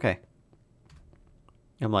right. Okay.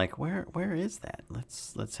 I'm like, where is that?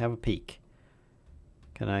 Let's have a peek.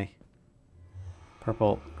 Can I...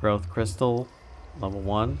 Purple growth crystal. Level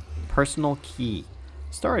 1. Personal key.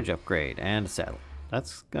 Storage upgrade and a saddle.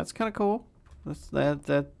 That's kind of cool.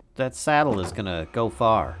 That saddle is gonna go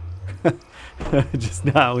far. Just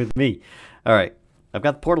not with me. All right, I've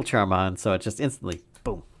got the portal charm on, so it just instantly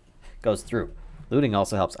boom goes through. Looting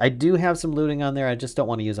also helps. I do have some looting on there. I just don't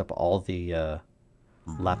want to use up all the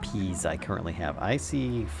lapis I currently have. I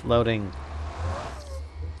see floating.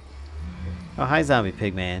 Oh, hi, zombie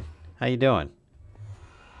pig man. How you doing?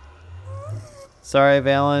 Sorry,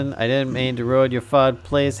 Valen. I didn't mean to ruin your fun.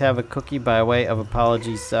 Please have a cookie by way of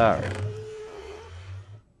apology. Sorry.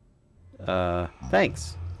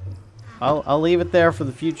 Thanks. I'll leave it there for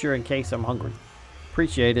the future in case I'm hungry.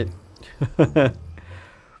 Appreciate it. All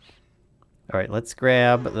right, let's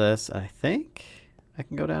grab this. I think I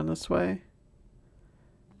can go down this way.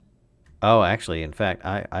 Oh, actually, in fact,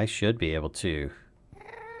 I should be able to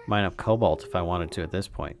mine up cobalt if I wanted to at this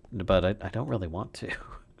point, but I don't really want to.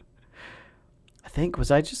 I think,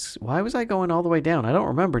 why was I going all the way down? I don't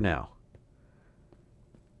remember now.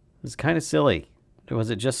 It's kind of silly. Was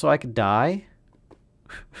it just so I could die?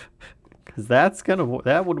 Because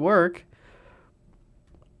that would work.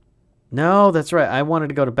 No, that's right. I wanted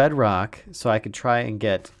to go to bedrock so I could try and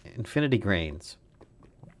get infinity grains.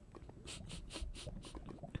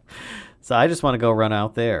 So I just want to go run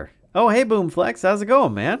out there. Oh, hey, Boomflex. How's it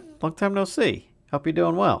going, man? Long time no see. Hope you're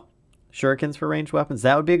doing well. Shurikens for ranged weapons.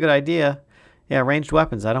 That would be a good idea. Yeah, ranged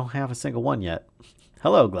weapons. I don't have a single one yet.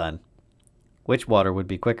 Hello, Glenn. Witch water would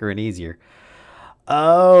be quicker and easier.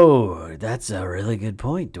 Oh, that's a really good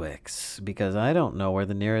point, Dwix. Because I don't know where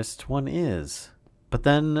the nearest one is. But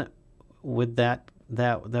then, with that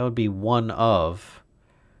would be one of...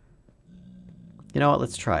 You know what?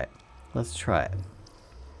 Let's try it. Let's try it.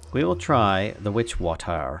 We will try the witch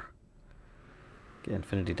water. Get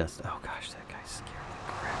infinity dust. Oh gosh, that guy scared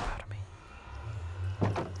the crap out of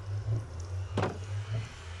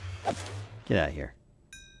me. Get out of here.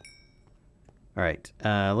 Alright,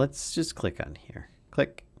 let's just click on here.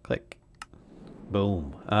 Click, click.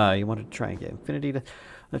 Boom. You want to try and get infinity dust.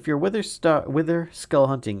 If you're wither skull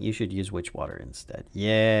hunting, you should use witch water instead.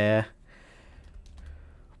 Yeah.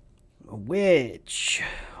 Witch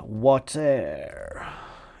water.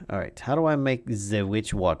 Alright, how do I make the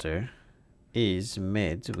witch water? Is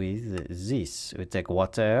made with this. We take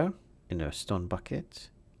water in a stone bucket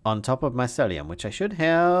on top of mycelium, which I should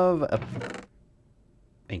have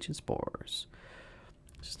ancient spores.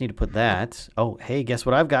 Just need to put that. Oh, hey, guess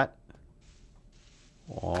what I've got?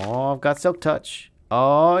 Oh, I've got silk touch.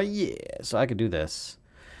 Oh, yeah. So I could do this.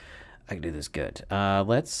 I can do this good.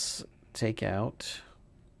 Let's take out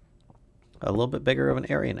a little bit bigger of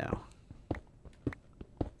an area now.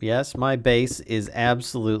 Yes, my base is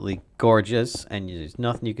absolutely gorgeous, and there's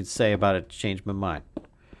nothing you could say about it to change my mind.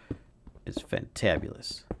 It's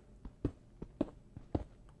fantabulous.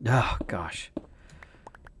 Oh, gosh.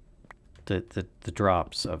 The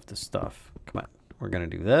drops of the stuff. Come on. We're going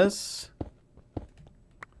to do this.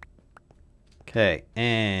 Okay,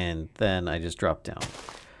 and then I just dropped down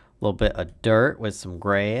a little bit of dirt with some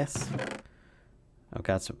grass. I've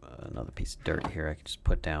got another piece of dirt here I can just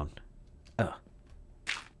put down.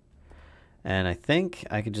 And I think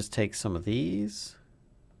I could just take some of these.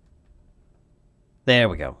 There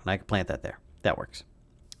we go. And I can plant that there. That works.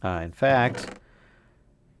 In fact,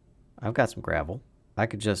 I've got some gravel. I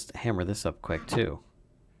could just hammer this up quick too.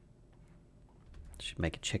 Should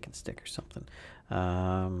make a chicken stick or something.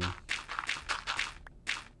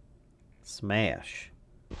 Smash.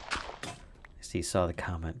 I see you saw the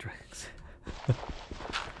comment, Drix.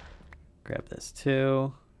 Grab this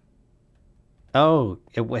too. Oh,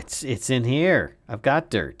 it's in here. I've got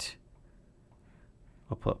dirt.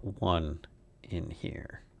 I'll put one in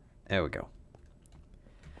here. There we go.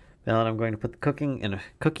 Now I'm going to put the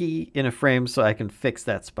cookie in a frame so I can fix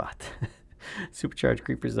that spot. Supercharged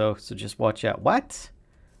creepers though, so just watch out. What?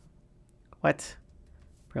 What?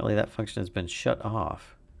 Apparently that function has been shut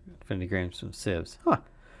off. Infinity grams from sieves. Huh.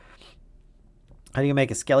 How do you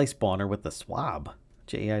make a skelly spawner with the swab?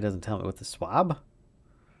 JEI doesn't tell me with the swab.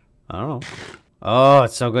 I don't know. Oh,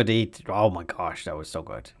 it's so good to eat. Oh my gosh, that was so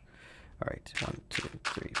good. All right, 1, 2,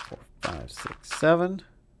 3, 4, 5, 6, 7.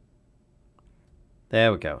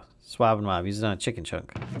 There we go. Swab and mob. Use it on a chicken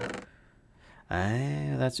chunk.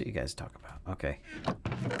 That's what you guys talk about. Okay.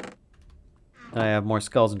 I have more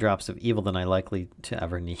skulls and drops of evil than I likely to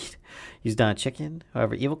ever need. Used on a chicken.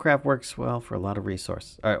 However, evil craft works well for a lot of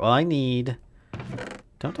resources. All right, well, I need...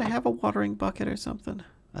 Don't I have a watering bucket or something?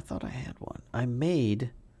 I thought I had one. I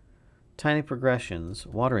made Tiny Progressions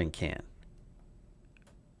watering can.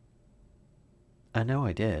 I know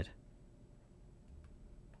I did.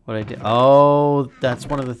 What I did? Oh, that's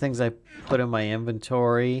one of the things I put in my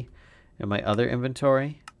inventory, in my other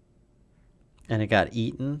inventory, and it got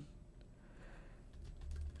eaten.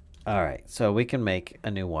 All right, so we can make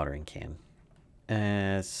a new watering can.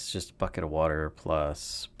 It's just a bucket of water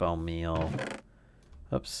plus bone meal.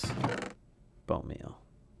 Oops, bone meal.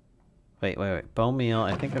 Wait. Bone meal.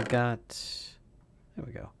 I think I've got. There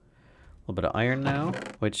we go. A little bit of iron now,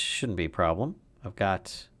 which shouldn't be a problem. I've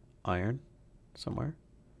got iron somewhere.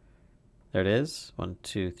 There it is. 1,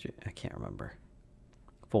 2, 3. I can't remember.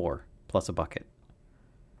 4 plus a bucket.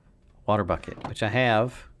 Water bucket, which I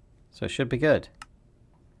have, so it should be good.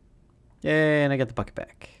 Yay, and I get the bucket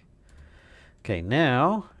back. Okay,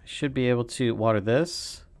 now I should be able to water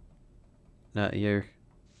this. No, you're...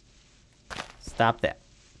 Stop that.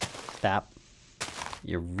 Stop.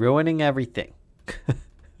 You're ruining everything.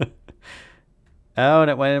 Oh,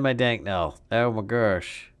 and it went in my dank no. Oh my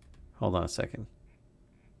gosh. Hold on a second.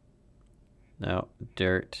 No,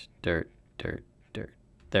 dirt. There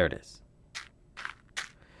it is.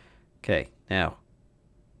 Okay, now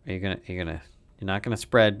you're not gonna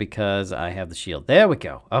spread because I have the shield. There we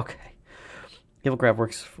go. Okay. Evilcraft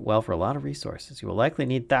works well for a lot of resources. You will likely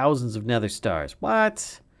need thousands of nether stars.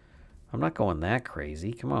 What? I'm not going that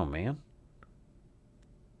crazy. Come on, man.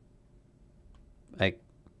 Like,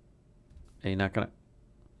 are you not gonna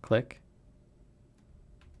click?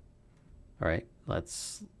 All right,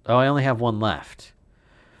 let's... Oh, I only have one left.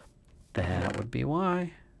 That would be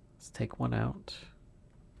why. Let's take one out.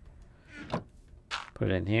 Put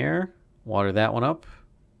it in here. Water that one up.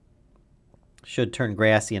 Should turn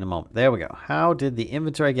grassy in a moment. There we go. How did the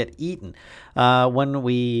inventory get eaten? When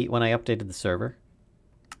I updated the server,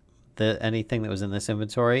 anything that was in this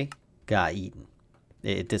inventory got eaten.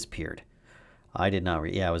 It disappeared. I did not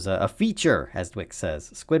read. Yeah, it was a feature, as Dwick says.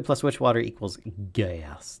 Squid plus witch water equals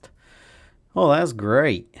gassed. Oh, that's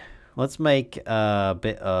great. Let's make a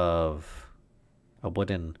bit of a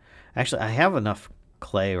wooden... Actually, I have enough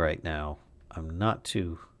clay right now. I'm not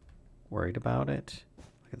too worried about it.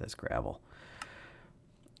 Look at this gravel.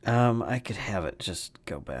 I could have it just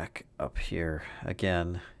go back up here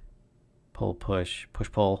again. Pull, push,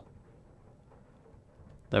 push, pull.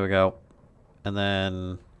 There we go. And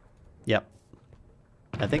then, yep.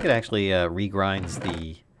 I think it actually regrinds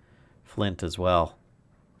the flint as well.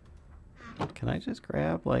 Can I just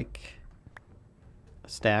grab like a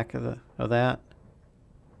stack of that?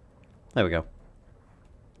 There we go.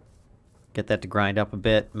 Get that to grind up a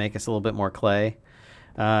bit, make us a little bit more clay.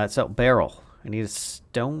 So barrel. I need a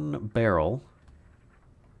stone barrel.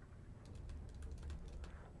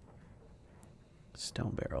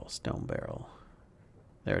 Stone barrel.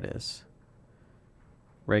 There it is.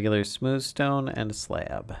 Regular smooth stone and a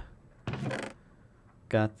slab.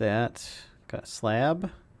 Got that. Got a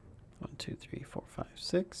slab. 1, 2, 3, 4, 5,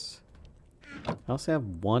 6. I also have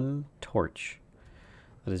one torch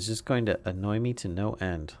that is just going to annoy me to no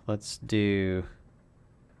end. Let's do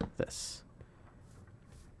this.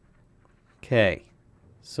 Okay,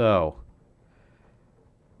 so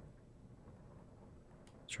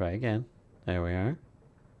try again. There we are.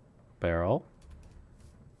 Barrel.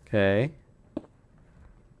 Okay.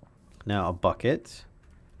 Now a bucket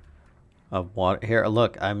of water. Here,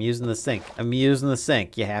 look, I'm using the sink.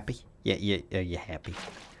 You happy? Yeah, you happy?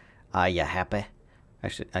 You happy?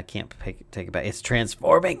 Actually, I can't take it back. It's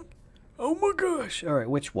transforming. Oh my gosh. All right,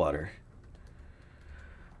 which water?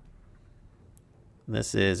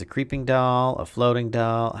 This is a creeping doll, a floating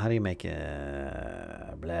doll. How do you make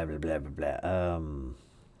it? Blah, blah, blah, blah, blah.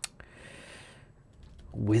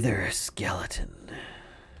 Wither skeleton.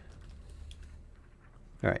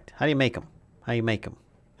 All right, how do you make them?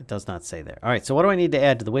 It does not say there. All right, so what do I need to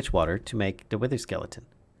add to the witch water to make the wither skeleton?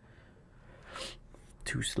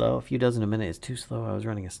 Too slow. A few dozen a minute is too slow. I was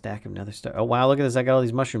running a stack of nether star. Oh, wow, look at this. I got all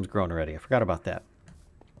these mushrooms growing already. I forgot about that.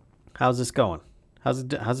 How's this going? How's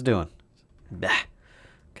it doing? Bah.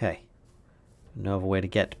 Okay. Know of a way to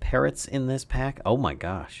get parrots in this pack? Oh my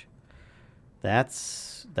gosh.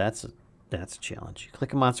 That's a challenge. You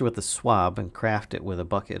click a monster with a swab and craft it with a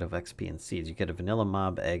bucket of XP and seeds. You get a vanilla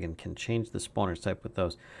mob egg and can change the spawner's type with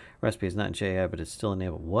those. Recipe is not in JI, but it's still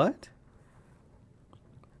enabled. What?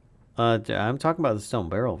 I'm talking about the stone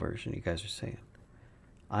barrel version you guys are saying.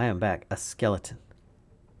 I am back. A skeleton.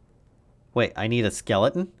 Wait, I need a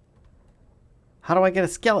skeleton? How do I get a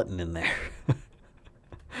skeleton in there?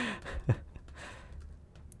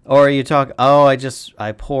 Or you talk... Oh,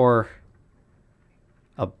 I pour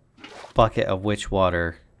a bucket of witch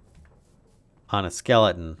water on a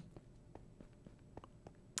skeleton.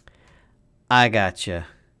 I gotcha.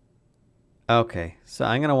 Okay, so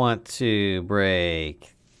I'm going to want to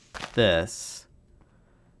break this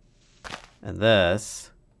and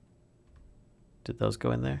this. Did those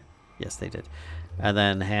go in there? Yes, they did. And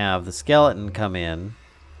then have the skeleton come in.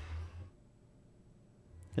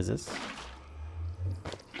 Is this?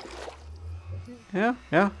 Yeah.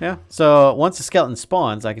 So once the skeleton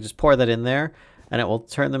spawns, I can just pour that in there, and it will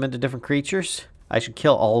turn them into different creatures. I should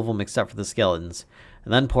kill all of them except for the skeletons,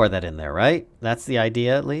 and then pour that in there, right? That's the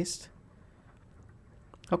idea, at least.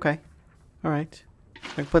 Okay. All right.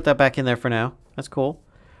 I can put that back in there for now. That's cool.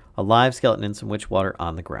 A live skeleton in some witch water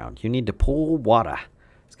on the ground. You need to pull water.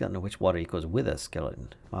 Skeleton of witch water equals with a skeleton.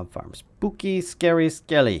 Mob farm. Spooky, scary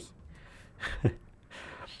skelly.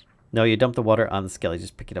 No, you dump the water on the skelly.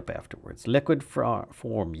 Just pick it up afterwards. Liquid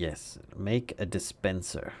form, yes. Make a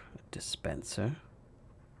dispenser. A dispenser?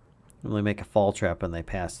 Normally make a fall trap when they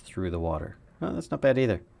pass through the water. Oh, that's not bad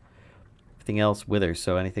either. Everything else withers,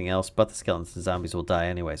 so anything else but the skeletons and zombies will die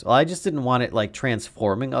anyways. Well, I just didn't want it, like,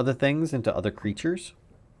 transforming other things into other creatures.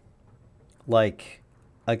 Like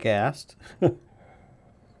a ghast.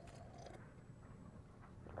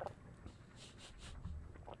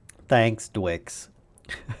 Thanks, Dwix.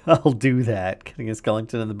 I'll do that. Getting a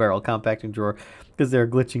skeleton in the barrel compacting drawer because they're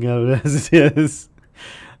glitching out as it is.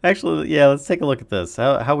 Actually, yeah, let's take a look at this.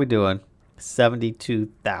 How we doing?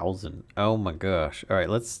 72,000. Oh my gosh. All right,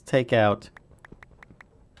 let's take out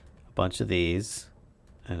a bunch of these.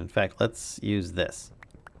 And in fact, let's use this.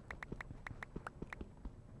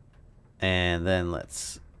 And then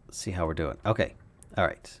let's see how we're doing. Okay. All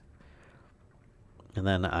right. And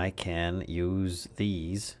then I can use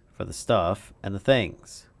these for the stuff and the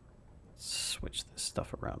things. Switch this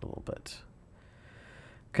stuff around a little bit.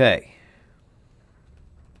 Okay.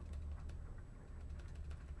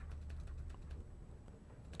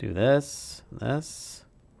 Do this, this,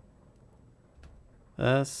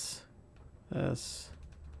 this, this.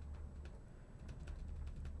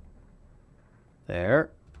 There.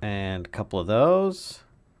 And a couple of those.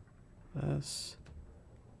 This.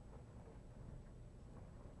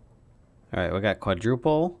 All right, we got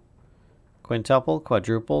quadruple, quintuple,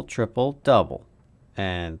 quadruple, triple, double.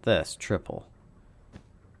 And this, triple.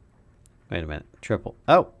 Wait a minute, triple.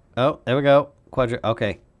 Oh, there we go.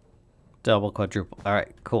 Okay. Double, quadruple. All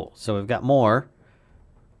right, cool. So we've got more.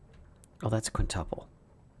 Oh, that's a quintuple.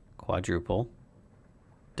 Quadruple,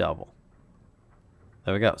 double.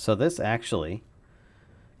 There we go. So this actually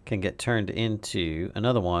can get turned into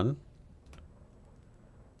another one.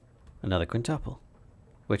 Another quintuple.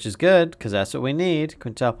 Which is good, because that's what we need.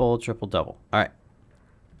 Quintuple, triple, double. All right.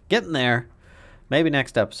 Getting there. Maybe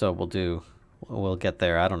next episode we'll get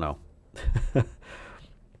there. I don't know.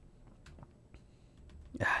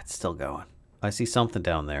 Yeah, it's still going. I see something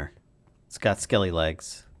down there. It's got skelly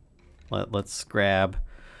legs. Let's grab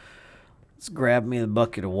me a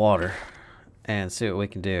bucket of water and see what we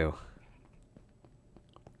can do.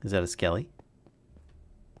 Is that a skelly?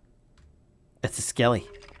 It's a skelly.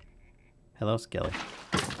 Hello, skelly.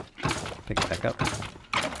 Pick it back up.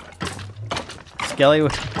 Skelly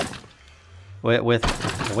with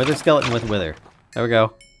wither skeleton with wither. There we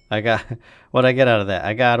go. I got what I get out of that.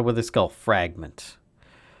 I got a wither skull fragment.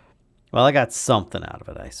 Well, I got something out of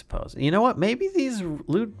it, I suppose. You know what? Maybe these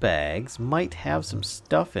loot bags might have some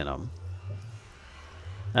stuff in them.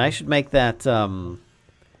 I should make that that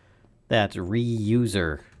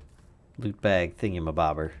reuser loot bag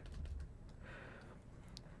thingamabobber.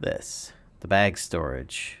 This. The bag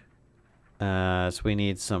storage. So we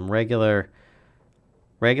need some regular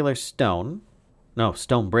stone. No,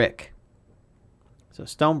 stone brick. So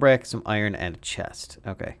stone brick, some iron, and a chest.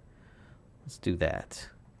 Okay. Let's do that.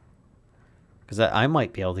 Because I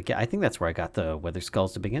might be able to get... I think that's where I got the wither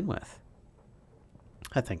skulls to begin with.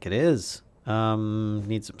 I think it is.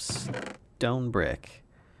 Need some stone brick.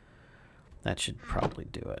 That should probably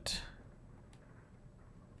do it.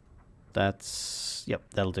 That's... Yep,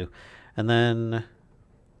 that'll do. And then...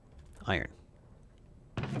 iron.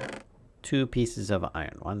 2 pieces of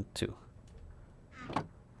iron. 1, 2.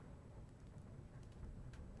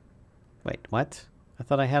 Wait, what? I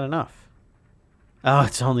thought I had enough. Oh,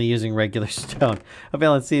 it's only using regular stone.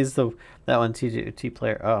 Valence sees that one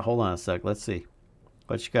T-player. Oh, hold on a sec. Let's see.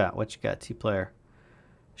 What you got? What you got, T-player?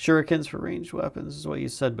 Shurikens for ranged weapons is what you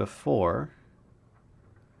said before.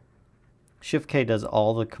 Shift K does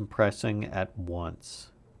all the compressing at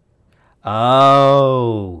once.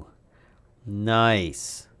 Oh,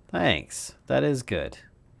 nice. Thanks. That is good.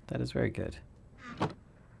 That is very good.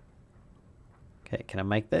 Okay, can I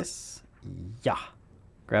make this? Yeah.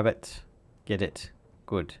 Grab it. Get it.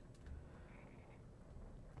 Good.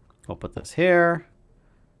 We'll put this here.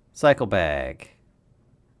 Cycle bag.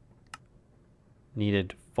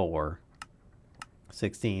 Needed 4.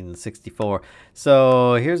 16, 64.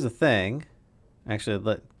 So here's the thing.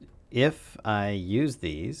 Actually, if I use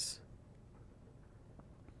these...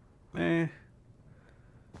 Meh.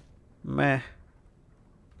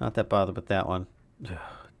 Not that bothered with that one. Ugh,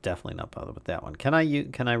 definitely not bothered with that one. Can I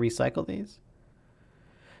recycle these?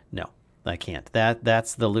 No, I can't.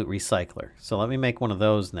 That's the loot recycler. So let me make one of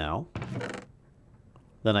those now.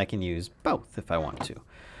 Then I can use both if I want to.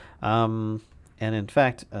 And in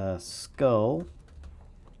fact, skull,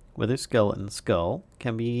 wither skeleton skull,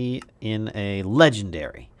 can be in a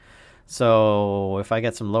legendary. So if I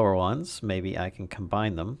get some lower ones, maybe I can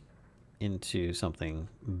combine them into something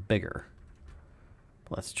bigger.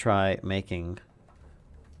 Let's try making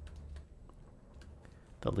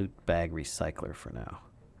the loot bag recycler for now.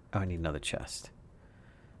 Oh, I need another chest.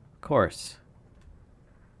 Of course.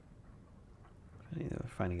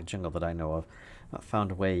 Finding a jungle that I know of. Not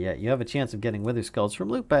found a way yet. You have a chance of getting wither skulls from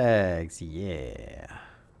loot bags. Yeah.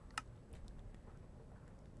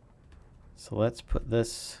 So let's put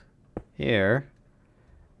this here.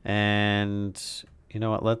 And you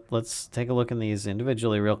know what? Let's take a look in these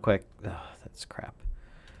individually real quick. Oh, that's crap.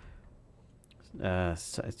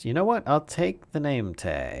 So, you know what? I'll take the name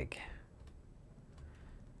tag.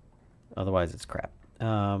 Otherwise, it's crap.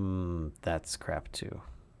 That's crap too.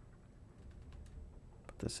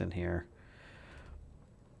 Put this in here.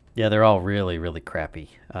 Yeah, they're all really, really crappy.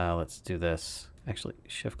 Let's do this. Actually,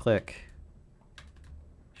 shift click.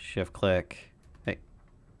 Shift click. Hey,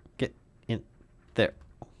 get in there.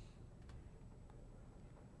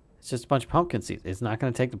 It's just a bunch of pumpkin seeds. It's not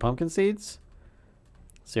going to take the pumpkin seeds?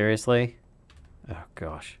 Seriously? Oh,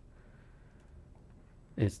 gosh.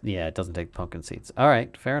 Yeah, it doesn't take pumpkin seeds. All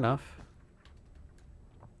right, fair enough.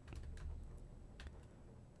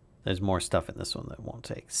 There's more stuff in this one that won't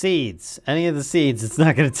take. Seeds. Any of the seeds it's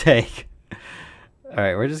not going to take. All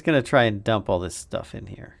right, we're just going to try and dump all this stuff in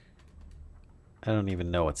here. I don't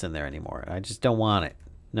even know what's in there anymore. I just don't want it.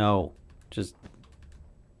 No, just...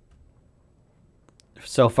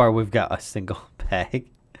 So far, we've got a single bag.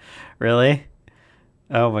 Really?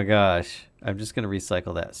 Oh my gosh. I'm just going to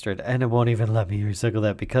recycle that straight. And it won't even let me recycle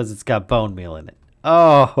that because it's got bone meal in it.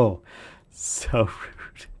 Oh, so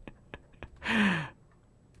rude.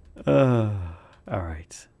 All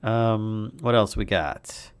right. What else we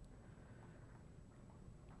got?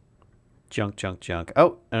 Junk, junk, junk.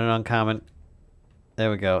 Oh, and an uncommon. There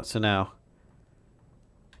we go. So now,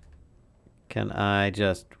 can I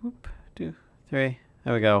just, whoop, 2, 3.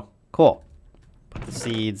 There we go. Cool. Put the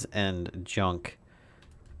seeds and junk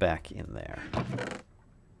back in there.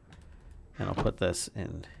 And I'll put this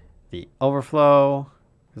in the overflow,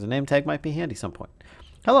 because the name tag might be handy some point.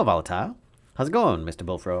 Hello, Volatile. How's it going, Mr.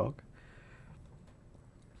 Bullfrog?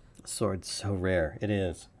 Sword's so rare. It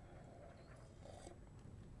is.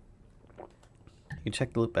 You can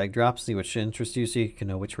check the loot bag drops, see which interests you, so you can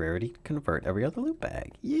know which rarity to convert every other loot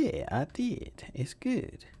bag. Yeah, I did. It's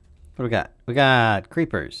good. What do we got? We got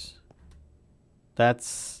creepers.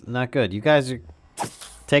 That's not good. You guys are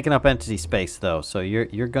taking up entity space though, so you're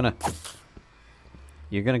gonna go.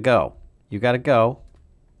 You gotta go.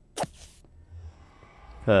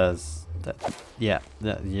 Cause you're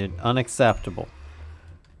unacceptable.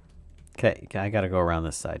 Okay, I gotta go around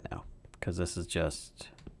this side now. Cause this is just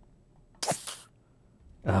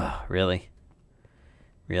really?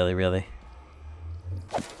 Really, really?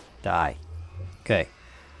 Die. Okay.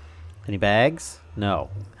 Any bags? No.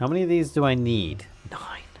 How many of these do I need? 9.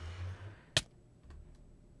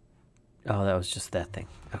 Oh, that was just that thing.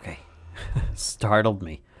 Okay. Startled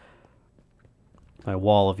me. My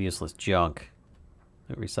wall of useless junk.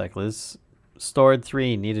 Recycle is stored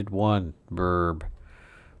 3, needed 1. Blurb.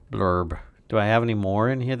 Blurb. Do I have any more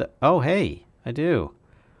in here that... Oh, hey. I do.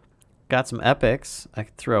 Got some epics I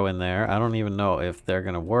could throw in there. I don't even know if they're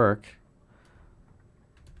going to work.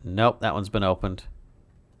 Nope, that one's been opened.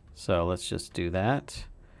 So let's just do that.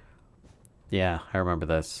 Yeah, I remember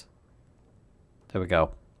this. There we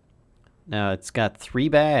go. Now it's got 3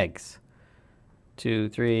 bags. 2,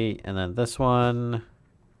 3, and then this one.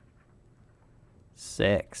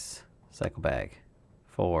 6. Cycle bag.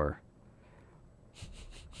 4.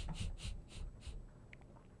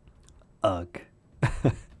 Ugh.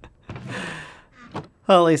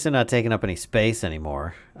 Well, at least they're not taking up any space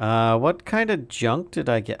anymore. What kind of junk did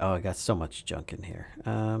I get? Oh, I got so much junk in here.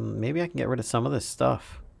 Maybe I can get rid of some of this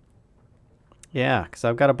stuff. Yeah, because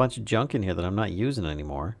I've got a bunch of junk in here that I'm not using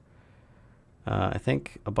anymore. I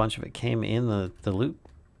think a bunch of it came in the loot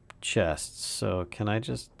chests. So can I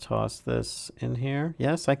just toss this in here?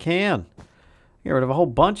 Yes, I can. Get rid of a whole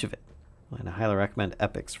bunch of it. And I highly recommend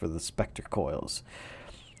Epics for the Spectre coils.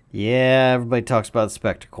 Yeah, everybody talks about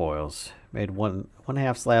Spectre coils. Made one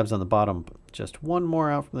half slabs on the bottom. Just one more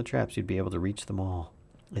out from the traps. You'd be able to reach them all.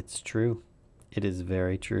 It's true. It is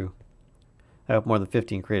very true. I hope more than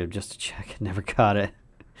 15 creative just to check. Never got it.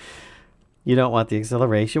 You don't want the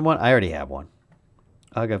acceleration one? I already have one.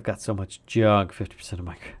 Ugh, I've got so much junk. 50% of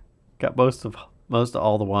my... Got most of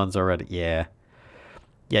all the ones already. Yeah.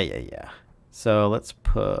 Yeah. So let's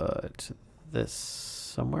put this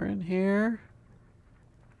somewhere in here.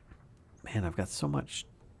 Man, I've got so much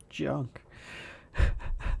junk.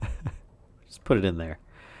 Just put it in there.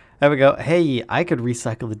 There we go. Hey, I could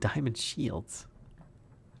recycle the diamond shields.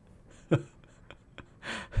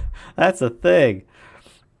 That's a thing.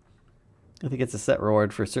 I think it's a set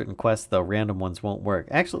reward for certain quests, though. Random ones won't work.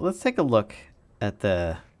 Actually, let's take a look at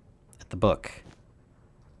the book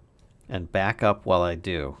and back up while I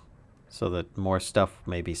do, so that more stuff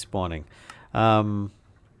may be spawning. Oh,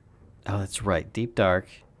 that's right. Deep Dark.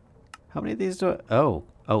 How many of these do I... Oh,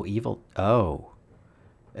 evil. Oh.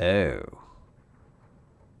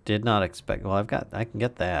 Did not expect... Well, I can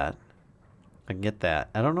get that. I can get that.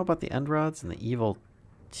 I don't know about the end rods and the evil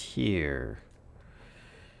tier.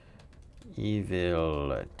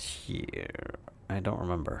 Evil tier. I don't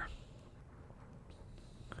remember.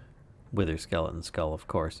 Wither skeleton skull, of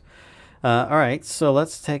course. Alright, so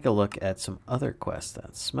let's take a look at some other quests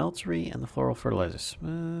then. Smeltery and the floral fertilizers.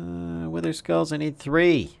 Wither skulls, I need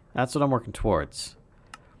 3. That's what I'm working towards.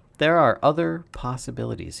 There are other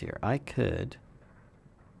possibilities here. I could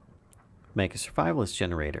make a survivalist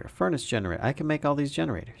generator, a furnace generator. I can make all these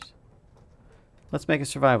generators. Let's make a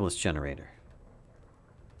survivalist generator.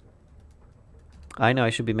 I know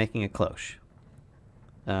I should be making a cloche.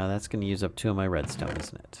 That's going to use up 2 of my redstone,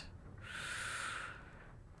 isn't it?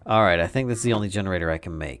 Alright, I think this is the only generator I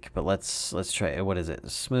can make. But let's try, what is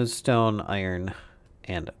it? Smooth stone, iron,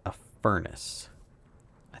 and a furnace.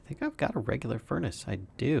 I think I've got a regular furnace. I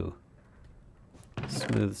do.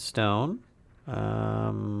 Smooth stone.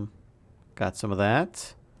 Got some of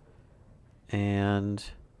that. And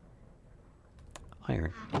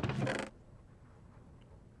iron.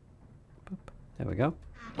 Boop. There we go.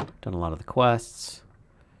 Done a lot of the quests.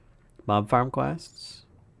 Mob farm quests.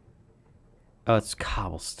 Oh, it's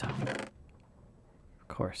cobblestone. Of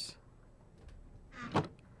course.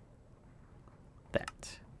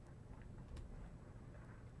 That.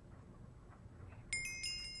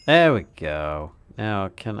 There we go. Now,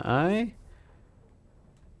 can I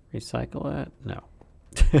recycle it? No.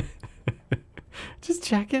 Just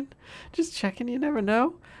checking. Just checking. You never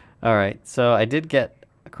know. All right. So I did get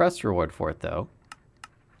a crust reward for it, though.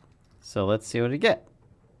 So let's see what we get.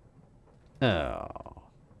 Oh.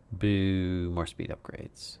 Boo. More speed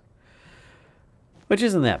upgrades. Which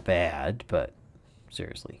isn't that bad, but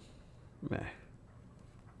seriously. Meh.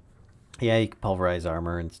 Yeah, you can pulverize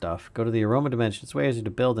armor and stuff. Go to the aroma dimension. It's way easier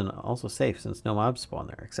to build and also safe since no mobs spawn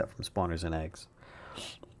there, except from spawners and eggs. You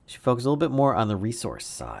should focus a little bit more on the resource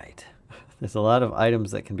side. There's a lot of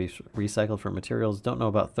items that can be recycled for materials. Don't know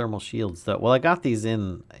about thermal shields though. Well, I got these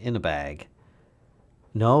in a bag.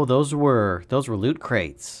 No, those were loot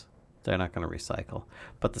crates. They're not going to recycle.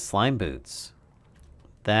 But the slime boots,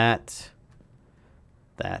 that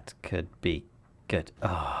could be good.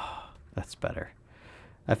 Oh, that's better.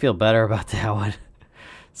 I feel better about that one.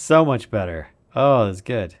 So much better. Oh, that's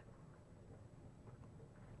good.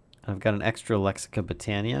 I've got an extra Lexica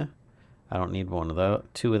Botania. I don't need one of those.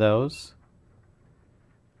 2 of those.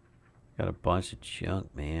 Got a bunch of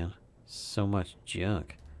junk, man. So much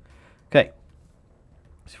junk. Okay.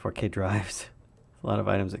 4K drives. A lot of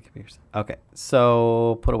items that can be... Okay,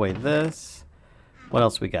 so put away this. What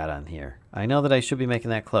else we got on here? I know that I should be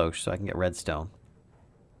making that cloche so I can get redstone.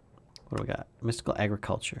 What do we got? Mystical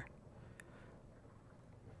agriculture.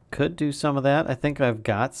 Could do some of that. I think I've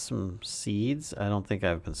got some seeds. I don't think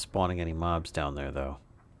I've been spawning any mobs down there, though.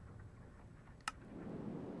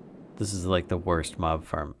 This is like the worst mob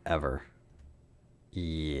farm ever.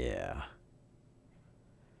 Yeah.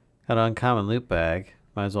 Got an uncommon loot bag.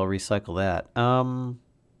 Might as well recycle that. Some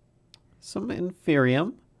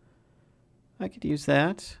inferium. I could use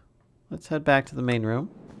that. Let's head back to the main room.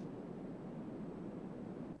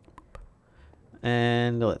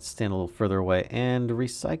 And let's stand a little further away and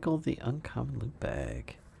recycle the uncommon loot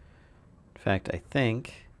bag. fact, I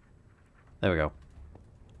think... There we go.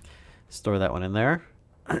 Store that one in there.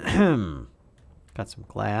 Got some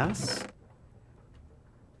glass.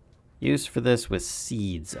 Use for this with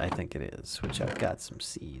seeds, I think it is, which I've got some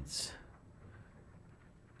seeds.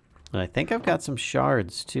 And I think I've got some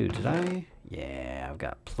shards too. Did I? Yeah, I've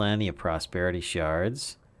got plenty of prosperity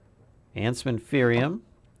shards. And some inferium.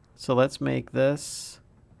 So let's make this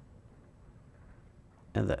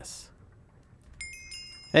and this.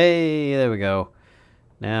 Hey, there we go.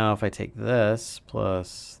 Now if I take this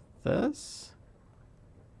plus this.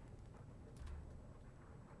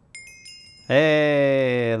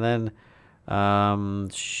 Hey, and then,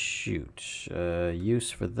 shoot.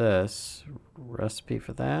 Use for this. Recipe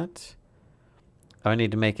for that. Oh, I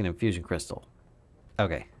need to make an infusion crystal.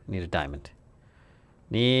 Okay, need a diamond.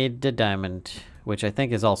 Need a diamond, which I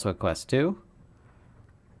think is also a quest too.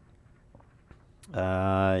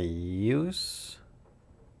 Use.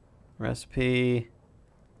 Recipe.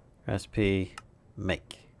 Recipe.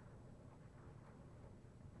 Make.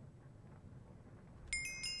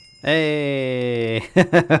 Hey!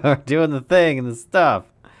 We're doing the thing and the stuff.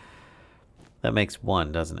 That makes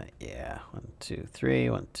one, doesn't it? Yeah. 1, 2, 3.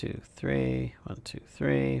 1, 2, 3. 1, 2,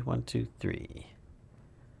 3. 1, 2, 3.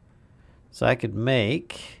 So I could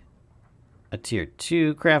make a tier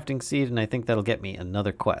 2 crafting seed, and I think that'll get me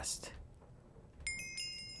another quest.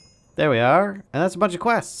 There we are. And that's a bunch of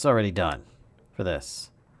quests already done for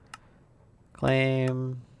this.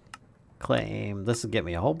 Claim. Claim. This will get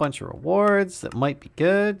me a whole bunch of rewards that might be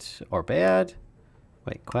good or bad.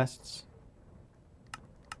 Wait, quests.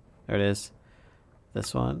 There it is.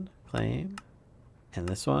 This one, claim. And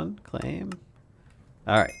this one, claim.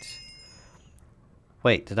 Alright.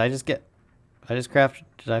 Wait, did I just get...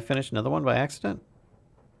 Did I finish another one by accident?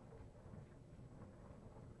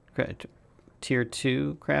 Tier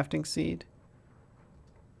 2 crafting seed?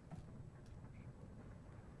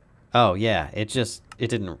 Oh, yeah. It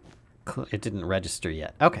didn't register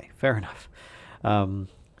yet. Okay, fair enough.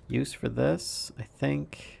 Use for this, I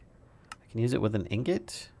think I can use it with an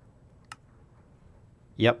ingot.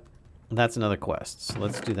 Yep, that's another quest. So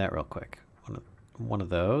let's do that real quick. One of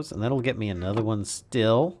those, and that'll get me another one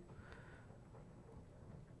still.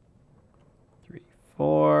 3,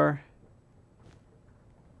 4.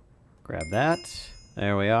 Grab that.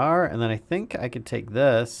 There we are. And then I think I could take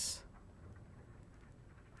this.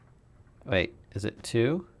 Wait, is it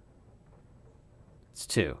 2? It's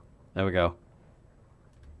 2. There we go.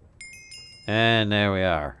 And there we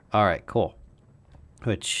are. All right, cool.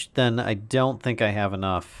 Which then I don't think I have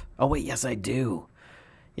enough. Oh, wait, yes, I do.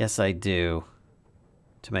 Yes, I do.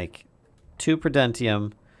 To make 2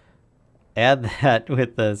 Prudentium. Add that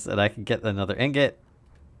with this, and I can get another ingot.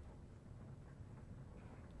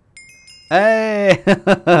 Hey!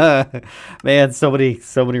 Man, so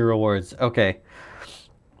many rewards. Okay.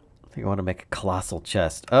 I think I want to make a colossal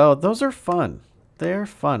chest. Oh, those are fun. They're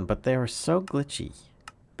fun, but they were so glitchy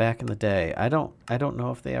back in the day. I don't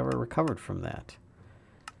know if they ever recovered from that.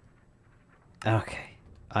 Okay.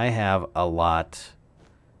 I have a lot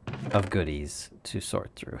of goodies to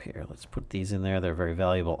sort through here. Let's put these in there. They're very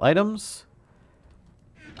valuable items.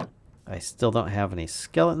 I still don't have any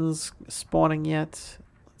skeletons spawning yet.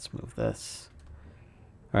 Let's move this.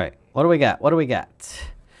 All right. What do we got? What do we got?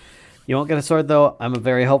 You won't get a sword, though. I'm a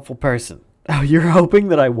very hopeful person. Oh, you're hoping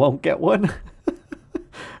that I won't get one?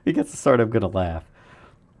 If he gets a sword, I'm going to laugh.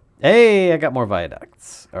 Hey, I got more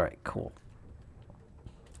viaducts. All right, cool.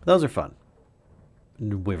 Those are fun.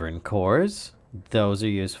 Wyvern cores. Those are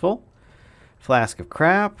useful. Flask of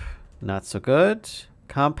crap. Not so good.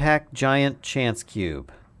 Compact giant chance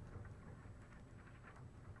cube.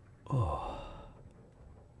 Oh.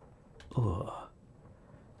 Oh.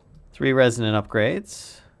 3 resonant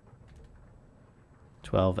upgrades.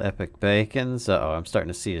 12 epic bacons. Uh-oh, I'm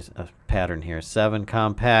starting to see a pattern here. 7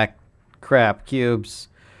 compact crap cubes.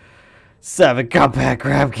 7 compact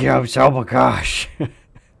crap cubes. Oh my gosh.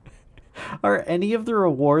 Are any of the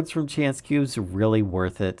rewards from chance cubes really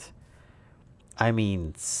worth it? I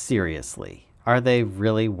mean, seriously. Are they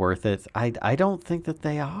really worth it? I don't think that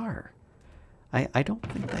they are. I don't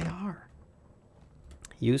think they are.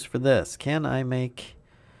 Use for this. Can I make...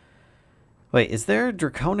 Wait, is there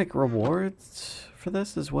draconic rewards for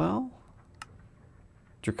this as well?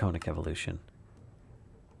 Draconic evolution.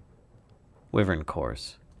 Wyvern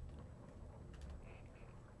cores.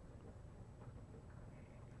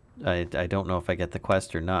 I don't know if I get the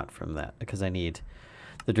quest or not from that, because I need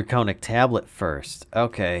the draconic tablet first.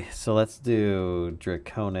 Okay, so let's do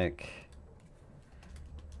draconic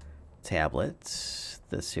tablet.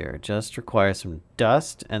 This here just requires some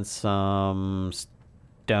dust and some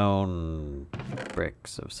stone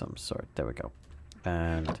bricks of some sort. There we go.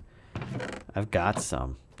 And I've got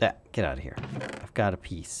some. Get out of here. I've got a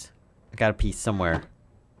piece. I got a piece somewhere.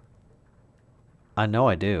 I know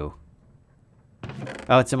I do.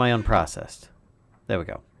 Oh, it's in my unprocessed. There we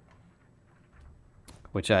go.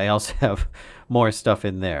 Which I also have more stuff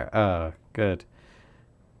in there. Oh, good.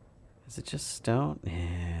 Is it just stone?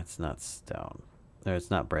 Yeah, it's not stone. Or it's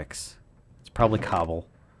not bricks. It's probably cobble.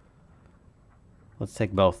 Let's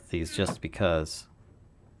take both of these just because.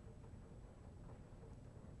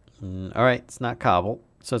 Alright, it's not cobble.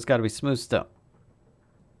 So it's got to be smooth stone.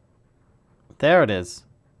 There it is.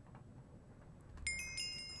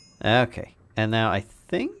 Okay. And now I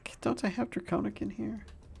think... Don't I have Draconic in here?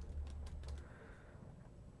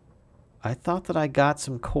 I thought that I got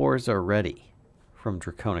some cores already from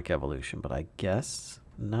Draconic Evolution, but I guess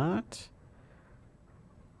not.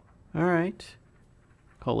 Alright.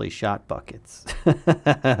 Holy shot buckets.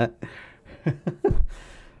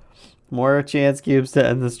 More chance cubes to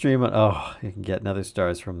end the stream. Oh, you can get nether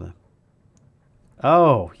stars from the...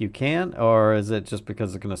 Oh, you can? Or is it just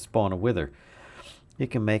because it's going to spawn a wither? You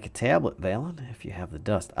can make a tablet, Valen, if you have the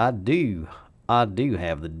dust. I do. I do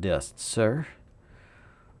have the dust, sir.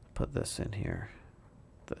 Put this in here.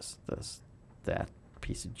 That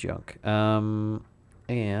piece of junk.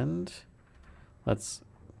 And let's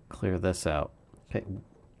clear this out. Okay.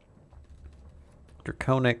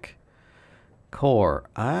 Draconic core.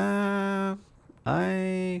 I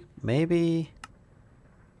maybe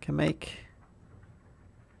can make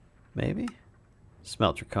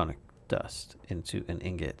smelt draconic dust into an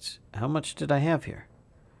ingot. How much did I have here?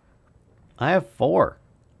 I have 4.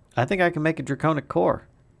 I think I can make a draconic core.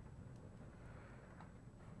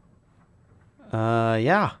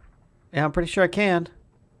 Yeah, I'm pretty sure I can.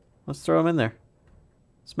 Let's throw them in there.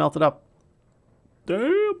 Smelt it up.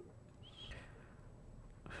 Damn.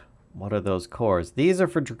 What are those cores? These are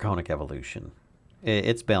for Draconic Evolution.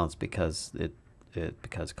 It's balanced because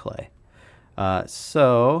because clay.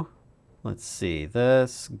 So let's see.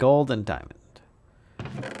 This gold and diamond.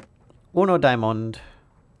 Uno diamond.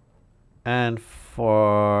 And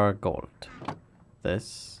for gold.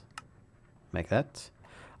 This. Make that.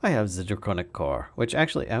 I have the Draconic core, which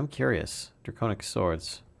actually I'm curious. Draconic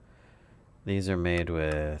swords. These are made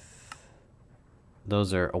with...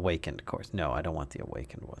 Those are awakened cores. No, I don't want the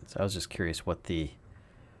awakened ones. I was just curious what the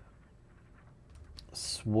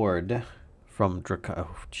sword from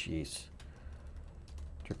oh, jeez.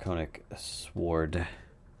 Draconic sword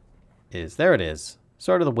is. There it is.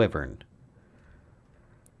 Sword of the Wyvern.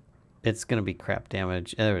 It's going to be crap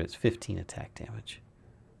damage. There it is. 15 attack damage.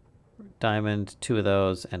 Diamond, 2 of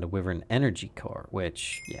those, and a Wyvern energy core,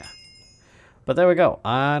 which, yeah. But there we go.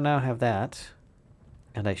 I now have that.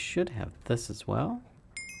 And I should have this as well.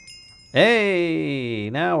 Hey!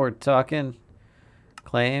 Now we're talking.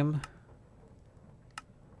 Claim.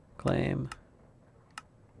 Claim.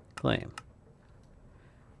 Claim.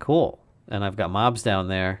 Cool. And I've got mobs down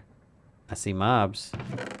there. I see mobs.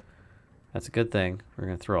 That's a good thing. We're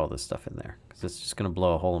going to throw all this stuff in there. Because it's just going to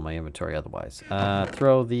blow a hole in my inventory otherwise.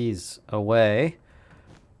 Throw these away.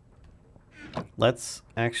 Let's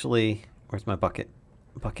actually... Where's my bucket?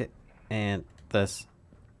 Bucket. And this.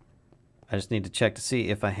 I just need to check to see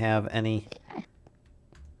if I have any...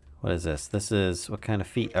 What is this? This is... What kind of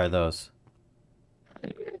feet are those?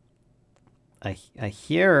 I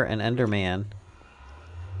hear an Enderman.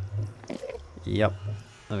 Yep.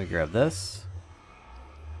 Let me grab this.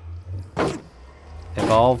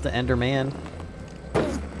 Evolved Enderman.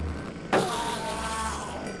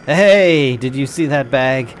 Hey! Did you see that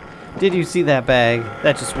bag? Did you see that bag?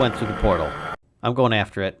 That just went through the portal. I'm going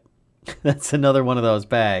after it. That's another one of those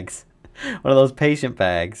bags. One of those patient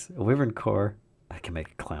bags. A wyvern core. I can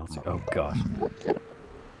make a clown suit. Oh gosh.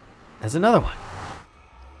 There's another one.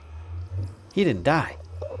 He didn't die.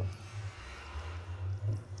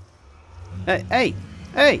 Hey, hey,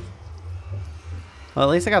 hey! Well,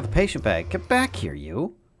 at least I got the patient bag. Get back here,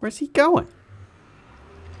 you. Where's he going?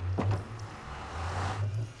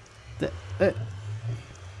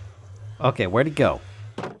 Okay, where'd he go?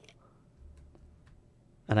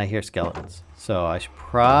 And I hear skeletons. So I should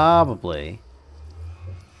probably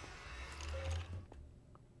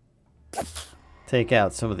take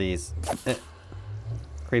out some of these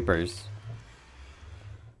creepers.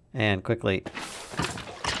 And quickly.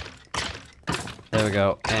 There we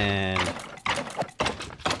go. And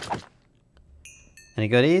any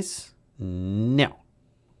goodies? No.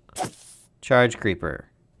 Charge creeper.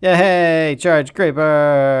 Yay! Charge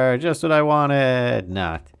creeper! Just what I wanted.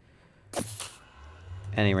 Not.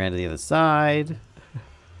 And he ran to the other side.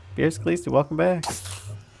 Fierce Khaleesi, welcome back.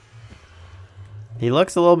 He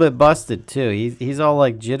looks a little bit busted too. He's all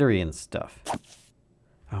like jittery and stuff.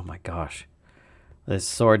 Oh my gosh. This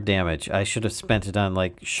sword damage. I should have spent it on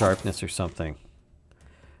like sharpness or something.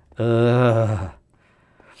 Ugh.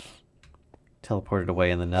 Teleported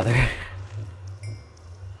away in the nether.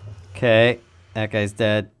 Okay. That guy's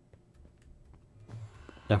dead.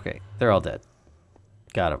 Okay. They're all dead.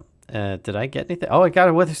 Got him. Did I get anything? Oh, I got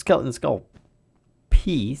a wither skeleton skull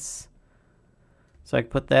piece. So I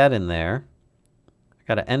can put that in there. I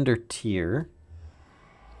got an ender tier.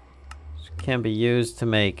 Which can be used to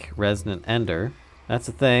make resonant ender. That's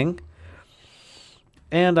a thing.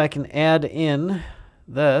 And I can add in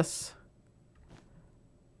this.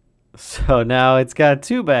 So now it's got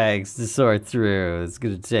 2 bags to sort through. It's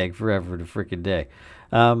going to take forever to freaking day.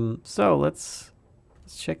 So let's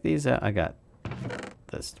check these out. I got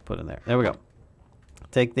this to put in there. There we go.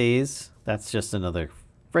 Take these. That's just another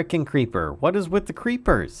freaking creeper. What is with the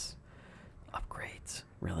creepers? Upgrades.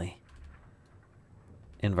 Really?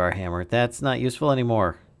 Invar hammer. That's not useful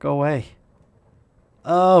anymore. Go away.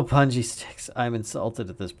 Oh, punji sticks. I'm insulted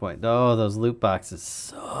at this point. Oh, those loot boxes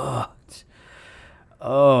sucked.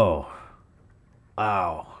 Oh.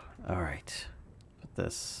 Wow. All right. Put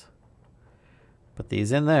this. Put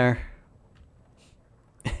these in there.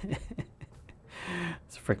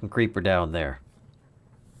 It's a freaking creeper down there.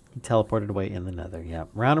 He teleported away in the nether. Yeah.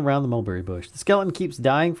 Round and round the mulberry bush. The skeleton keeps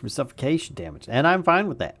dying from suffocation damage. And I'm fine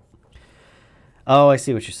with that. Oh, I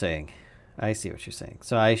see what you're saying. I see what you're saying.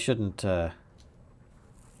 So I shouldn't...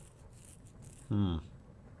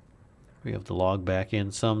 We have to log back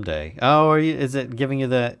in someday. Oh, is it giving you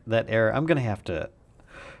that error? I'm gonna have to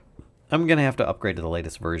upgrade to the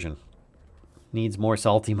latest version. Needs more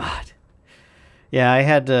salty mod. Yeah, I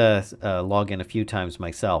had to log in a few times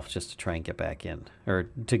myself just to try and get back in, or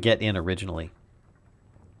to get in originally.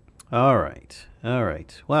 All right, all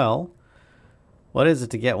right. Well, what is it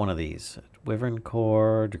to get one of these? Wyvern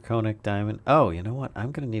core, draconic diamond. Oh, you know what?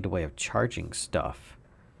 I'm gonna need a way of charging stuff.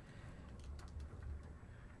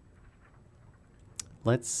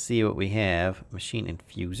 Let's see what we have. Machine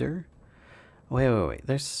infuser. Wait.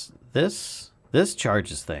 There's this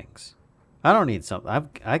charges things. I don't need something.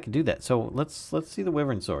 I can do that. So let's see the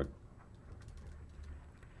wyvern sword.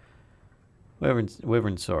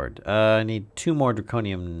 Wyvern sword. I need 2 more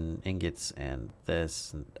draconium ingots and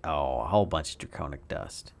this. And, oh, a whole bunch of draconic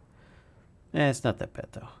dust. It's not that bad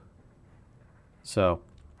though. So,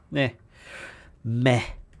 meh.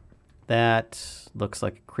 That looks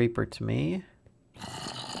like a creeper to me.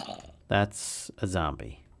 That's a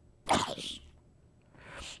zombie.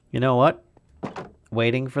 You know what?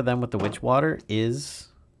 Waiting for them with the witch water is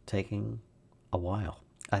taking a while.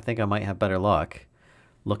 I think I might have better luck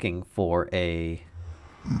looking for a...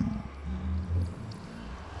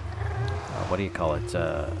 what do you call it?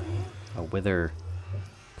 A wither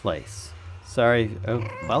place. Sorry. Oh,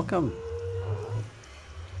 welcome.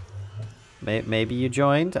 Maybe you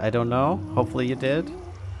joined. I don't know. Hopefully you did.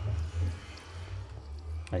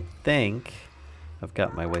 I think I've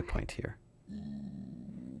got my waypoint here.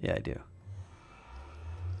 Yeah, I do.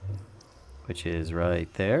 Which is right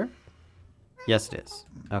there. Yes, it is.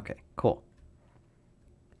 Okay, cool.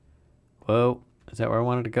 Whoa. Is that where I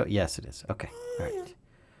wanted to go? Yes, it is. Okay, all right.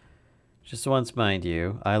 Just once, mind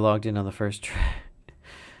you, I logged in on the first try.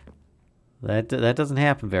 That doesn't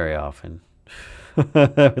happen very often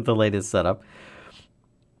with the latest setup.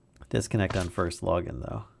 Disconnect on first login,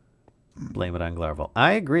 though. Blame it on Glarval.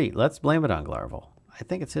 I agree. Let's blame it on Glarval. I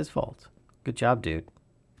think it's his fault. Good job, dude.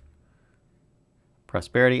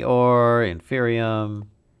 Prosperity ore, Inferium.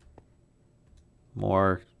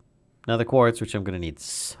 More nether quartz, which I'm going to need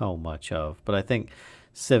so much of. But I think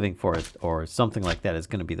sieving for it or something like that is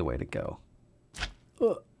going to be the way to go.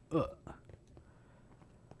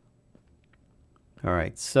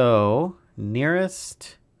 Alright, so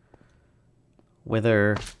nearest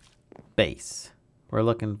wither base. We're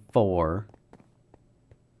looking for...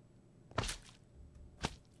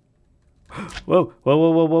 Whoa.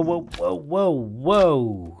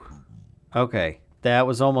 Okay, that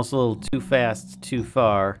was almost a little too fast, too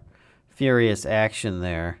far. Furious action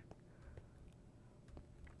there.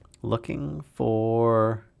 Looking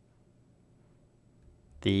for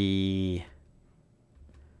the...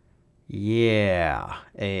 Yeah,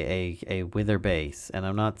 a wither base. And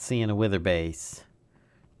I'm not seeing a wither base.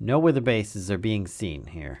 No wither bases are being seen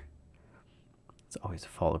here. It's always a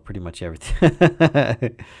fault of pretty much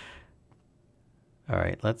everything.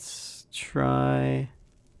 Alright, let's try...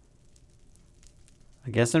 I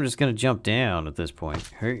guess I'm just going to jump down at this point.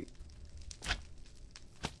 Hurry.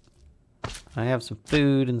 I have some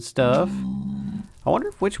food and stuff. I wonder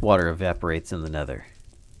if witch water evaporates in the nether.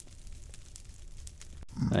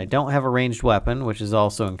 I don't have a ranged weapon, which is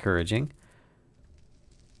also encouraging.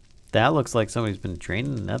 That looks like somebody's been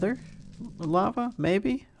draining nether lava,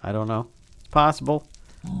 maybe? I don't know. It's possible.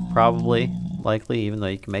 Probably. Likely, even though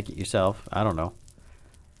you can make it yourself. I don't know.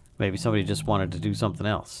 Maybe somebody just wanted to do something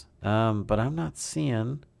else. But I'm not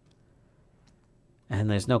seeing... And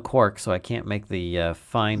there's no cork, so I can't make the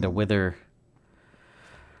find a wither...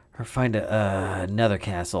 Or find a nether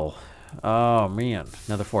castle. Oh, man.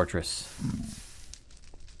 Another fortress.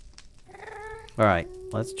 Alright,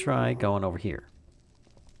 let's try going over here.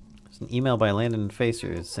 There's an email by Landon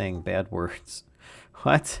Facer saying bad words.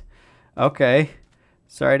 What? Okay.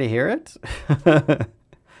 Sorry to hear it.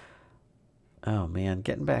 Oh, man.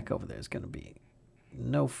 Getting back over there is going to be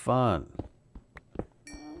no fun.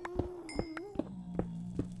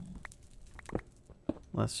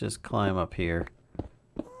 Let's just climb up here.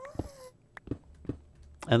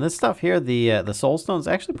 And this stuff here, the soulstone is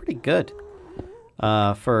actually pretty good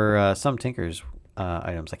for some Tinker's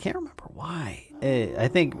items. I can't remember why. I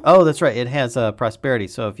think, oh, that's right. It has prosperity.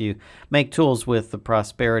 So if you make tools with the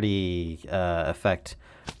prosperity effect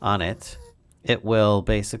on it, it will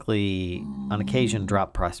basically, on occasion,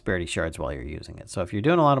 drop prosperity shards while you're using it. So if you're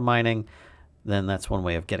doing a lot of mining, then that's one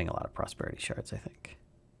way of getting a lot of prosperity shards, I think.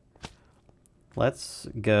 Let's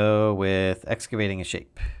go with excavating a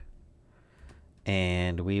shape.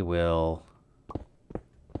 And we will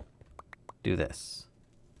do this.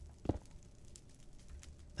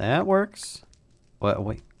 That works. What?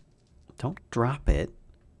 Wait. Don't drop it.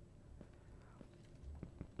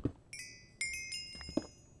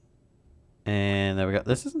 And there we go.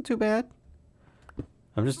 This isn't too bad.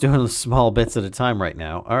 I'm just doing small bits at a time right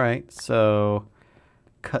now. All right. So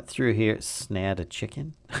cut through here. Snad a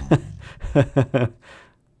chicken.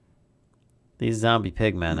 These zombie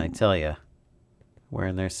pigmen, I tell you.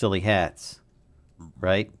 Wearing their silly hats,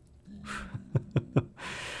 right?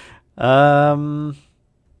 Hi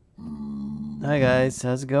guys,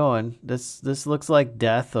 how's it going? This looks like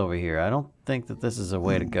death over here. I don't think that this is a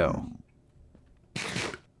way to go. I'm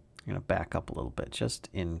gonna back up a little bit just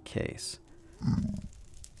in case.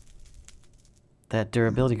 That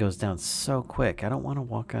durability goes down so quick. I don't want to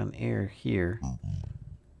walk on air here. I'm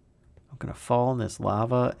gonna fall in this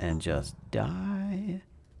lava and just die.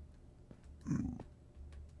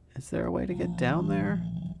 Is there a way to get down there?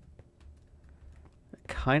 It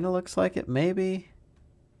kind of looks like it, maybe.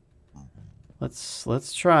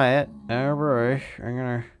 Let's try it. Alright,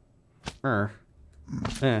 I'm gonna.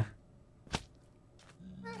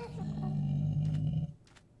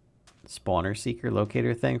 Spawner seeker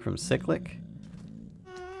locator thing from Cyclic.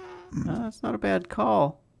 That's not a bad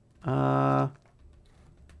call.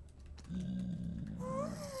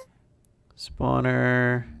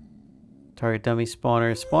 Spawner. Target dummy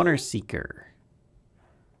spawner. Spawner seeker.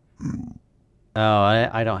 Oh,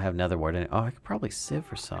 I don't have nether wart in it. Oh, I could probably sieve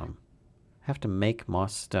for some. Have to make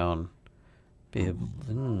moss stone. Be able,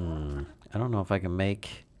 I don't know if I can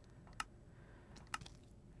make...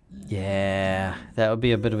 Yeah, that would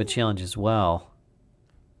be a bit of a challenge as well.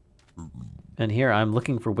 And here I'm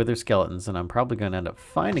looking for wither skeletons, and I'm probably going to end up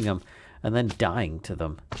finding them and then dying to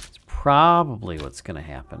them. It's probably what's going to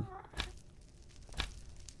happen.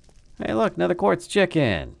 Hey, look, nether quartz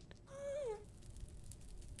chicken.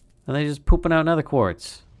 And they just pooping out nether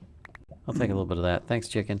quartz. I'll take a little bit of that. Thanks,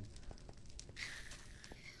 chicken.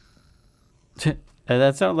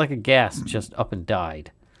 That sounded like a ghast just up and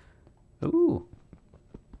died. Ooh.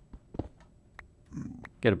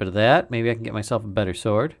 Get a bit of that. Maybe I can get myself a better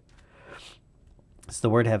sword. Does the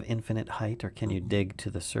word have infinite height, or can you dig to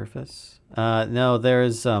the surface? No,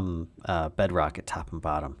 there's bedrock at top and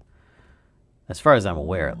bottom. As far as I'm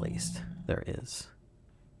aware, at least, there is.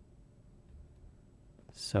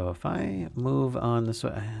 So if I move on this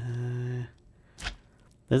way...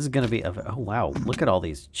 this is going to be... oh, wow. Look at all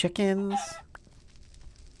these chickens.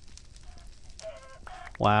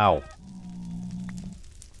 Wow.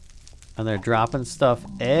 And they're dropping stuff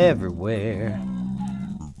everywhere.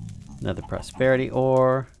 Another prosperity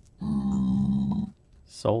ore.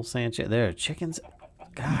 Soul sand. There are chickens.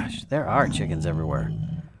 Gosh, there are chickens everywhere.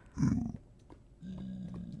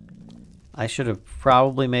 I should have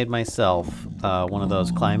probably made myself one of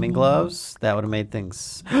those climbing gloves. That would have made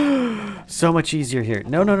things so much easier here.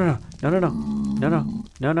 No, no, no, no, no, no, no, no, no,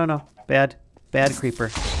 no, no, no. Bad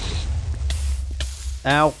creeper.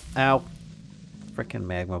 Ow, ow. Frickin'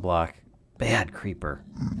 magma block. Bad creeper.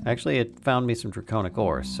 Actually, it found me some draconic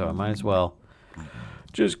ore, so I might as well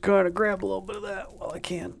just kind of grab a little bit of that while I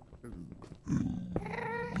can.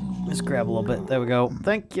 Just grab a little bit. There we go.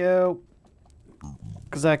 Thank you.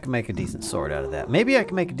 Because I can make a decent sword out of that. Maybe I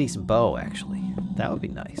can make a decent bow, actually. That would be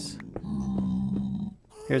nice.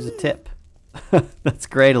 Here's a tip. That's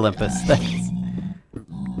great, Olympus. Thanks.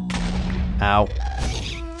 Ow.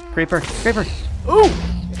 Creeper. Creeper. Ooh!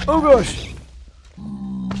 Oh gosh!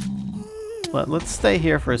 Let's stay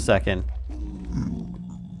here for a second.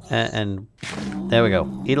 And there we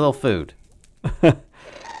go. Eat a little food.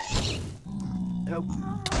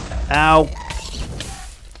 Ow.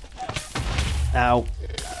 Ow.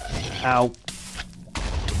 Ow.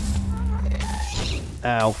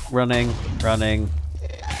 Ow. Running. Running.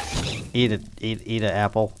 Eat an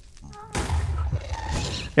apple.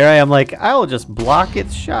 Here I am like, I'll just block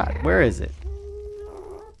its shot. Where is it?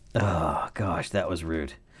 Oh, gosh, that was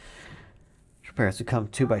rude. Prepare us to come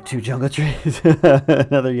 2x2 jungle trees.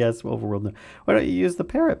 Another yes, overworld no. Why don't you use the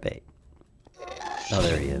parrot bait? Oh,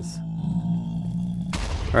 there he is.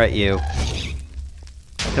 All right, you.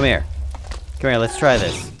 Come here. Come here, let's try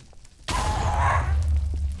this.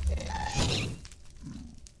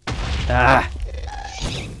 Ah!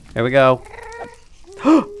 There we go.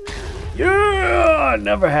 Yeah!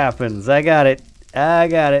 Never happens. I got it. I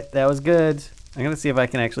got it. That was good. I'm gonna see if I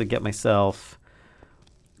can actually get myself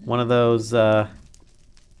one of those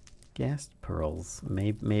gas pearls.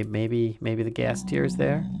 Maybe the gas tier's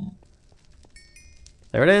there.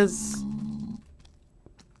 There it is.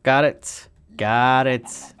 Got it. Got it.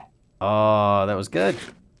 Oh, that was good.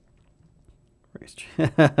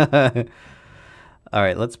 All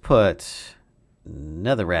right, let's put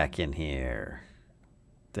another rack in here.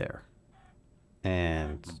 There.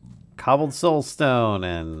 And cobbled soul stone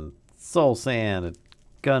and soul sand and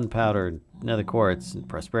gunpowder, nether quartz, and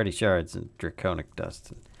prosperity shards, and draconic dust,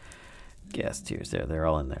 and gas tiers. They're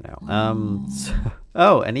all in there now.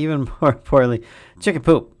 Oh, and even more importantly, chicken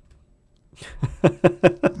poop.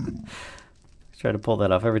 Try to pull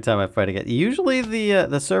that off every time I fight again. Usually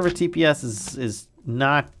the server TPS is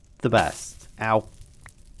not the best. Ow.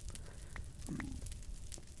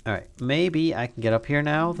 All right, maybe I can get up here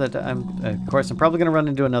now that of course, I'm probably gonna run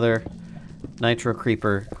into another nitro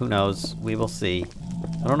creeper. Who knows? We will see.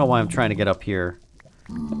 I don't know why I'm trying to get up here,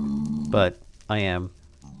 but I am.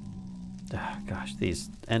 Oh, gosh, these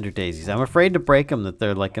ender daisies. I'm afraid to break them, that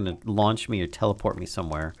they're like going to launch me or teleport me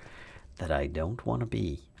somewhere that I don't want to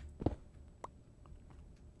be.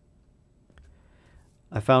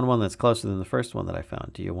 I found one that's closer than the first one that I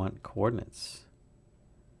found. Do you want coordinates?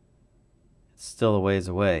 It's still a ways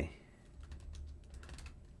away.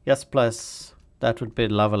 Yes, please. That would be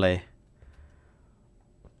lovely.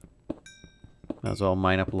 Might as well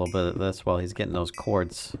mine up a little bit of this while he's getting those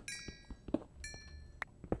cords.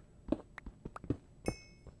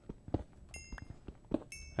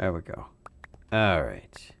 There we go. All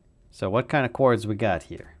right. So what kind of cords we got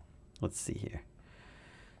here? Let's see here.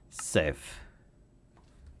 Save.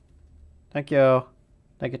 Thank you.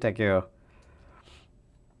 Thank you, thank you.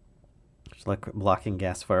 Just like blocking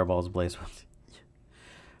gas fireballs blaze ones.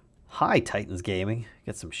 Hi, Titans Gaming.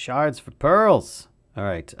 Get some shards for pearls. All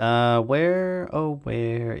right. Where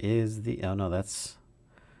is the... Oh, no, that's...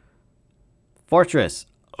 Fortress.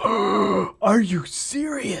 Are you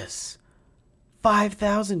serious?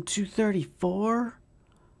 5,234?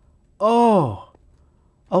 Oh.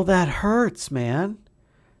 Oh, that hurts, man.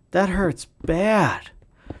 That hurts bad.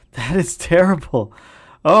 That is terrible.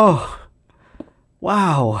 Oh.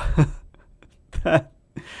 Wow.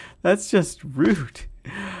 That's just rude.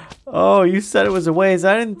 Oh, you said it was a ways.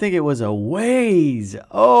 I didn't think it was a ways.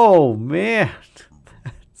 Oh, man.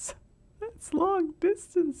 That's long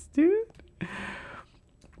distance, dude.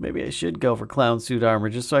 Maybe I should go for clown suit armor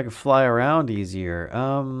just so I can fly around easier.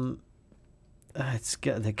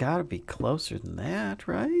 They gotta be closer than that,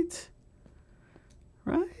 right?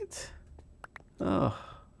 Right? Oh,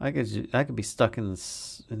 I could be stuck in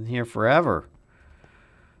here forever.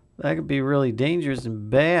 That could be really dangerous and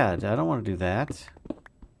bad. I don't want to do that.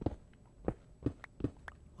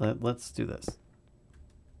 Let's do this.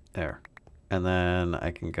 There. And then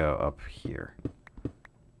I can go up here.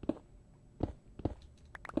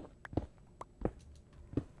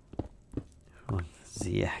 On the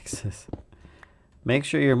Z-axis. Make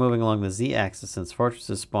sure you're moving along the Z-axis since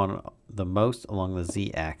fortresses spawn the most along the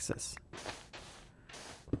Z-axis.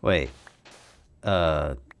 Wait.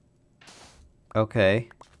 Okay.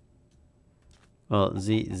 Well,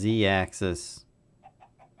 Z-axis.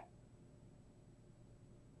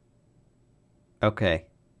 Okay.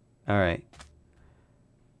 All right.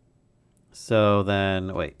 So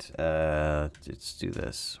then, wait. Let's do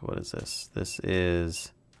this. What is this? This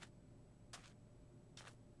is...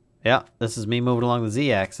 Yeah, this is me moving along the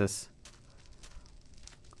Z-axis.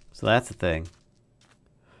 So that's a thing.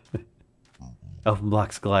 Open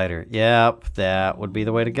blocks glider. Yep, that would be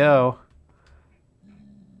the way to go.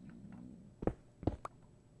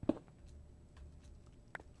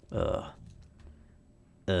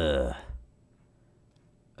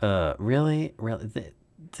 Really? Really?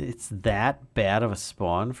 It's that bad of a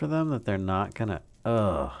spawn for them that they're not gonna...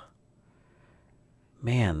 Ugh.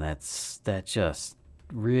 Man, that just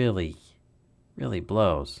really, really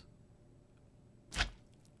blows.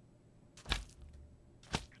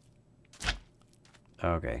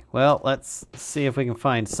 Okay, well, let's see if we can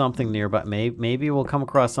find something nearby. Maybe we'll come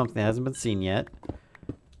across something that hasn't been seen yet.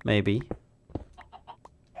 Maybe.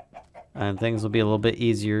 And things will be a little bit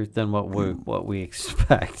easier than what we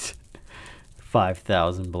expect.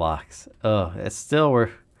 5,000 blocks. Oh, it's still we're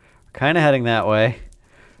kind of heading that way.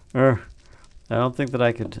 I don't think that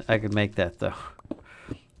I could make that though.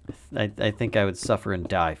 I think I would suffer and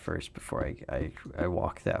die first before I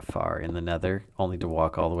walk that far in the nether, only to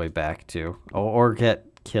walk all the way back to, or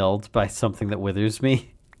get killed by something that withers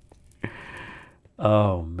me.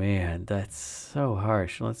 Oh man, that's so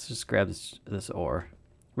harsh. Let's just grab this ore.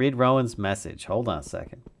 Read Rowan's message. Hold on a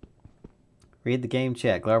second. Read the game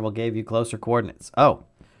chat. Glarvel gave you closer coordinates. Oh.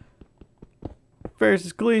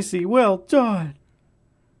 Versus Gleesy. Well done.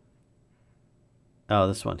 Oh,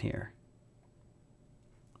 this one here.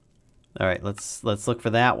 All right, let's look for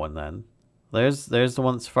that one then. There's the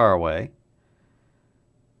one that's far away.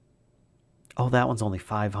 Oh, that one's only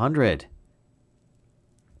 500.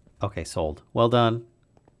 Okay, sold. Well done.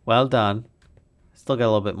 Well done. Still got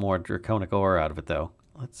a little bit more draconic ore out of it though.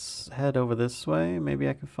 Let's head over this way. Maybe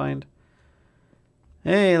I can find...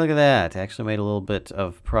 Hey, look at that. Actually made a little bit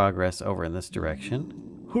of progress over in this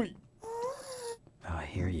direction. Hui. Oh, I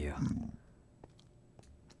hear you.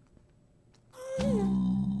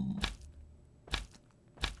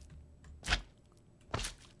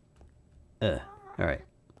 Alright.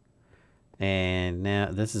 And now,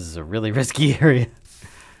 this is a really risky area.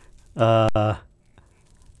 Can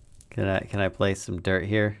I place some dirt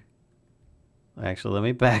here? Actually, let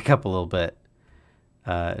me back up a little bit.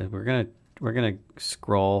 We're gonna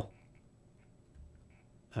scroll.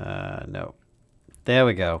 No. There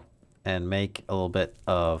we go. And make a little bit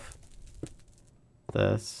of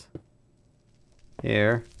this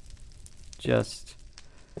here. Just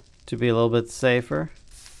to be a little bit safer.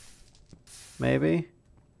 Maybe.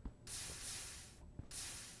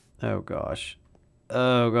 Oh gosh.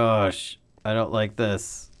 Oh gosh. I don't like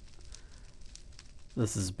this.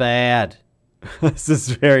 This is bad. This is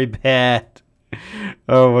very bad.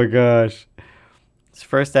 Oh my gosh. This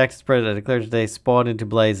first Axis Predator declared today spawned into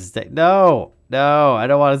blazes. No! No! I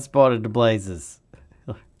don't want to spawn into blazes.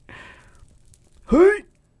 Hey!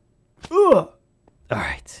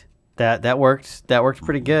 Alright. That worked. That worked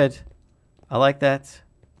pretty good. I like that.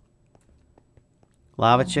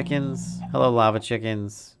 Lava chickens. Hello, lava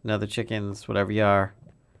chickens. Nether chickens. Whatever you are.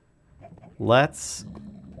 Let's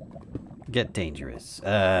get dangerous.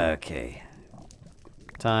 Okay.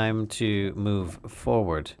 Time to move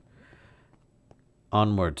forward.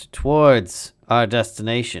 Onward towards our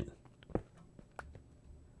destination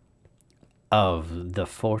of the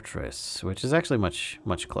fortress, which is actually much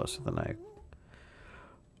closer than I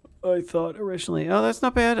thought originally. Oh, that's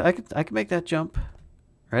not bad. I could make that jump.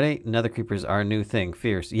 Ready? Nether creepers are a new thing.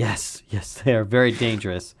 Fierce. Yes, they are very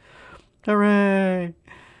dangerous. Hooray!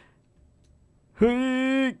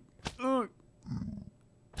 Hey!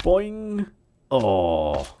 Boing!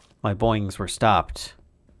 Oh, my boings were stopped.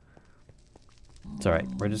 It's alright.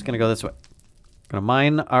 We're just gonna go this way. Gonna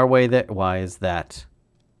mine our way there. Why is that?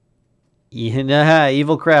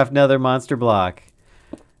 Evil craft nether monster block.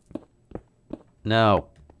 No.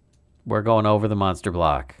 We're going over the monster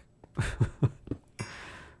block.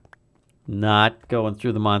 Not going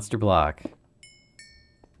through the monster block.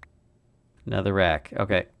 Nether rack.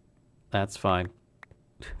 Okay. That's fine.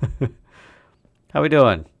 How we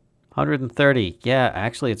doing? 130. Yeah,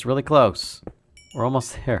 actually it's really close. We're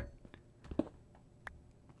almost there.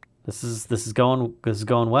 This is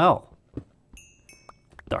going well.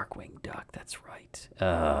 Darkwing duck, that's right.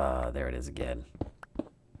 There it is again.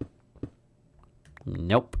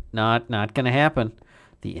 Nope, not gonna happen.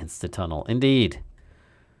 The insta tunnel, indeed.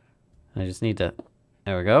 I just need to.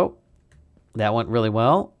 There we go. That went really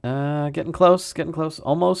well. Getting close,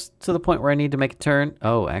 almost to the point where I need to make a turn.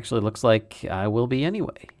 Oh, actually, looks like I will be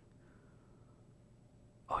anyway.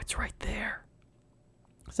 Oh, it's right there.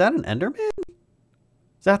 Is that an Enderman?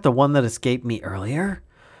 Is that the one that escaped me earlier?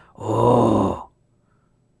 Oh.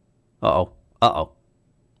 Uh-oh. Uh-oh.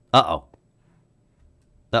 Uh-oh.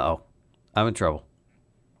 Uh-oh. I'm in trouble.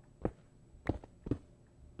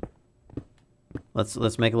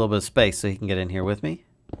 Let's make a little bit of space so he can get in here with me.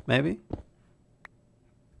 Maybe.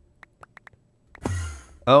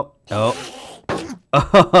 Oh. Oh.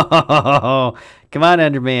 Oh. Come on,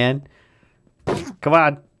 Enderman. Come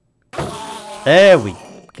on. There we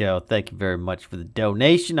go. Thank you very much for the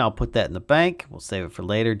donation. I'll put that in the bank. We'll save it for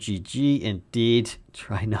later. GG indeed.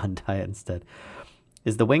 Try non-diet instead.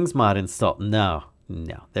 Is the wings mod installed? No.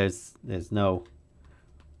 No. There's no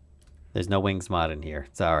wings mod in here.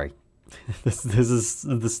 Sorry. This is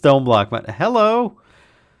the StoneBlock mod. Hello.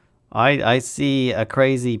 I see a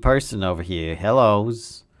crazy person over here.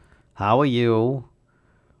 Hellos. How are you?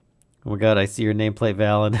 Oh my god, I see your nameplate,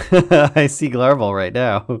 Valen. I see Glarval right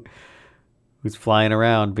now. Who's flying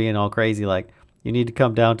around being all crazy like, you need to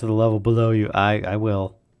come down to the level below you. I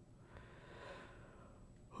will.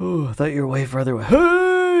 Oh, I thought you were way further away.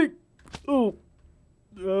 Hey! Oh.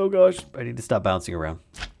 Oh gosh. I need to stop bouncing around.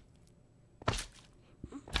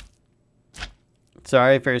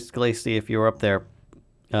 Sorry, First Glacy, if you were up there.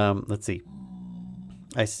 Let's see.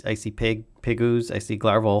 I see Pigoos. I see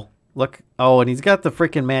Glarval. Look. Oh, and he's got the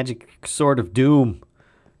freaking magic sword of doom.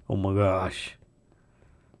 Oh my gosh.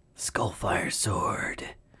 Skullfire sword.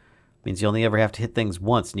 Means you only ever have to hit things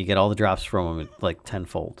once and you get all the drops from them like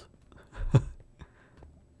tenfold.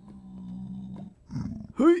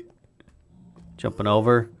 Hey. Jumping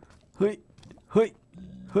over. Hey. Hey.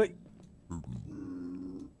 Hey.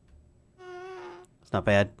 It's not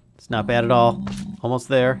bad. It's not bad at all. Almost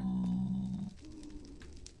there.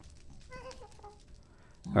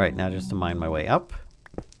 Alright, now just to mine my way up.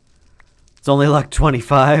 It's only luck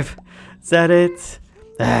 25. Is that it?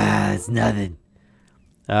 Ah, it's nothing.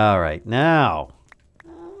 Alright, now.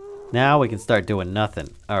 Now we can start doing nothing.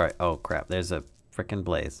 Alright, oh crap, there's a frickin'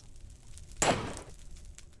 blaze.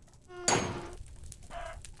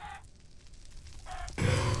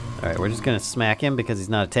 Alright, we're just gonna smack him because he's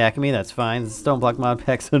not attacking me. That's fine. This is StoneBlock mod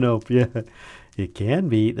pack, so nope. Yeah, it can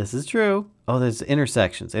be. This is true. Oh, there's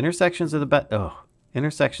intersections. Intersections are the best. Oh,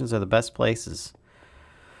 intersections are the best places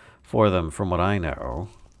for them, from what I know.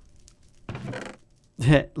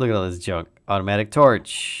 Look at all this junk. Automatic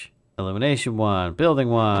torch, illumination wand, building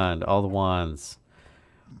wand, all the wands.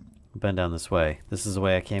 Bend down this way. This is the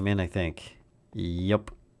way I came in, I think.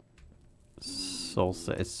 Yup. It's soul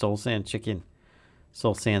sand chicken.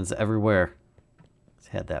 Soul sands everywhere. It's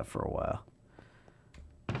had that for a while.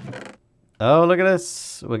 Oh, look at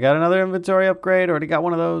this. We got another inventory upgrade. Already got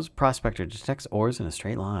one of those. Prospector detects ores in a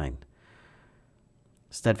straight line.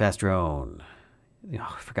 Steadfast drone.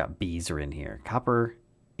 Oh, I forgot bees are in here. Copper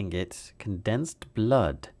ingot. Condensed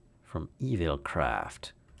blood from Evil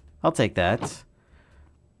Craft. I'll take that.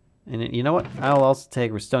 And you know what? I'll also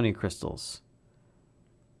take Restonia crystals.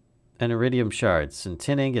 And iridium shards. And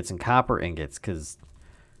tin ingots and copper ingots. Because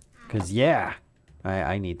yeah.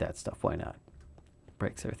 I need that stuff. Why not?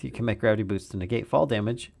 Breaks earth. You can make gravity boosts to negate fall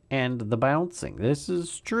damage and the bouncing. This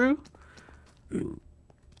is true.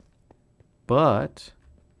 But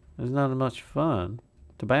there's not much fun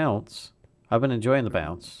to bounce. I've been enjoying the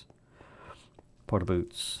bounce. Porta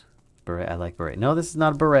boots. Beret. I like beret. No, this is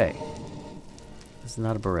not a beret. This is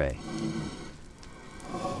not a beret.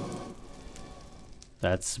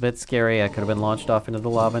 That's a bit scary. I could have been launched off into the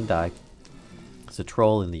lava and died. There's a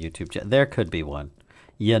troll in the YouTube chat. There could be one.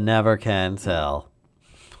 You never can tell.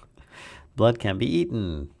 Blood can be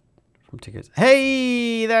eaten. From tickers.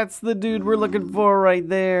 Hey, that's the dude we're looking for right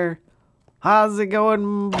there. How's it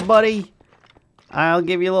going, buddy? I'll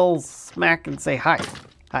give you a little smack and say hi.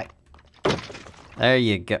 Hi. There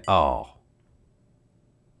you go. Oh.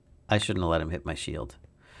 I shouldn't have let him hit my shield.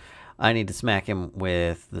 I need to smack him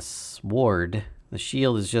with the sword. The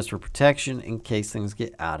shield is just for protection in case things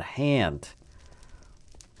get out of hand.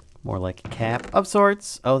 More like a cap of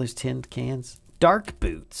sorts. Oh, there's tinned cans. Dark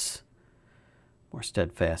boots. More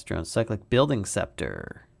steadfast drone. Cyclic building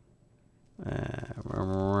scepter.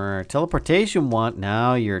 Teleportation wand.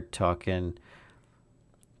 Now you're talking.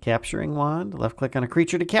 Capturing wand. Left click on a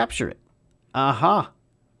creature to capture it. Aha.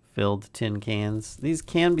 Filled tin cans. These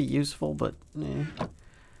can be useful, but eh.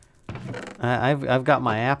 I've got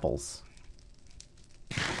my apples.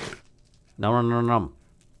 Nom nom nom nom.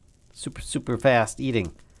 Super fast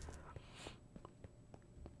eating.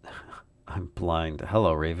 I'm blind.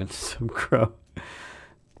 Hello, Raven. Some crow.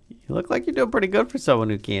 You look like you're doing pretty good for someone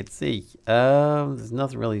who can't see. There's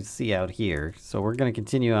nothing really to see out here. So we're going to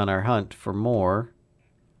continue on our hunt for more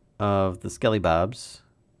of the Skelly Bobs.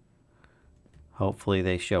 Hopefully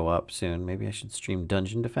they show up soon. Maybe I should stream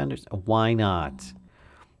Dungeon Defenders. Why not?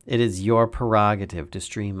 It is your prerogative to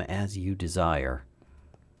stream as you desire.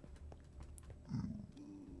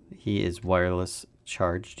 He is wireless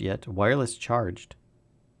charged yet. Wireless charged.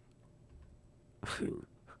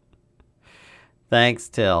 Thanks,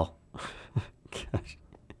 Till. Gosh.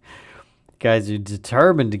 Guys are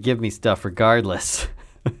determined to give me stuff regardless.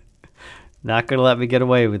 Not gonna let me get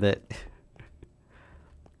away with it.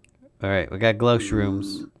 All right, we got glow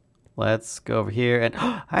shrooms. Let's go over here and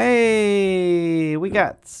hey, we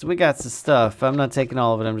got some stuff. I'm not taking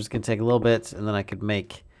all of it. I'm just gonna take a little bit, and then I could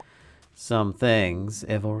make some things.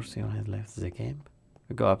 Ever see what I left the game?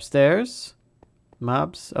 We go upstairs.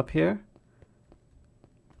 Mobs up here.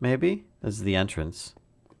 Maybe this is the entrance.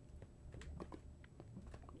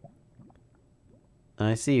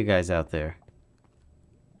 I see you guys out there.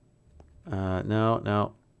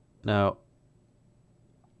 No.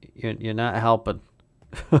 You're not helping.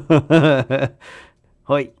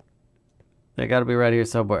 Hoi. They gotta be right here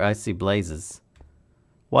somewhere. I see blazes.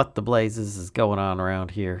 What the blazes is going on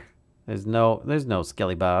around here? There's no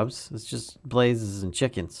skelly bobs. It's just blazes and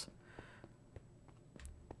chickens.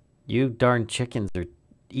 You darn chickens are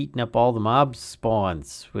eating up all the mob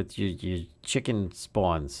spawns with your chicken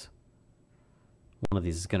spawns. One of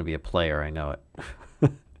these is gonna be a player, I know it.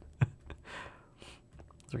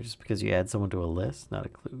 So just because you add someone to a list, not a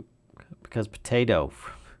clue. Because potato.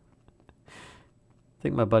 I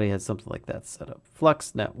think my buddy had something like that set up.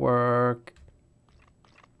 Flux network.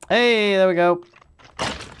 Hey, there we go.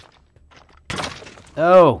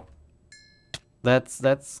 Oh.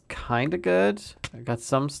 That's kind of good. I got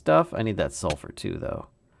some stuff. I need that sulfur too, though.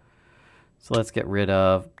 So let's get rid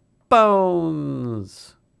of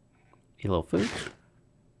bones. Eat a little food.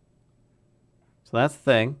 So that's the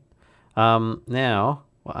thing. Now,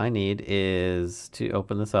 what I need is to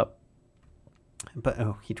open this up. But,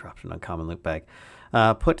 oh, he dropped an uncommon loot bag.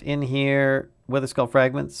 Put in here wither skull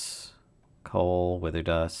fragments, coal, wither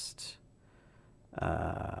dust,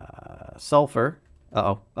 sulfur.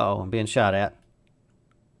 I'm being shot at.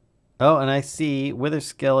 Oh, and I see wither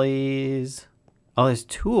skellies. Oh, there's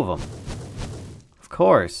 2 of them. Of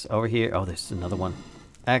course, over here. Oh, there's another one.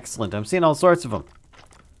 Excellent. I'm seeing all sorts of them.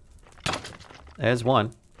 There's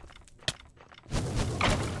one.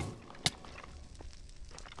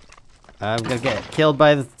 I'm gonna get killed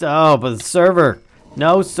by the... Oh, but the server.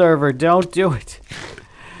 No, server, don't do it.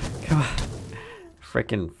 Come on.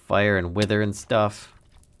 Frickin' fire and wither and stuff.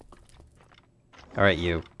 Alright,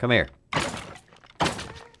 you. Come here.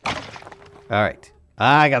 Alright.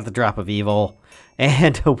 I got the drop of evil.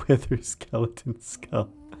 And a wither skeleton skull.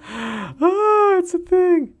 Oh, it's a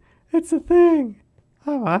thing. It's a thing.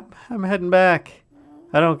 Oh, I'm heading back.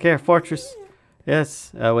 I don't care. Fortress.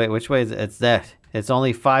 Yes. Wait, which way is it? It's that. It's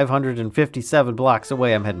only 557 blocks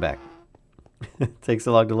away. I'm heading back. It takes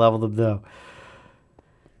so long to level them, though.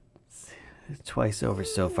 Twice over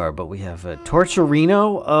so far, but we have a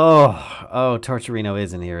Torturino. Oh, Torturino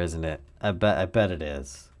is in here, isn't it? I bet it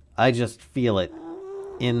is. I just feel it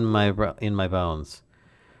in my bones.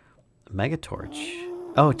 Mega Torch.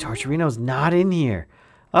 Oh, Torturino's not in here.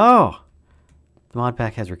 Oh, the mod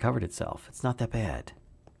pack has recovered itself. It's not that bad.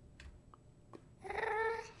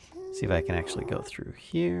 See if I can actually go through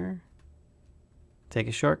here. Take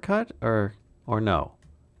a shortcut or no?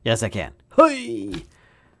 Yes, I can. Hey!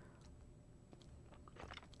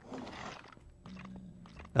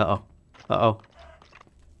 Uh-oh.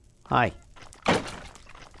 Hi.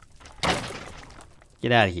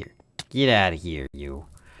 Get out of here. Get out of here, you.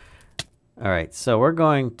 Alright, so we're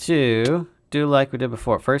going to do like we did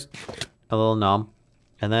before. First, a little nom.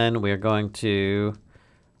 And then we're going to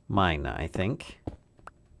mine, I think.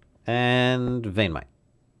 And vein mine.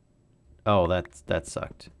 Oh, that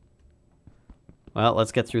sucked. Well,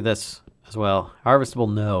 let's get through this as well.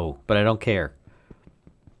 Harvestable, no, but I don't care.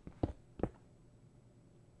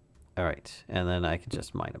 Alright, and then I can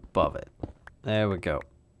just mine above it. There we go.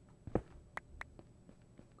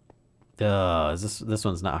 This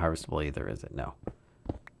one's not harvestable either, is it? No.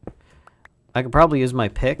 I could probably use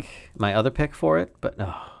my other pick for it, but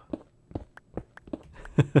no.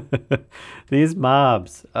 These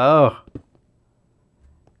mobs. Oh,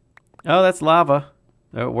 that's lava.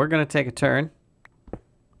 We're gonna take a turn.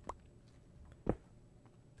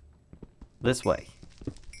 This way.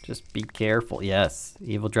 Just be careful. Yes.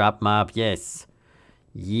 Evil drop mob. Yes.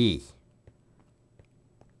 Yee.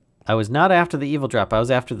 I was not after the evil drop. I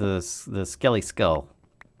was after the skelly skull.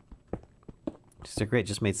 Just great.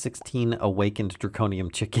 Just made 16 awakened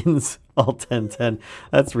draconium chickens. All 10-10.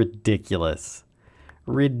 That's ridiculous.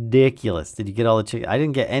 Ridiculous. Did you get all the chickens? I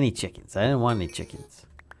didn't get any chickens. I didn't want any chickens.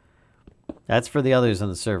 That's for the others on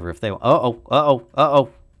the server. If they want.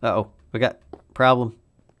 Uh-oh. We got a problem.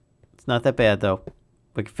 It's not that bad, though.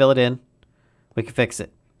 We can fill it in. We can fix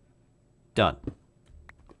it. Done.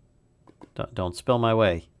 Don't spill my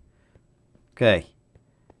way. Okay.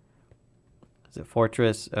 Is it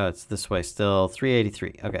fortress? It's this way still.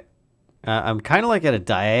 383. Okay. I'm kind of like at a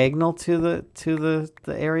diagonal to the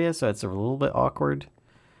area, so it's a little bit awkward.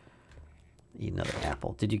 Eat another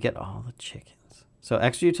apple. Did you get all the chickens? So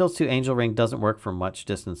extra utils 2 angel ring doesn't work for much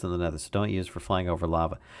distance in the nether, so don't use for flying over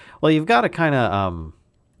lava. Well, you've got to kind of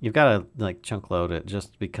you've got to like chunk load it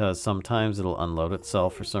just because sometimes it'll unload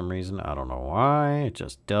itself for some reason. I don't know why. It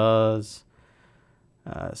just does.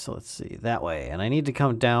 So let's see that way, and I need to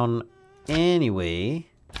come down anyway,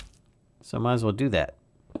 so I might as well do that.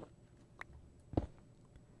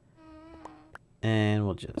 And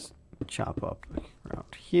we'll just chop up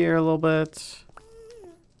around here a little bit.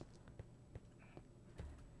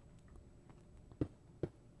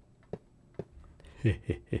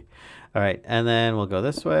 All right, and then we'll go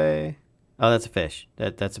this way. Oh, that's a fish.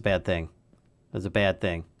 That's a bad thing. That's a bad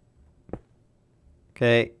thing.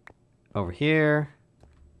 Okay, over here.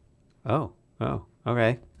 Oh, okay.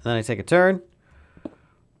 And then I take a turn.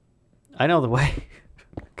 I know the way.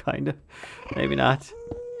 Kind of. Maybe not.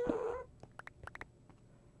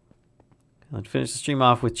 Let's finish the stream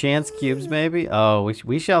off with chance cubes, maybe? Oh,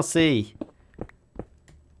 we shall see.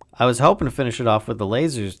 I was hoping to finish it off with the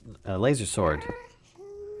laser sword.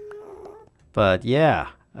 But yeah,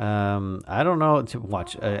 I don't know. To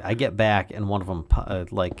watch, I get back and one of them,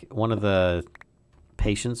 like one of the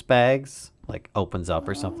patience bags, like opens up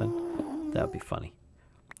or something. That would be funny.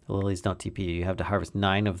 The lilies don't TP you. You have to harvest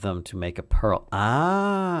 9 of them to make a pearl.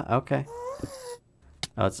 Ah, okay.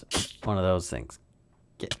 Oh, it's one of those things.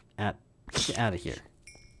 Get out of here.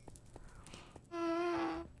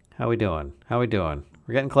 How we doing? How we doing?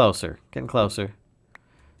 We're getting closer. Getting closer.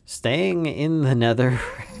 Staying in the nether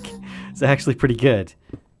is actually pretty good.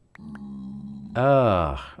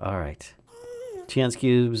 Oh, alright. Chance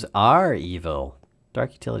cubes are evil.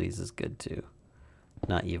 Dark utilities is good too.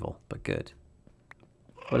 Not evil, but good.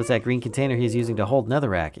 What is that green container he's using to hold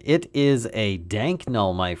netherrack? It is a dank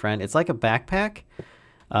null, my friend. It's like a backpack.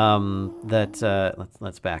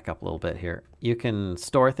 Let's back up a little bit here. You can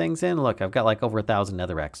store things in. Look, I've got like over 1,000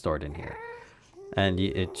 netherrack stored in here. And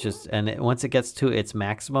once it gets to its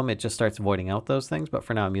maximum, it just starts voiding out those things. But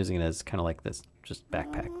for now, I'm using it as kind of like this, just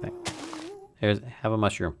backpack thing. Have a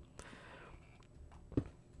mushroom.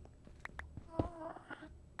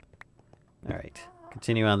 All right,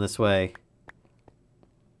 continue on this way.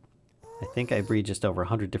 I think I breed just over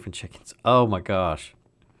 100 different chickens. Oh my gosh,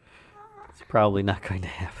 it's probably not going to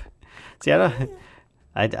happen. See,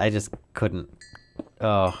 I just couldn't.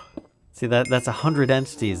 Oh. See, that's 100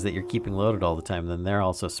 entities that you're keeping loaded all the time. Then they're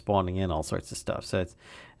also spawning in all sorts of stuff. So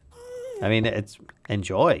it's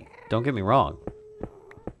enjoy. Don't get me wrong.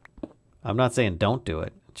 I'm not saying don't do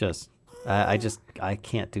it. I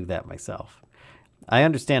can't do that myself. I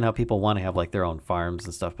understand how people want to have like their own farms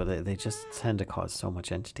and stuff, but they just tend to cause so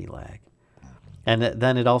much entity lag. And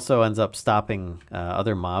then it also ends up stopping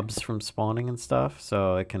other mobs from spawning and stuff.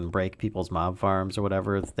 So it can break people's mob farms or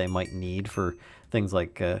whatever that they might need for things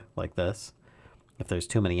like this. If there's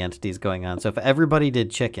too many entities going on. So if everybody did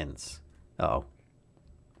chickens... Uh-oh.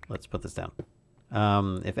 Let's put this down.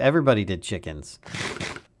 If everybody did chickens,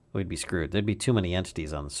 we'd be screwed. There'd be too many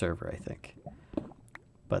entities on the server, I think.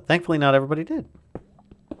 But thankfully not everybody did.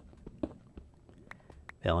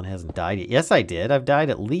 Valen hasn't died yet. Yes, I did. I've died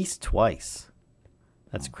at least twice.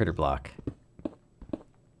 That's a critter block.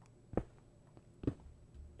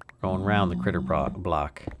 Going around the critter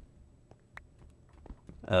block.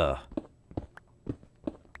 Ah,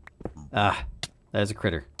 there's a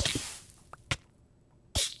critter.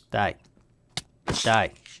 Die.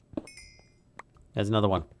 Die. There's another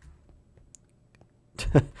one.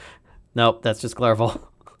 Nope, that's just Glarval.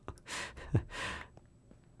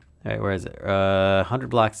 Alright, where is it? 100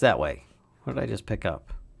 blocks that way. What did I just pick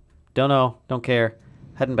up? Don't know. Don't care.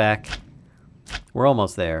 Heading back. We're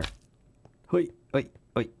almost there. Hoi, hoi,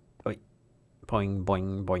 hoi, hoi. Boing,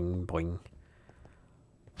 boing, boing, boing.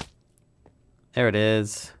 There it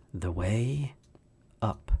is. The way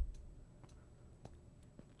up.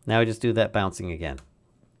 Now we just do that bouncing again.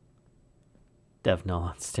 Dev null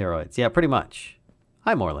on steroids. Yeah, pretty much.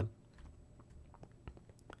 Hi, Morlin.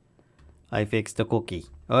 I fixed the cookie.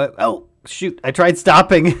 Oh, shoot. I tried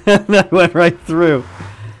stopping and I went right through.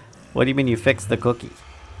 What do you mean you fixed the cookie?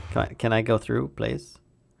 Can I go through, please?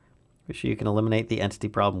 Be sure you can eliminate the entity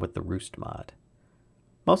problem with the roost mod.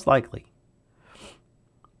 Most likely.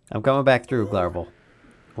 I'm coming back through, Glarval.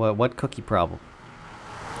 What cookie problem?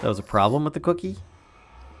 There was a problem with the cookie?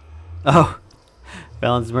 Oh.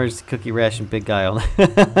 Balanced emergency cookie ration, big guy only.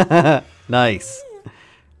 Nice.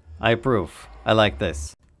 I approve. I like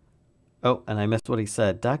this. Oh, and I missed what he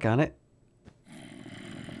said. Doggone it.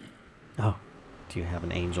 Oh. Do you have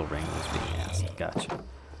an angel ring? Was being asked. Gotcha.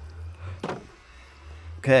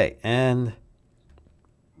 Okay, and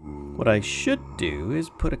what I should do is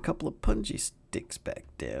put a couple of punji sticks back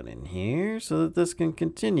down in here so that this can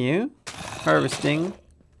continue harvesting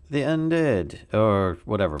the undead, or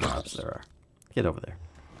whatever mobs there are. Get over there.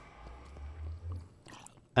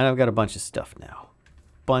 And I've got a bunch of stuff now.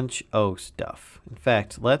 Bunch of stuff. In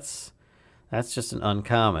fact, that's just an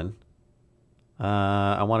uncommon.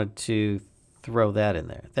 I wanted to throw that in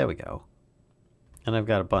there. There we go. And I've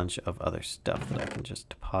got a bunch of other stuff that I can just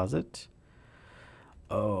deposit.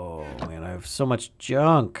 Oh, man, I have so much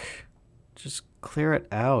junk. Just clear it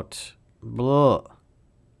out. Blah.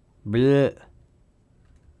 Blah.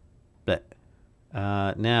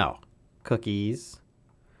 Blah. Now, cookies.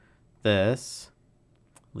 This.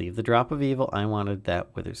 Leave the drop of evil. I wanted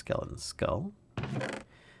that wither skeleton skull.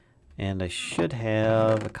 And I should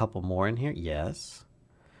have a couple more in here. Yes.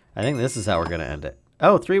 I think this is how we're going to end it.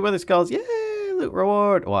 Oh, 3 wither skulls. Yay! Loot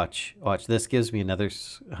reward. Watch. Watch. This gives me another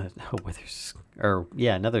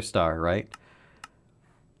another star, right?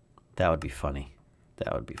 That would be funny.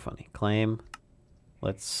 That would be funny. Claim.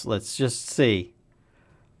 Let's just see.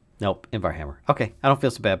 Nope. Invar hammer. Okay. I don't feel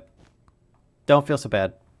so bad. Don't feel so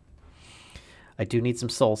bad. I do need some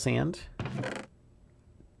soul sand.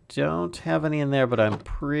 Don't have any in there, but I'm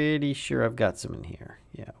pretty sure I've got some in here.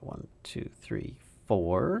 Yeah, 1, 2, 3,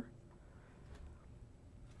 4.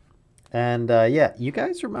 And yeah, you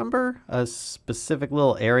guys remember a specific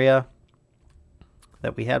little area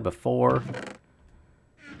that we had before?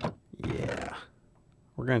 Yeah.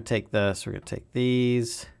 We're going to take this. We're going to take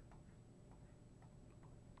these.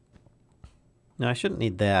 No, I shouldn't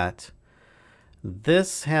need that.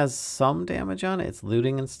 This has some damage on it. It's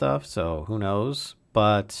looting and stuff, so who knows?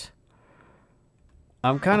 But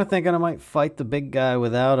I'm kind of thinking I might fight the big guy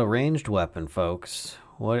without a ranged weapon, folks.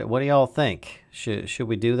 What do y'all think? Should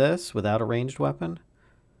we do this without a ranged weapon?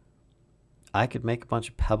 I could make a bunch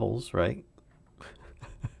of pebbles, right?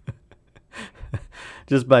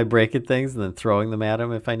 Just by breaking things and then throwing them at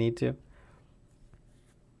him if I need to.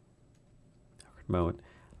 Moment.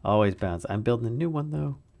 Always bounce. I'm building a new one,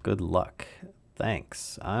 though. Good luck.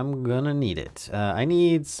 Thanks. I'm gonna need it. I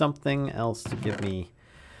need something else to give me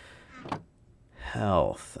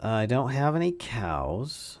health. I don't have any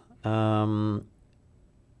cows.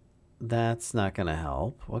 That's not gonna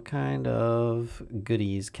help. What kind of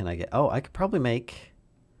goodies can I get? Oh, I could probably make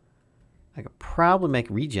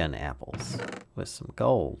regen apples with some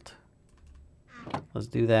gold. Let's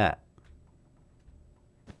do that.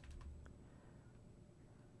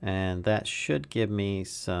 And that should give me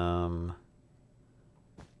some...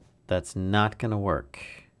 That's not going to work.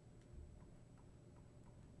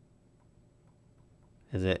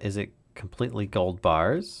 Is it completely gold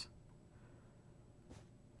bars?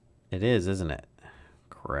 It is, isn't it?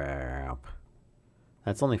 Crap.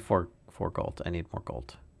 That's only 4 gold. I need more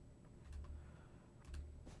gold.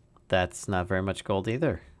 That's not very much gold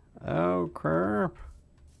either. Oh, crap.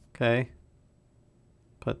 Okay.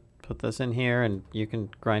 Put this in here and you can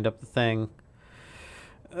grind up the thing.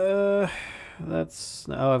 That's...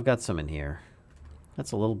 Oh, I've got some in here.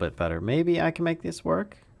 That's a little bit better. Maybe I can make this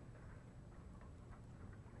work?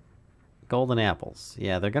 Golden apples.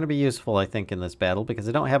 Yeah, they're going to be useful, I think, in this battle because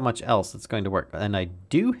I don't have much else that's going to work. And I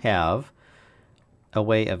do have a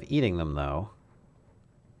way of eating them, though.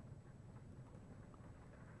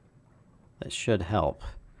 That should help.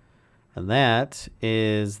 And that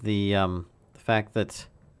is the fact that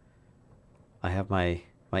I have my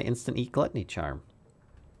instant eat gluttony charm.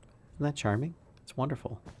 Isn't that charming? It's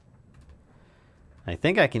wonderful. I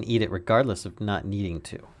think I can eat it regardless of not needing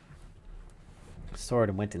to. Sort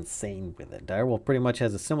of went insane with it. Direwolf pretty much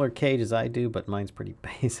has a similar cage as I do, but mine's pretty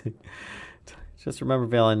basic. Just remember,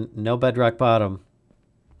 Valen, no bedrock bottom.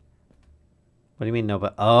 What do you mean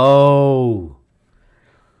no Oh!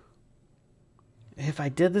 If I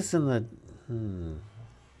did this in the...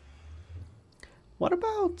 What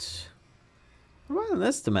about in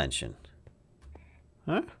this dimension?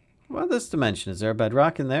 Huh? What about this dimension? Is there a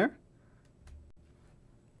bedrock in there?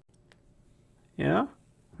 Yeah?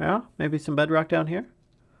 Yeah? Maybe some bedrock down here?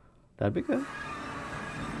 That'd be good.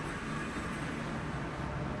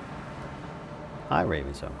 Hi,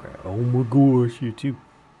 Raven Songcraft. Oh my gosh, you too.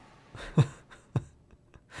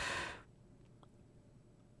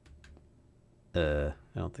 I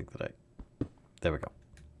don't think that There we go.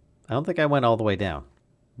 I don't think I went all the way down.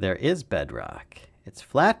 There is bedrock. It's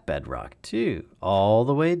flat bedrock, too. All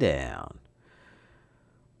the way down.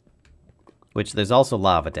 Which, there's also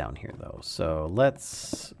lava down here, though. So,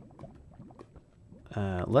 let's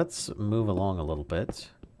move along a little bit.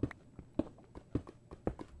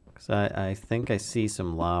 Because I think I see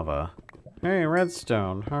some lava. Hey,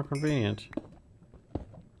 redstone. How convenient.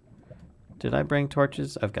 Did I bring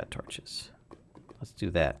torches? I've got torches. Let's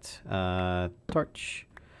do that. Torch.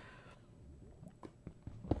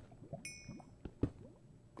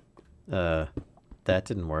 That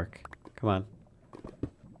didn't work. Come on.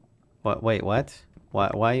 What? Wait, what?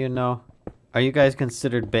 Why you know? Are you guys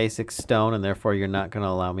considered basic stone and therefore you're not going to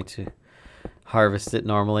allow me to harvest it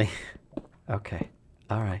normally? Okay.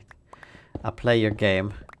 All right. I'll play your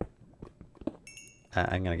game.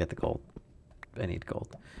 I'm going to get the gold. I need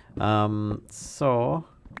gold. So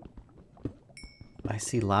I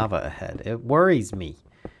see lava ahead. It worries me.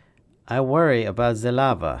 I worry about the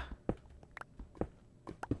lava.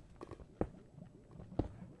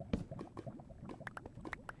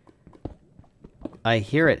 I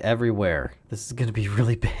hear it everywhere. This is going to be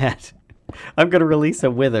really bad. I'm going to release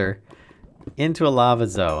a wither into a lava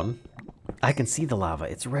zone. I can see the lava.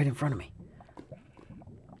 It's right in front of me.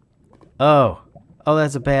 Oh. Oh,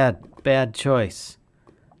 that's a bad choice.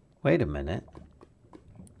 Wait a minute.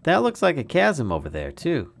 That looks like a chasm over there,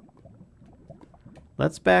 too.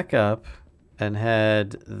 Let's back up and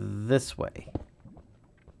head this way.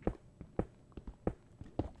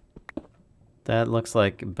 That looks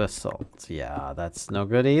like basalt. Yeah, that's no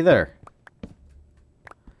good either.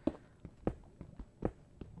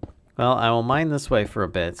 Well, I will mine this way for a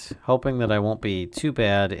bit, hoping that I won't be too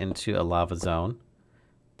bad into a lava zone.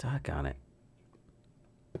 Doggone it.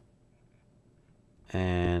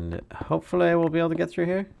 And hopefully I will be able to get through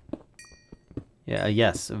here. Yeah,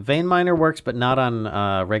 yes. Vein miner works, but not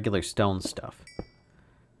on regular stone stuff.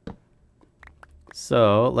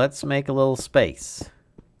 So, let's make a little space.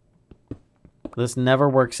 This never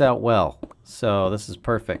works out well, so this is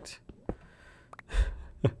perfect.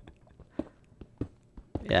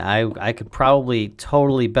 Yeah, I could probably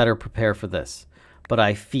totally better prepare for this, but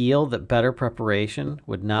I feel that better preparation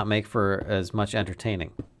would not make for as much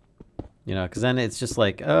entertaining. You know, because then it's just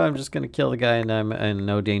like, oh, I'm just going to kill the guy and I'm in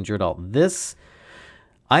no danger at all. This,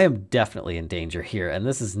 I am definitely in danger here, and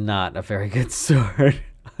this is not a very good sword.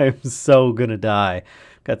 I'm so going to die.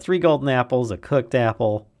 Got 3 golden apples, a cooked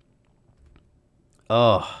apple.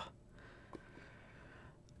 Oh,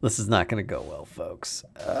 this is not going to go well, folks.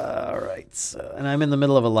 All right, so, and I'm in the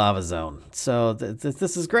middle of a lava zone, so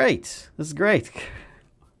this is great. This is great.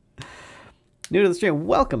 New to the stream,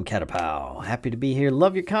 welcome, Catapow. Happy to be here.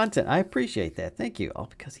 Love your content. I appreciate that. Thank you. All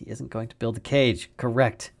because he isn't going to build a cage.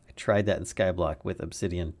 Correct. I tried that in Skyblock with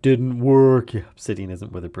obsidian. Didn't work. Yeah, obsidian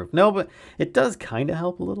isn't weatherproof. No, but it does kind of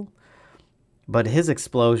help a little. But his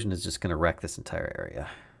explosion is just going to wreck this entire area.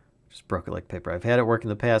 Just broke it like paper. I've had it work in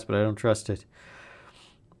the past, but I don't trust it.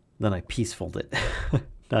 Then I peacefuled it.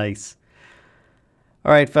 Nice.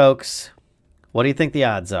 All right, folks. What do you think the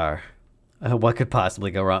odds are? What could possibly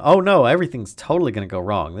go wrong? Oh, no, everything's totally going to go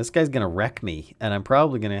wrong. This guy's going to wreck me, and I'm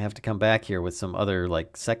probably going to have to come back here with some other,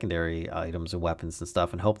 like, secondary items and weapons and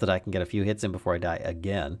stuff and hope that I can get a few hits in before I die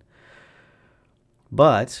again.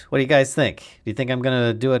 But what do you guys think? Do you think I'm going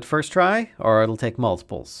to do it first try, or it'll take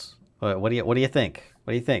multiples? What do you think?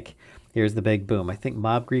 What do you think? Here's the big boom. I think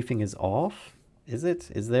mob griefing is off. Is it?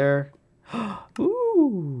 Is there?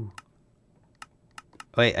 Ooh.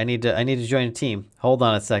 Wait, I need to join a team. Hold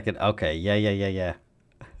on a second. Okay, yeah.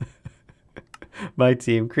 My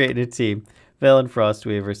team, create a team. Valen,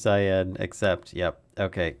 Frostweaver, Cyan, accept. Yep.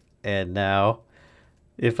 Okay. And now,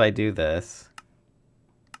 if I do this.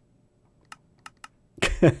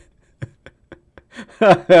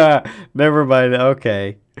 Never mind.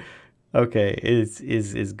 Okay. Okay,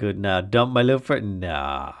 is good now. Dump my loot for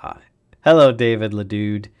nah. Hello, David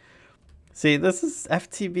LaDude. See, this is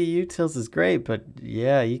FTB utils is great, but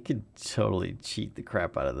yeah, you could totally cheat the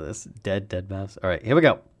crap out of this. Dead mouse. All right, here we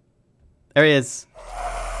go. There he is.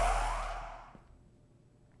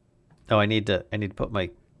 Oh, I need to put my.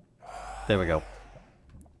 There we go.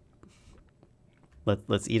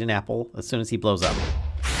 Let's eat an apple as soon as he blows up.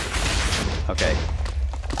 Okay.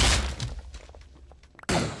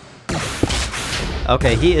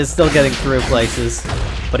 Okay, he is still getting through places,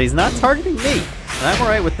 but he's not targeting me. And I'm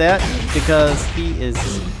alright with that because he is.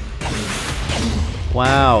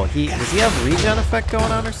 Wow, does he have regen effect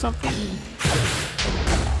going on or something?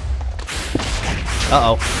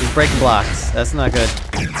 Uh-oh, he's breaking blocks. That's not good.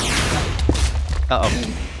 Uh-oh.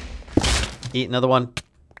 Eat another one.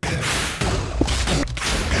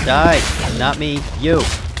 Die. Not me. You.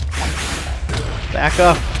 Back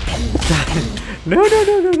up. No.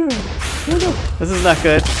 This is not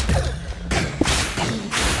good.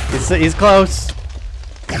 He's close.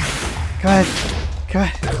 Come on.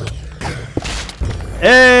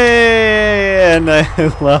 Hey! And I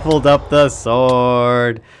leveled up the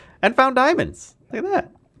sword. And found diamonds. Look at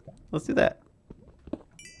that. Let's do that.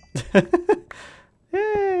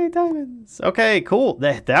 Hey, diamonds. Okay, cool.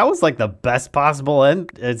 That was like the best possible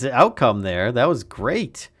outcome there. That was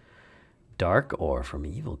great. Dark ore from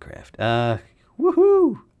Evilcraft.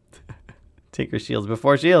 Woohoo! Tinker shields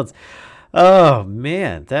before shields. Oh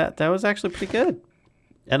man, that was actually pretty good.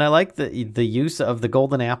 And I like the use of the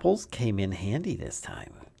golden apples came in handy this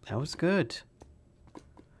time. That was good.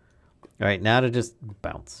 All right, now to just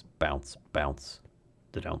bounce, bounce, bounce.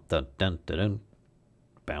 Dun dun dun dun dun.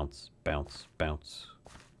 Bounce, bounce, bounce.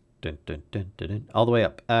 Dun, dun, dun, dun, dun. All the way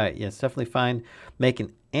up. All right, yes, definitely fine. Make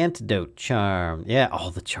an antidote charm. Yeah,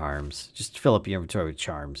 all the charms. Just fill up your inventory with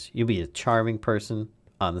charms. You'll be a charming person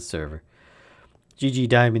on the server. GG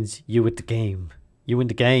Diamonds, you with the game. You win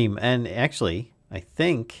the game. And actually, I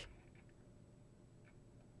think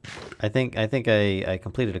I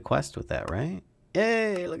completed a quest with that, right?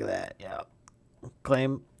 Yay, look at that. Yeah.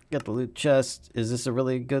 Claim. Got the loot chest. Is this a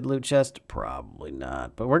really good loot chest? Probably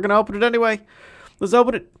not. But we're going to open it anyway. Let's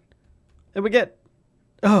open it. And we get...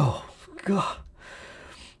 Oh, God.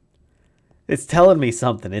 It's telling me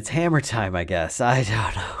something. It's hammer time, I guess. I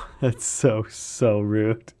don't know. That's so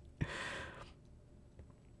rude.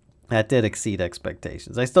 That did exceed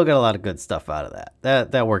expectations. I still got a lot of good stuff out of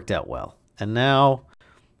that. That worked out well. And now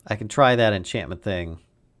I can try that enchantment thing.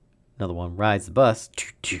 Another one. Rides the bus.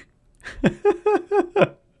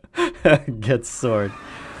 Get sword.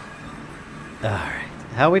 Alright.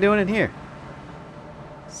 How are we doing in here?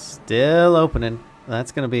 Still opening.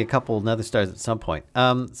 That's going to be a couple nether stars at some point.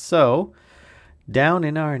 So, down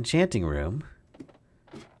in our enchanting room,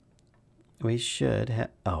 we should have...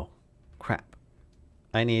 Oh, crap.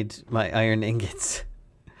 I need my iron ingots.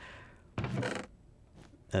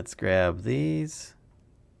 Let's grab these.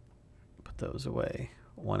 Put those away.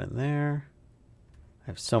 One in there. I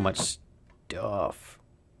have so much stuff.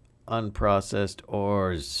 Unprocessed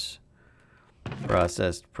ores.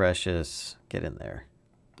 Processed precious. Get in there.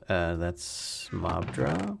 That's mob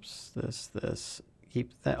drops. This.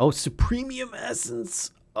 Keep that. Oh, Supremium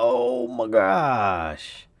Essence. Oh my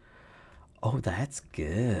gosh. Oh, that's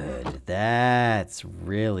good. That's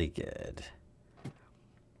really good.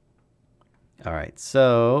 All right,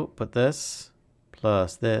 so put this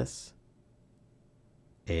plus this.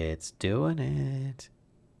 It's doing it.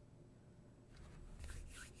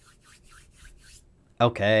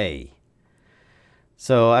 Okay.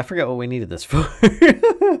 So I forgot what we needed this for.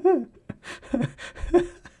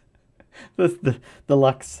 the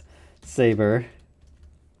Lux Saber.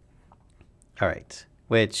 All right,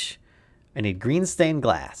 which I need green stained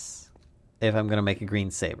glass if I'm going to make a green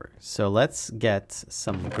saber. So let's get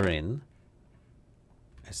some green.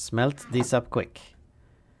 I smelt these up quick.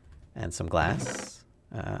 And some glass.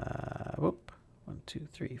 Whoop. 1, 2,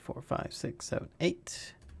 3, 4, 5, 6, 7,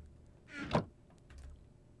 8.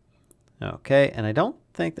 Okay, and I don't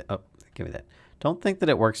think that... Oh, give me that. Don't think that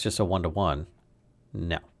it works just a 1-to-1.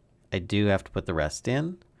 No. I do have to put the rest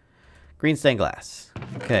in. Green stained glass.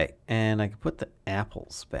 Okay, and I can put the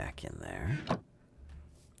apples back in there.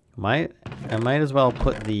 I might as well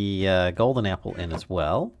put the golden apple in as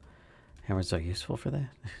well. Hammers are useful for that.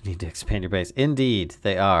 Need to expand your base. Indeed,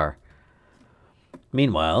 they are.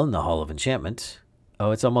 Meanwhile, in the Hall of Enchantment...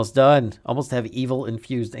 Oh, it's almost done. Almost have evil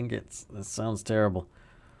infused ingots. That sounds terrible.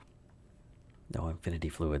 No infinity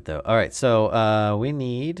fluid, though. All right, so we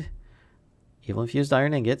need evil infused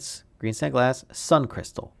iron ingots, green stained glass, sun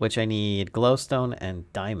crystal, which I need glowstone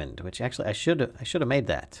and diamond, which actually I should have made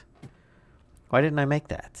that. Why didn't I make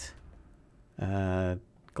that?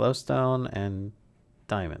 Glowstone and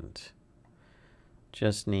diamond.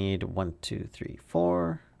 Just need 1, 2, 3,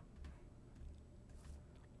 4.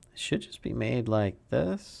 It should just be made like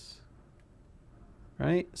this.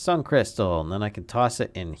 Right? Sun crystal, and then I can toss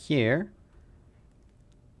it in here.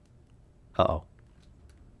 Uh-oh.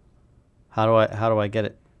 How do I get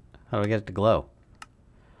it? How do I get it to glow?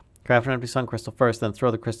 Craft an empty sun crystal first, then throw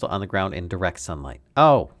the crystal on the ground in direct sunlight.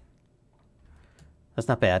 Oh. That's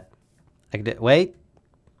not bad. I can do... Wait.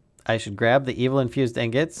 I should grab the evil infused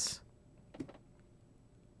ingots.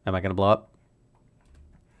 Am I going to blow up?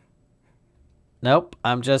 Nope.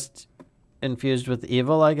 I'm just infused with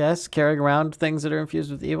evil, I guess. Carrying around things that are infused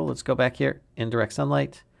with evil. Let's go back here. In direct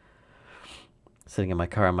sunlight. Sitting in my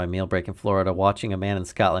car on my meal break in Florida, watching a man in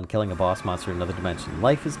Scotland killing a boss monster in another dimension.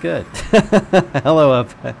 Life is good. Hello,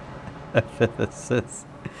 Epiphysis.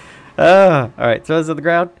 All right, throw this on the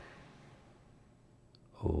ground.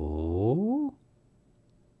 Oh.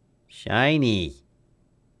 Shiny.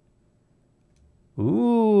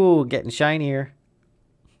 Ooh, getting shinier.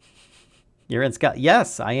 You're in Scotland.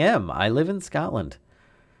 Yes, I am. I live in Scotland.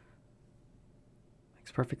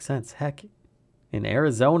 Makes perfect sense. Heck, in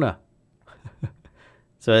Arizona.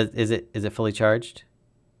 So is it fully charged?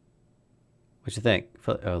 What you think?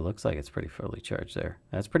 Oh, it looks like it's pretty fully charged there.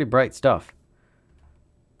 That's pretty bright stuff.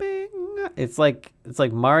 Bing! It's like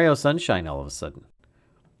Mario Sunshine all of a sudden.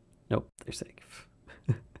 Nope, they're safe.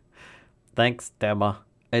 Thanks, Dema.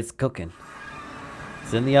 It's cooking.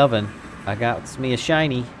 It's in the oven. I got me a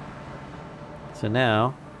shiny. So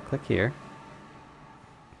now, click here.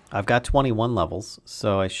 I've got 21 levels,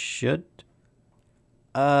 so I should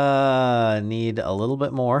need a little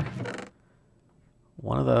bit more.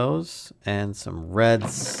 One of those and some red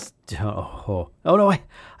oh no,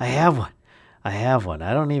 I have one. I have one.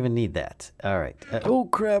 I don't even need that. All right. Oh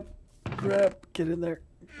crap. Get in there.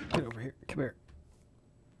 Get over here. Come here.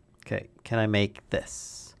 Okay, can I make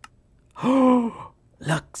this? Oh,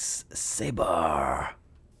 Lux Saber.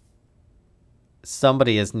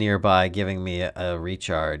 Somebody is nearby giving me a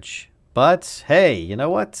recharge. But hey, you know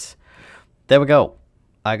what? There we go.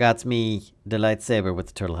 I got me the lightsaber with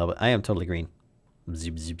the turtle helmet. I am totally green.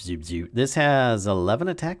 Zoop, zoop, zoop, zoop. This has 11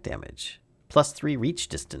 attack damage. Plus 3 reach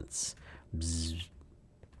distance. Bzz,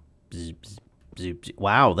 bzz, bzz, bzz, bzz.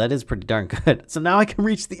 Wow, that is pretty darn good. So now I can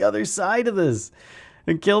reach the other side of this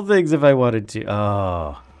and kill things if I wanted to.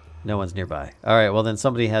 Oh, no one's nearby. All right, well then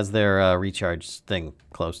somebody has their recharge thing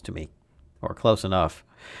close to me. Or close enough.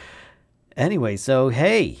 Anyway, so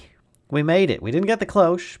hey, we made it. We didn't get the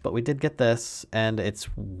cloche, but we did get this. And it's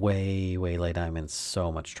way, way late. I'm in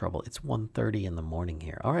so much trouble. It's 1:30 in the morning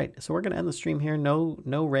here. All right, so we're going to end the stream here. No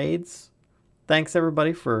raids. Thanks,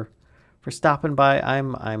 everybody, for stopping by.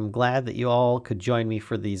 I'm glad that you all could join me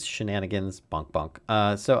for these shenanigans. Bonk,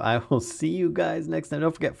 bonk. So I will see you guys next time.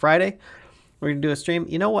 Don't forget, Friday, we're going to do a stream.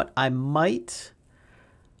 You know what? I might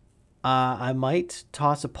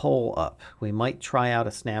toss a poll up. We might try out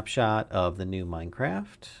a snapshot of the new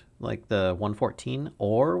Minecraft, like the 1.14,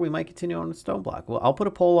 or we might continue on with StoneBlock. Well, I'll put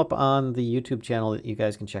a poll up on the YouTube channel that you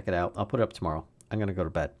guys can check it out. I'll put it up tomorrow. I'm going to go to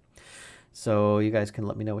bed. So you guys can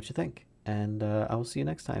let me know what you think. And I will see you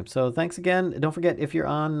next time. So thanks again. Don't forget, if you're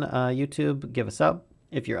on YouTube, give a sub.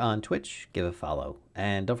 If you're on Twitch, give a follow.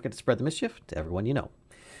 And don't forget to spread the mischief to everyone you know.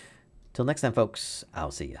 Till next time, folks, I'll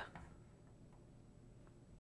see ya.